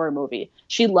tits in a horror movie.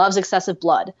 She loves excessive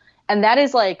blood. And that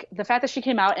is the fact that she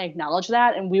came out and acknowledged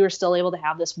that, and we were still able to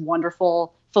have this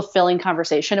wonderful, fulfilling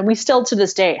conversation. And we still to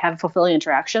this day have fulfilling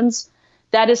interactions.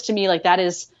 That is, to me, that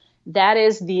is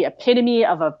the epitome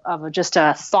of just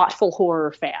a thoughtful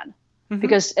horror fan. Mm-hmm.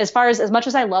 Because as much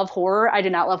as I love horror, I do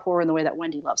not love horror in the way that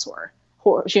Wendy loves horror.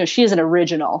 She is an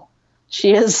original.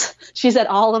 She's at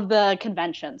all of the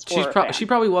conventions. She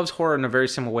probably loves horror in a very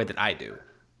similar way that I do.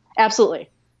 Absolutely.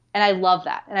 And I love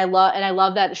that. And I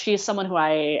love that she is someone who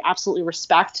I absolutely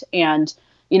respect, and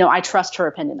I trust her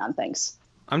opinion on things.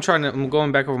 I'm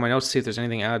going back over my notes to see if there's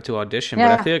anything added to Audition,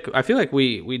 but I feel like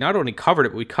we not only covered it,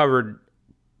 but we covered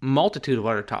a multitude of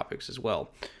other topics as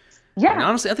well. Yeah. And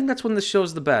honestly, I think that's when the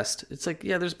show's the best. It's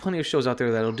there's plenty of shows out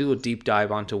there that'll do a deep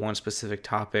dive onto one specific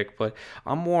topic, but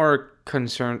I'm more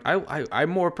concerned. I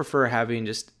more prefer having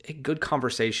just a good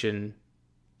conversation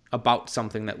about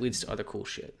something that leads to other cool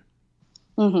shit.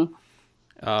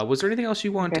 Mm-hmm. Was there anything else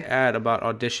you wanted to add about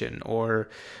Audition, or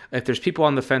if there's people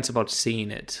on the fence about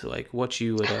seeing it, what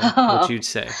you'd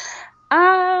say?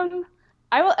 I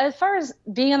will. As far as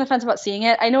being on the fence about seeing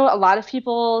it, I know a lot of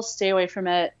people stay away from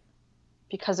it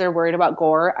because they're worried about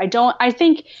gore. I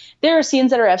think there are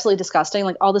scenes that are absolutely disgusting,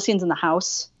 like all the scenes in the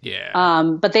house. Yeah.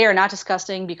 But they are not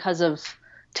disgusting because of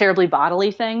terribly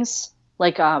bodily things.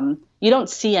 You don't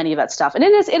see any of that stuff. And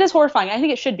it is horrifying. I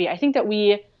think it should be. I think that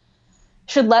we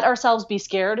should let ourselves be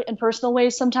scared in personal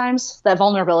ways sometimes. That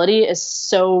vulnerability is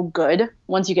so good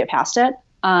once you get past it.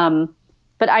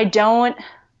 But I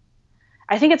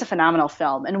think it's a phenomenal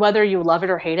film. And whether you love it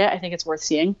or hate it, I think it's worth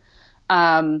seeing.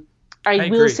 I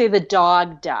will say the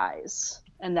dog dies,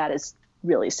 and that is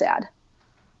really sad.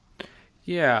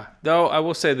 Yeah, though I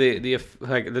will say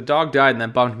the dog died and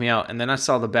that bummed me out, and then I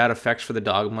saw the bad effects for the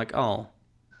dog. I'm like, oh,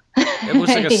 it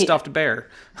looks like a stuffed bear.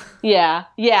 Yeah,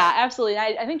 absolutely.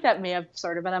 I think that may have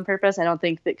sort of been on purpose. I don't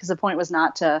think that, because the point was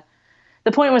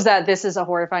that this is a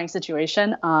horrifying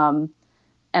situation,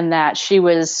 and that she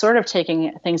was sort of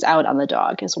taking things out on the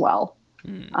dog as well.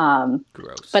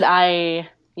 Gross.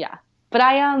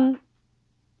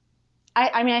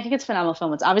 I mean, I think it's a phenomenal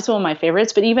film. It's obviously one of my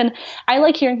favorites, but even I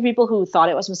like hearing from people who thought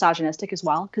it was misogynistic as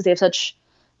well, because they have such,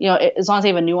 as long as they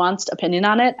have a nuanced opinion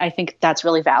on it, I think that's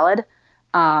really valid.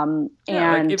 And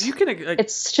if you can,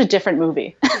 it's such a different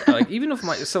movie. Even if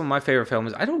some of my favorite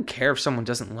films, I don't care if someone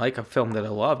doesn't like a film that I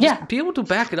love. Just be able to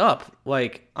back it up.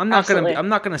 Like, I'm not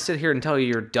gonna sit here and tell you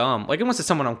you're dumb. Like, unless it's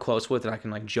someone I'm close with and I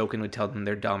can jokingly tell them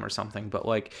they're dumb or something. But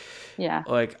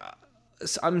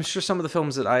I'm sure some of the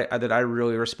films that I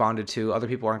really responded to, other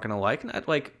people aren't gonna like. And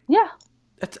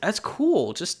that's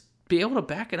cool. Just be able to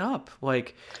back it up.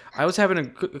 Like, I was having a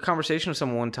conversation with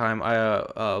someone one time.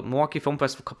 Milwaukee Film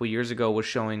Festival a couple years ago was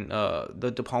showing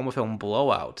the De Palma film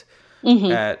Blowout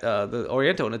at the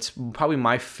Oriental, and it's probably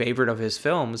my favorite of his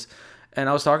films. And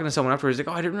I was talking to someone afterwards, like,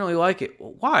 "Oh, I didn't really like it.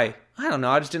 Why? I don't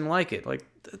know. I just didn't like it." Like,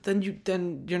 then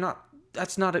you're not.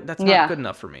 That's not good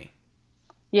enough for me.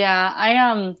 Yeah,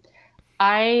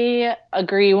 I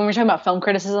agree. When we're talking about film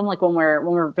criticism, like when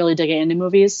we're really digging into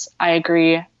movies, I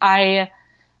agree.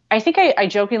 I think I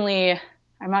jokingly,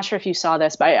 I'm not sure if you saw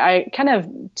this, but I kind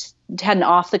of had an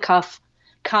off the cuff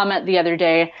comment the other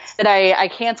day that I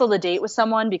canceled a date with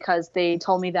someone because they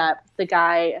told me that the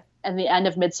guy at the end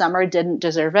of Midsommar didn't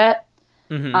deserve it.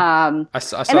 Mm-hmm. I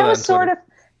saw and that was sort of,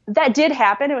 that did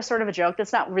happen. It was sort of a joke.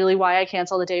 That's not really why I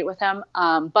canceled a date with him.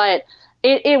 But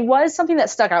it was something that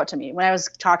stuck out to me when I was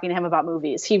talking to him about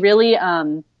movies. He really,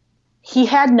 he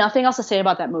had nothing else to say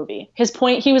about that movie. His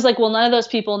point, he was like, well, none of those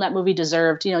people in that movie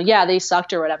deserved, they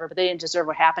sucked or whatever, but they didn't deserve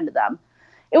what happened to them.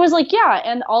 It was like, yeah,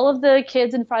 and all of the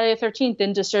kids in Friday the 13th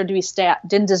didn't deserve to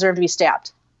be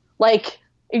stabbed. Like,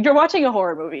 you're watching a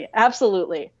horror movie.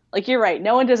 Absolutely. Like, you're right.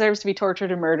 No one deserves to be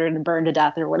tortured and murdered and burned to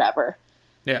death or whatever.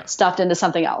 Yeah. Stuffed into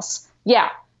something else. Yeah.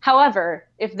 However,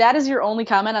 if that is your only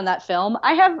comment on that film,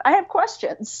 I have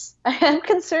questions. I have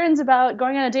concerns about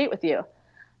going on a date with you.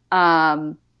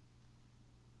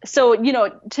 So,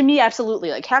 to me, absolutely,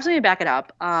 like, have somebody back it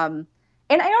up. And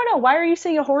I don't know, why are you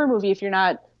seeing a horror movie if you're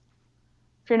not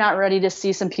ready to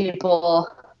see some people,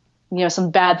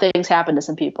 some bad things happen to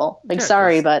some people? Like,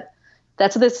 sorry, but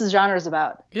that's what this genre is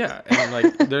about. Yeah,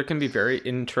 and there can be very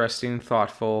interesting,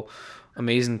 thoughtful,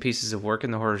 amazing pieces of work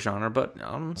in the horror genre, but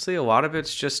honestly, a lot of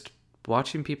it's just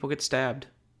watching people get stabbed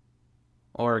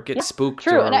or get spooked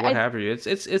or what have you.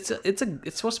 It's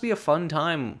supposed to be a fun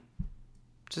time.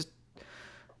 Just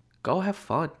go have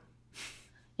fun.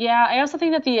 Yeah, I also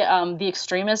think that the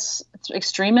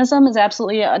extremism is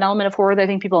absolutely an element of horror that I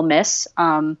think people miss.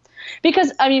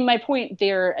 Because I mean, my point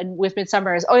there and with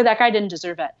Midsommar is, that guy didn't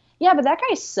deserve it. Yeah, but that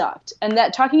guy sucked. And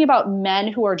that talking about men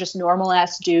who are just normal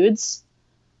ass dudes.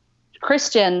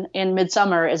 Christian in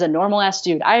Midsommar is a normal ass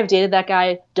dude. I have dated that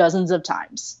guy dozens of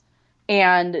times.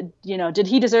 And, did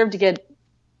he deserve to get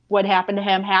what happened to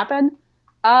him happen?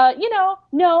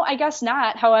 No, I guess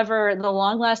not. However, the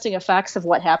long lasting effects of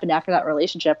what happened after that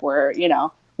relationship were,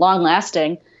 long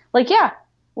lasting. Like, yeah,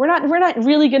 we're not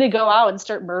really going to go out and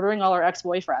start murdering all our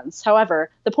ex-boyfriends. However,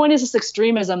 the point is this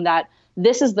extremism that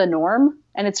this is the norm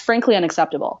and it's frankly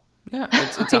unacceptable. Yeah,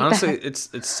 it's honestly, it's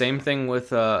the same thing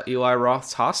with Eli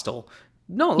Roth's Hostel.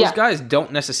 No, those guys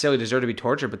don't necessarily deserve to be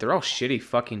tortured, but they're all shitty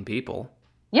fucking people.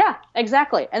 Yeah,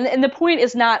 exactly. And the point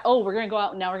is not, we're going to go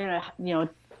out and now we're going to,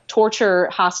 torture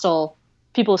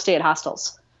people who stay at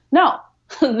hostels. No,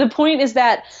 the point is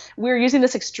that we're using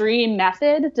this extreme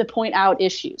method to point out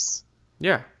issues.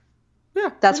 Yeah. Yeah.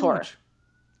 That's horror. Much.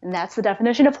 And that's the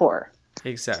definition of horror.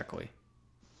 Exactly.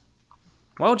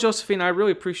 Well, Josephine, I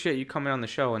really appreciate you coming on the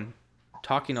show and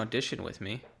talking audition with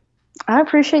me. I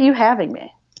appreciate you having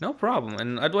me. No problem.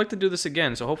 And I'd like to do this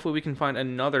again, so hopefully we can find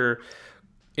another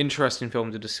interesting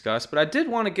film to discuss. But I did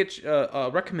want to get a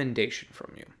recommendation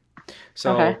from you.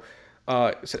 So,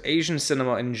 so Asian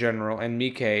cinema in general and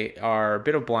Miike are a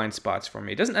bit of blind spots for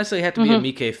me. It doesn't necessarily have to be a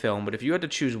Miike film, but if you had to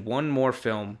choose one more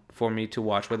film for me to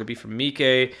watch, whether it be from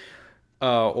Miike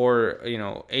or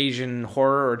Asian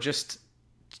horror, or just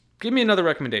give me another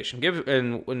recommendation. Give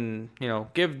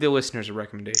the listeners a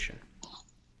recommendation.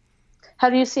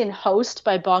 Have you seen Host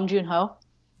by Bong Joon-ho?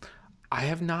 I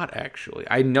have not, actually.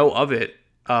 I know of it.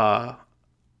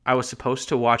 I was supposed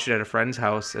to watch it at a friend's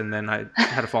house, and then I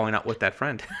had a falling out with that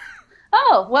friend.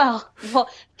 Oh, well,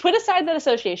 put aside that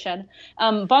association.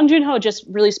 Bong Joon-ho just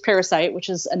released Parasite, which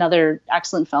is another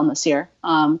excellent film this year.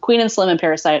 Queen and Slim and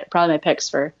Parasite are probably my picks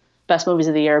for best movies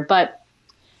of the year. But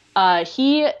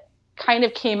he kind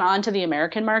of came onto the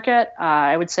American market,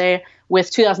 I would say, with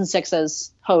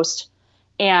 2006's Host.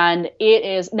 And it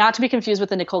is not to be confused with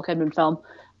the Nicole Kidman film.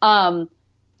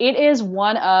 It is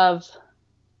one of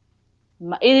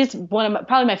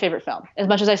probably my favorite film. As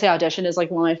much as I say Audition is like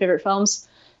one of my favorite films.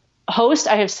 Host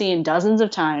I have seen dozens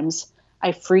of times.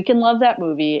 I freaking love that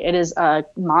movie. It is a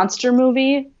monster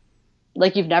movie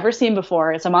like you've never seen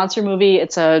before. It's a monster movie.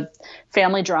 It's a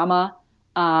family drama.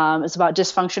 It's about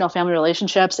dysfunctional family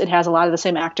relationships. It has a lot of the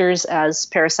same actors as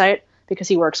Parasite because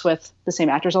he works with the same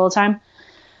actors all the time.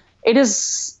 It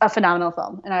is a phenomenal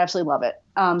film, and I absolutely love it.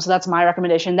 So that's my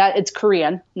recommendation. That it's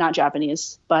Korean, not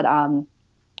Japanese, but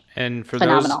and for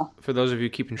phenomenal. For those of you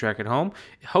keeping track at home,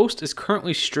 Host is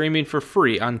currently streaming for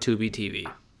free on Tubi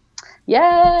TV.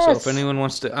 Yes. So if anyone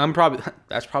wants to,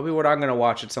 that's probably what I'm going to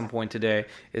watch at some point today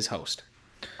is Host.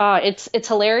 It's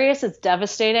hilarious. It's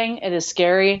devastating. It is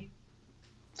scary.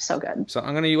 So good. So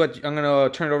I'm gonna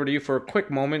turn it over to you for a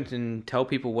quick moment and tell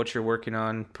people what you're working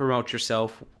on, promote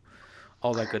yourself,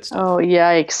 all that good stuff. Oh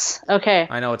yikes! Okay.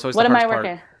 I know it's always what the am I hardest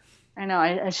working? part. I know.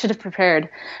 I should have prepared.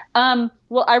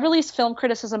 Well, I release film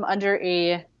criticism under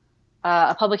a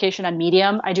publication on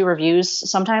Medium. I do reviews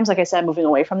sometimes. Like I said, I'm moving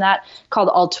away from that. Called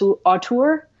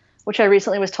Auteur, which I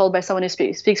recently was told by someone who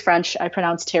speaks French I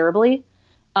pronounce terribly.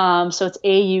 So it's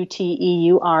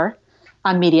Auteur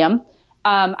on Medium.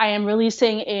 I am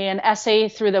releasing an essay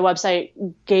through the website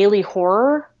Gaily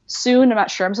Horror soon. I'm not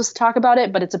sure I'm supposed to talk about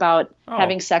it, but it's about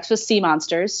having sex with sea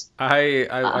monsters. I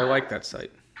like that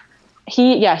site.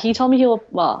 He told me he will.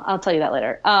 Well, I'll tell you that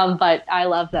later. But I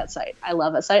love that site. I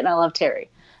love that site, and I love Terry.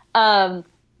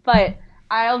 But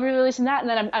I'll be releasing that, and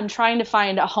then I'm trying to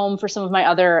find a home for some of my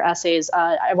other essays.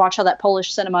 I watch all that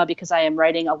Polish cinema because I am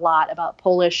writing a lot about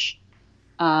Polish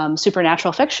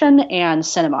supernatural fiction and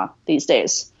cinema these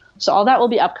days. So all that will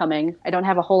be upcoming. I don't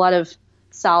have a whole lot of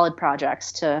solid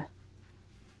projects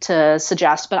to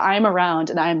suggest, but I am around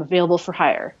and I am available for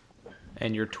hire.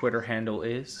 And your Twitter handle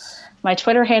is? My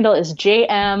Twitter handle is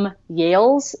JM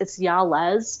Yales. It's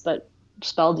Yales, but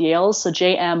spelled Yales. So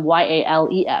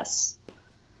JMYALES.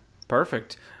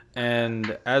 Perfect.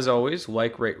 And as always,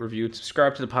 like, rate, review, and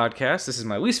subscribe to the podcast. This is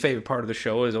my least favorite part of the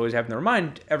show, is always having to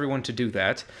remind everyone to do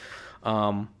that.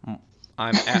 I'm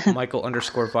at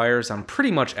Michael_Vyers on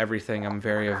pretty much everything. I'm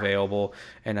very available.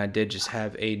 And I did just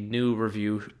have a new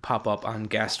review pop up on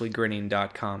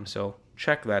ghastlygrinning.com. So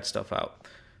check that stuff out.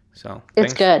 So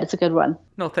it's good. It's a good one.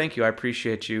 No, thank you. I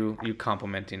appreciate you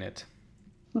complimenting it.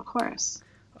 Of course.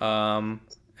 And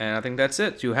I think that's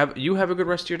it. You have a good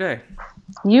rest of your day.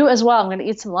 You as well. I'm going to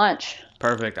eat some lunch.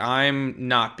 Perfect. I'm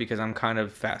not, because I'm kind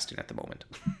of fasting at the moment.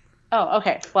 Oh,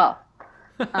 okay. Well,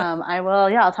 I will.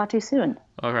 Yeah, I'll talk to you soon.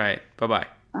 All right. Bye-bye.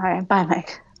 All right. Bye,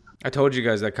 Mike. I told you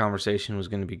guys that conversation was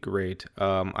going to be great.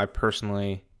 I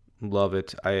personally love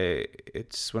it.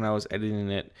 It's when I was editing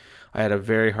it, I had a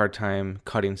very hard time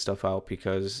cutting stuff out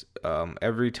because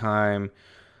every time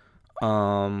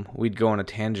we'd go on a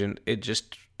tangent,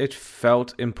 it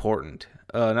felt important.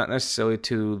 Not necessarily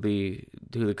to the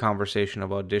conversation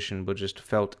of Audition, but just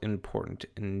felt important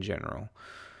in general.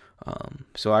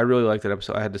 So I really liked that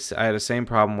episode. I had the same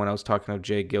problem when I was talking to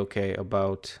Jay Gilkay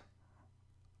about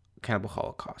Cannibal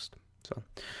Holocaust. So,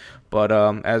 but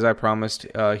as I promised,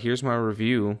 here's my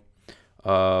review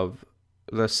of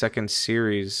the second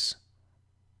series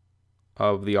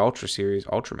of the Ultra series,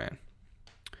 Ultraman.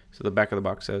 So the back of the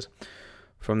box says,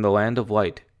 "From the land of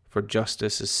light, for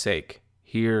justice's sake,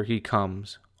 here he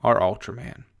comes, our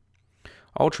Ultraman."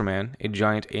 Ultraman, a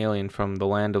giant alien from the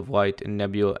land of light in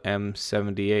Nebula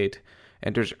M78,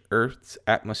 enters Earth's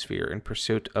atmosphere in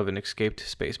pursuit of an escaped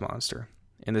space monster.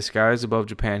 In the skies above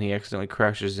Japan, he accidentally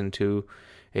crashes into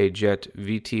a jet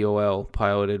VTOL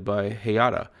piloted by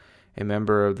Hayata, a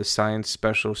member of the Science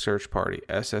Special Search Party,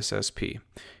 SSSP,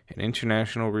 an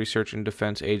international research and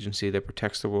defense agency that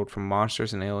protects the world from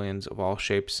monsters and aliens of all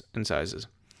shapes and sizes.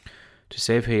 To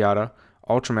save Hayata,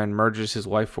 Ultraman merges his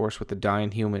life force with the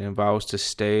dying human and vows to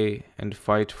stay and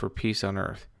fight for peace on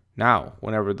Earth. Now,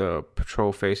 whenever the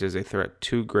patrol faces a threat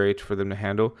too great for them to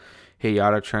handle,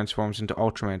 Hayata transforms into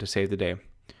Ultraman to save the day.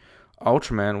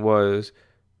 Ultraman was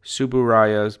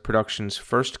Tsuburaya Productions'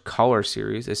 first color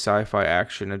series, a sci-fi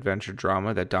action-adventure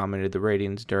drama that dominated the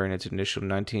ratings during its initial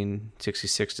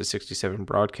 1966-67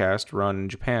 broadcast run in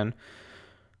Japan.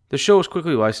 The show was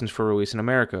quickly licensed for release in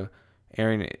America,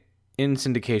 airing in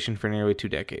syndication for nearly 2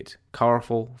 decades.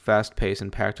 Colorful, fast-paced,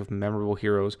 and packed with memorable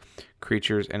heroes,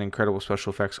 creatures, and incredible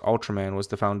special effects, Ultraman was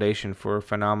the foundation for a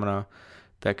phenomena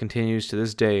that continues to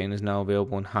this day and is now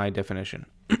available in high definition.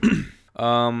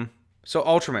 So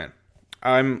Ultraman.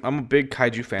 I'm a big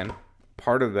kaiju fan.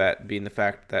 Part of that being the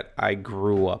fact that I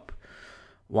grew up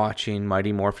watching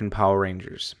Mighty Morphin Power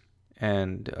Rangers.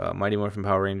 And Mighty Morphin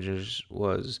Power Rangers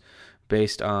was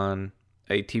based on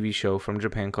a TV show from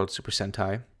Japan called Super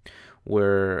Sentai,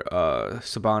 where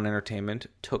Saban Entertainment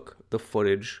took the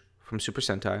footage from Super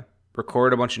Sentai,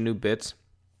 recorded a bunch of new bits,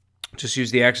 just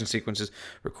used the action sequences,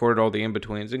 recorded all the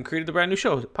in-betweens, and created the brand new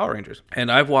show, Power Rangers.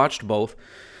 And I've watched both.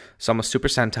 Some of Super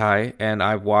Sentai, and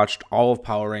I've watched all of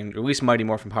Power Rangers, at least Mighty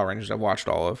Morphin Power Rangers I've watched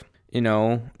all of. You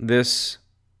know, this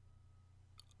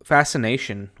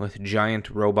fascination with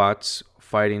giant robots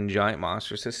fighting giant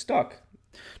monsters has stuck,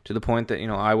 to the point that, you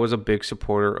know, I was a big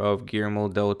supporter of Guillermo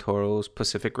del Toro's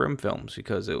Pacific Rim films,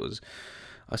 because it was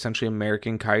essentially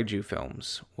American kaiju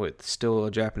films with still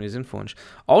a Japanese influence.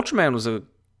 Ultraman was a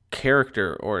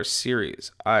character or a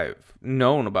series I've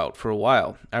known about for a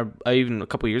while. I even a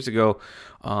couple years ago,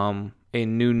 a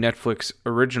new Netflix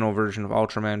original version of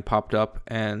Ultraman popped up,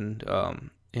 and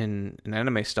in an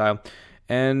anime style,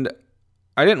 and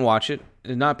I didn't watch it,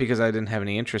 not because I didn't have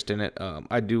any interest in it.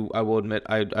 I will admit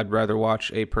I'd rather watch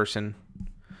a person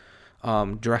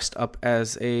dressed up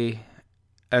as a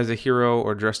hero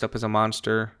or dressed up as a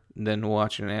monster than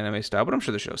watching an anime style, but I'm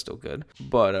sure the show's still good.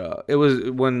 But it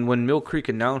was when Mill Creek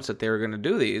announced that they were going to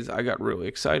do these, I got really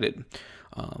excited.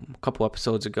 A couple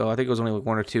episodes ago, I think it was only like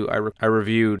 1 or 2, I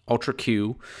reviewed Ultra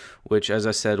Q, which, as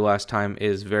I said last time,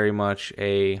 is very much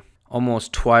a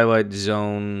almost Twilight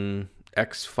Zone,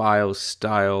 X-Files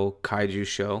style kaiju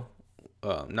show.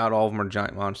 Not all of them are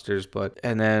giant monsters,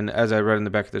 and then as I read in the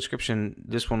back of the description,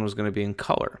 this one was going to be in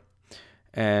color.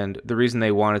 And the reason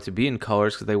they wanted to be in color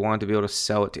is because they wanted to be able to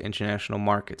sell it to international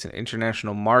markets. And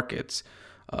international markets,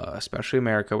 especially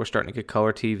America, were starting to get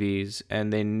color TVs,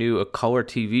 and they knew a color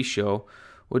TV show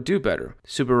would do better.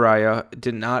 Tsuburaya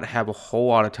did not have a whole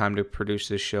lot of time to produce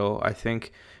this show. I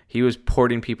think he was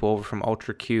porting people over from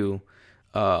Ultra Q.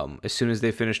 As soon as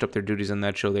they finished up their duties on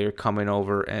that show, they were coming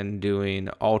over and doing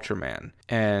Ultraman.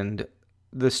 And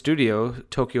the studio,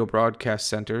 Tokyo Broadcast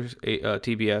Center,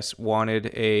 TBS, wanted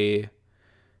a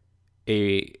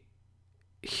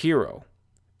hero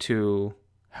to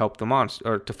help the monster,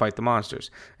 or to fight the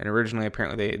monsters. And originally,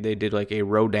 apparently, they did like a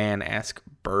Rodan-esque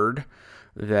bird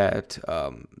that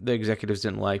the executives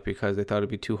didn't like because they thought it'd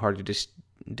be too hard to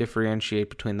differentiate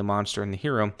between the monster and the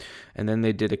hero. And then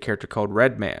they did a character called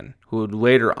Redman, who would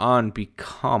later on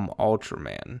become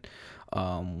Ultraman.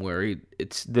 Where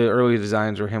it's the early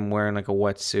designs were him wearing like a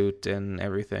wetsuit and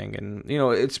everything, and you know,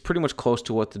 it's pretty much close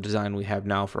to what the design we have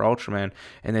now for Ultraman,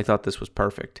 and they thought this was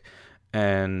perfect.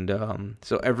 And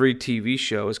so every TV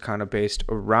show is kind of based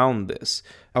around this.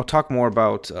 I'll talk more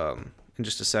about in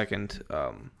just a second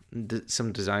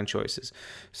some design choices.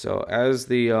 So as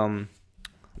the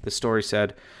story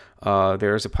said,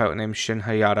 there is a pilot named Shin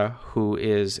Hayata who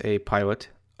is a pilot.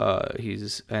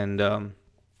 He's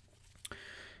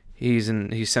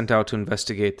sent out to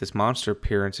investigate this monster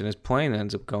appearance, and his plane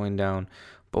ends up going down.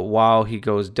 But while it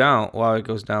goes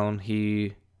down,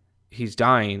 he's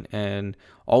dying, and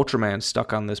Ultraman's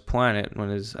stuck on this planet when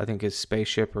his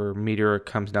spaceship or meteor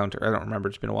comes down to. I don't remember.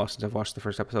 It's been a while since I've watched the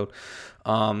first episode.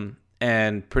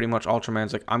 And pretty much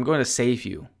Ultraman's like, I'm going to save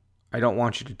you. I don't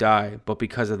want you to die, but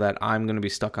because of that, I'm going to be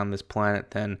stuck on this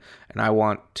planet then, and I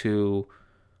want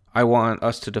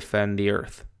us to defend the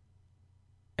Earth.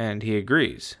 And he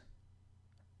agrees.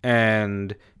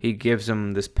 And he gives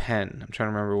him this pen. I'm trying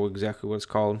to remember exactly what it's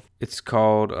called. It's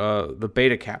called the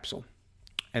Beta Capsule.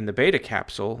 And the Beta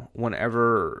Capsule,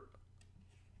 whenever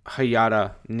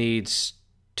Hayata needs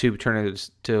to turn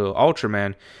it to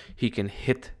Ultraman, he can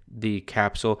hit the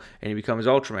capsule and he becomes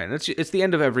Ultraman. It's the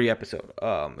end of every episode.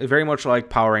 Very much like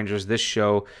Power Rangers, this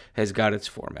show has got its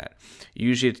format.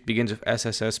 Usually it begins with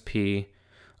SSSP,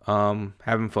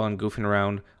 having fun, goofing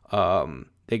around.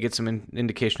 They get some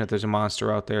indication that there's a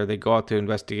monster out there. They go out to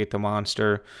investigate the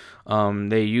monster.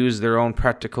 They use their own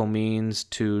practical means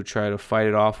to try to fight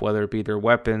it off, whether it be their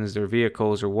weapons, their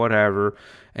vehicles, or whatever,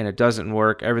 and it doesn't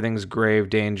work. Everything's grave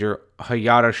danger.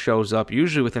 Hayata shows up,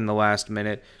 usually within the last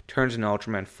minute, turns into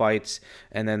Ultraman, fights,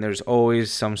 and then there's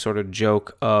always some sort of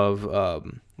joke of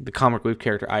the comic relief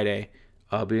character Ide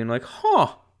being like,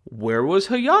 where was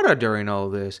Hayata during all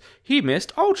this? He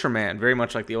missed Ultraman. Very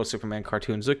much like the old Superman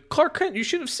cartoons. Like, Clark Kent, you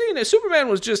should have seen it. Superman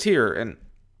was just here. And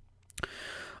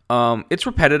it's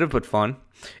repetitive but fun.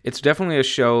 It's definitely a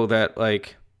show that,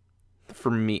 like, for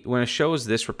me, when a show is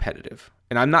this repetitive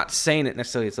And I'm not saying it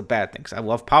necessarily it's a bad thing, because I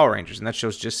love Power Rangers, and that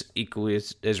show's just equally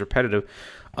as repetitive.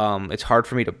 It's hard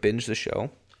for me to binge the show.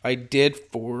 I did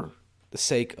for the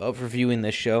sake of reviewing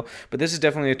this show, but this is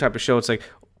definitely the type of show, it's like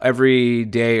every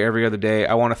day, every other day,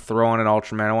 I want to throw on an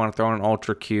Ultraman, I want to throw on an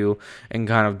Ultra Q, and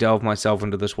kind of delve myself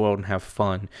into this world and have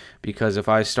fun. Because if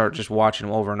I start just watching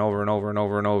them over and over and over and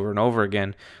over and over and over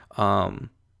again,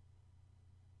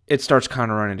 it starts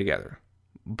kind of running together.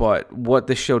 But what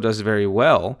this show does very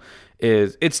well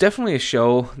is it's definitely a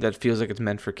show that feels like it's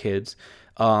meant for kids.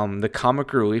 The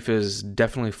comic relief is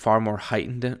definitely far more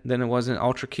heightened than it was in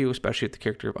Ultra Q, especially with the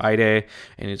character of Ide,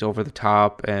 and he's over the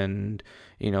top, and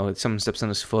someone steps on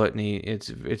his foot, and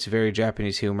it's very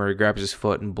Japanese humor. He grabs his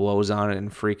foot and blows on it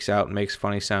and freaks out and makes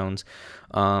funny sounds.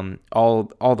 All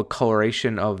the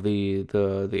coloration of the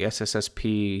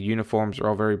SSSP uniforms are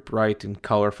all very bright and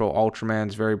colorful.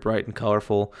 Ultraman's very bright and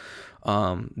colorful.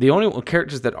 The only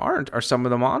characters that aren't are some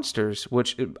of the monsters,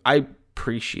 which I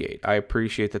appreciate. I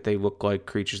appreciate that they look like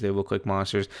creatures, they look like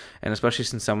monsters, and especially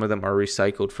since some of them are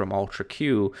recycled from Ultra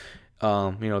Q, they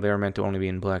are meant to only be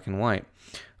in black and white.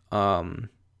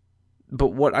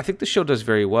 But what I think the show does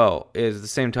very well is, at the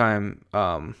same time,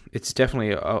 it's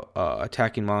definitely a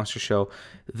attacking monster show.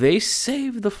 They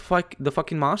save the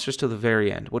fucking monsters to the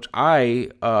very end, which I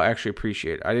actually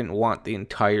appreciate. I didn't want the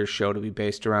entire show to be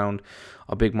based around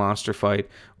a big monster fight.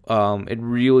 It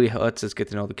really lets us get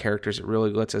to know the characters. It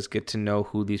really lets us get to know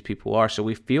who these people are, so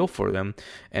we feel for them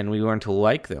and we learn to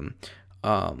like them.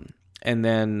 And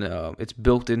then it's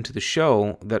built into the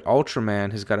show that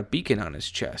Ultraman has got a beacon on his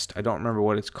chest. I don't remember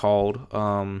what it's called.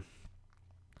 I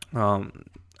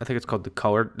think it's called the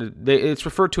color. It's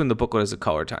referred to in the booklet as a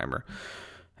color timer.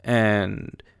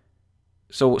 And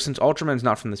so since Ultraman's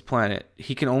not from this planet,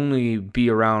 he can only be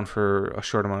around for a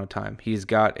short amount of time. He's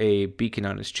got a beacon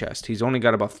on his chest. He's only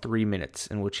got about 3 minutes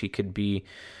in which he could be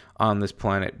on this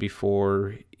planet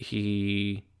before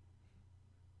he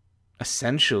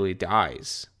essentially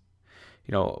dies.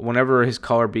 Whenever his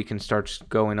color beacon starts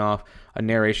going off, a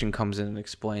narration comes in and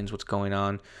explains what's going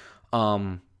on,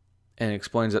 and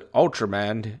explains that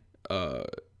Ultraman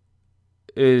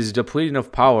is depleting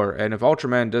of power, and if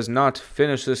Ultraman does not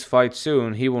finish this fight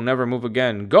soon, he will never move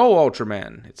again. Go,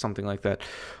 Ultraman! It's something like that.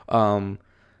 And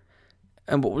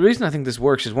the reason I think this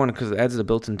works is, one, because it adds the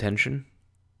built-in tension.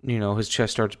 His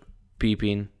chest starts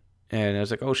beeping, and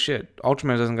it's like, oh shit,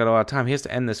 Ultraman doesn't got a lot of time. He has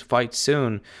to end this fight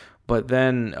soon. But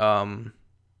then,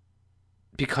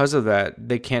 because of that,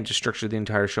 they can't just structure the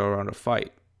entire show around a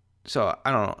fight. So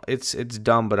I don't know. It's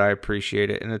dumb, but I appreciate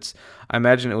it, and I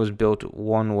imagine it was built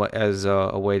one way, as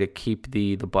a way to keep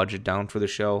the budget down for the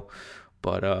show.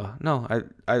 But no,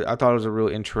 I thought it was a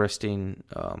really interesting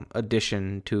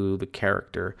addition to the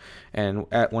character. And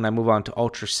when I move on to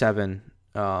Ultra 7,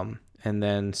 and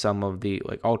then some of the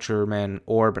like Ultraman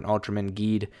Orb and Ultraman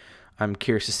Geed, I'm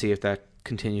curious to see if that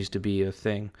continues to be a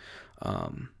thing.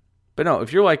 But no,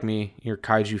 if you're like me, you're a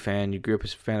kaiju fan, you grew up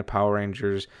as a fan of Power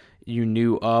Rangers, you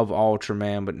knew of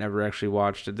Ultraman but never actually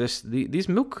watched it, these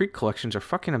Mill Creek collections are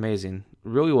fucking amazing.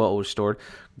 Really well restored,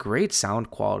 great sound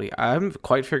quality. I haven't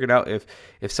quite figured out if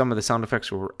some of the sound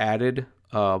effects were added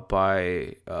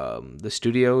by the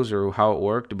studios or how it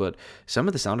worked, but some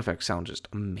of the sound effects sound just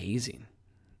amazing.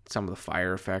 Some of the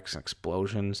fire effects and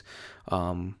explosions,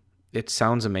 it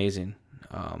sounds amazing.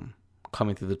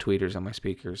 Coming through the tweeters on my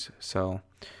speakers. So,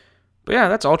 but yeah,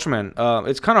 that's Ultraman.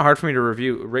 It's kind of hard for me to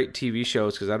rate TV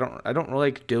shows because I don't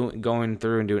really like going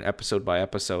through and doing episode by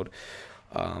episode.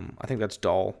 I think that's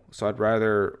dull. So I'd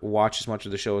rather watch as much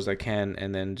of the show as I can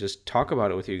and then just talk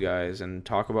about it with you guys and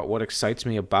talk about what excites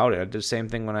me about it. I did the same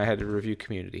thing when I had to review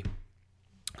Community.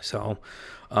 So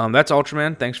that's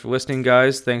Ultraman. Thanks for listening,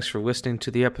 guys. Thanks for listening to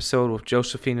the episode with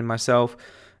Josephine and myself.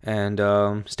 And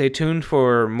stay tuned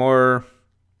for more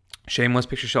Shameless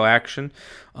Picture Show action.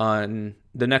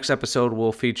 The next episode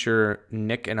will feature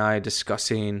Nick and I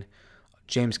discussing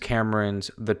James Cameron's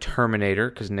The Terminator,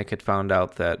 because Nick had found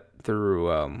out that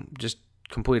through just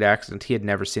complete accident he had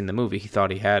never seen the movie. He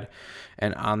thought he had.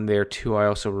 And on there too, I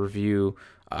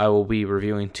will be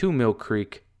reviewing 2 Mill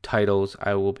Creek titles.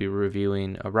 I will be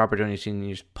reviewing Robert Downey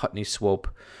Jr.'s Putney Swope,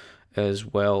 as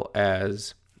well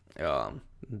as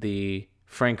the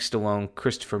Frank Stallone,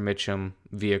 Christopher Mitchum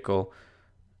vehicle,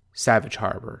 Savage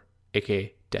Harbor,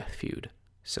 aka Death Feud.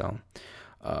 So,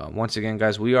 once again,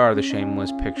 guys, we are the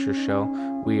Shameless Picture Show.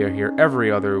 We are here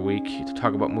every other week to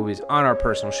talk about movies on our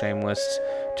personal shame lists,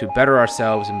 to better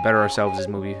ourselves and better ourselves as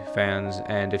movie fans.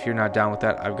 And if you're not down with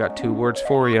that, I've got 2 words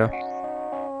for you.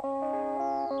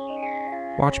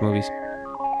 Watch movies.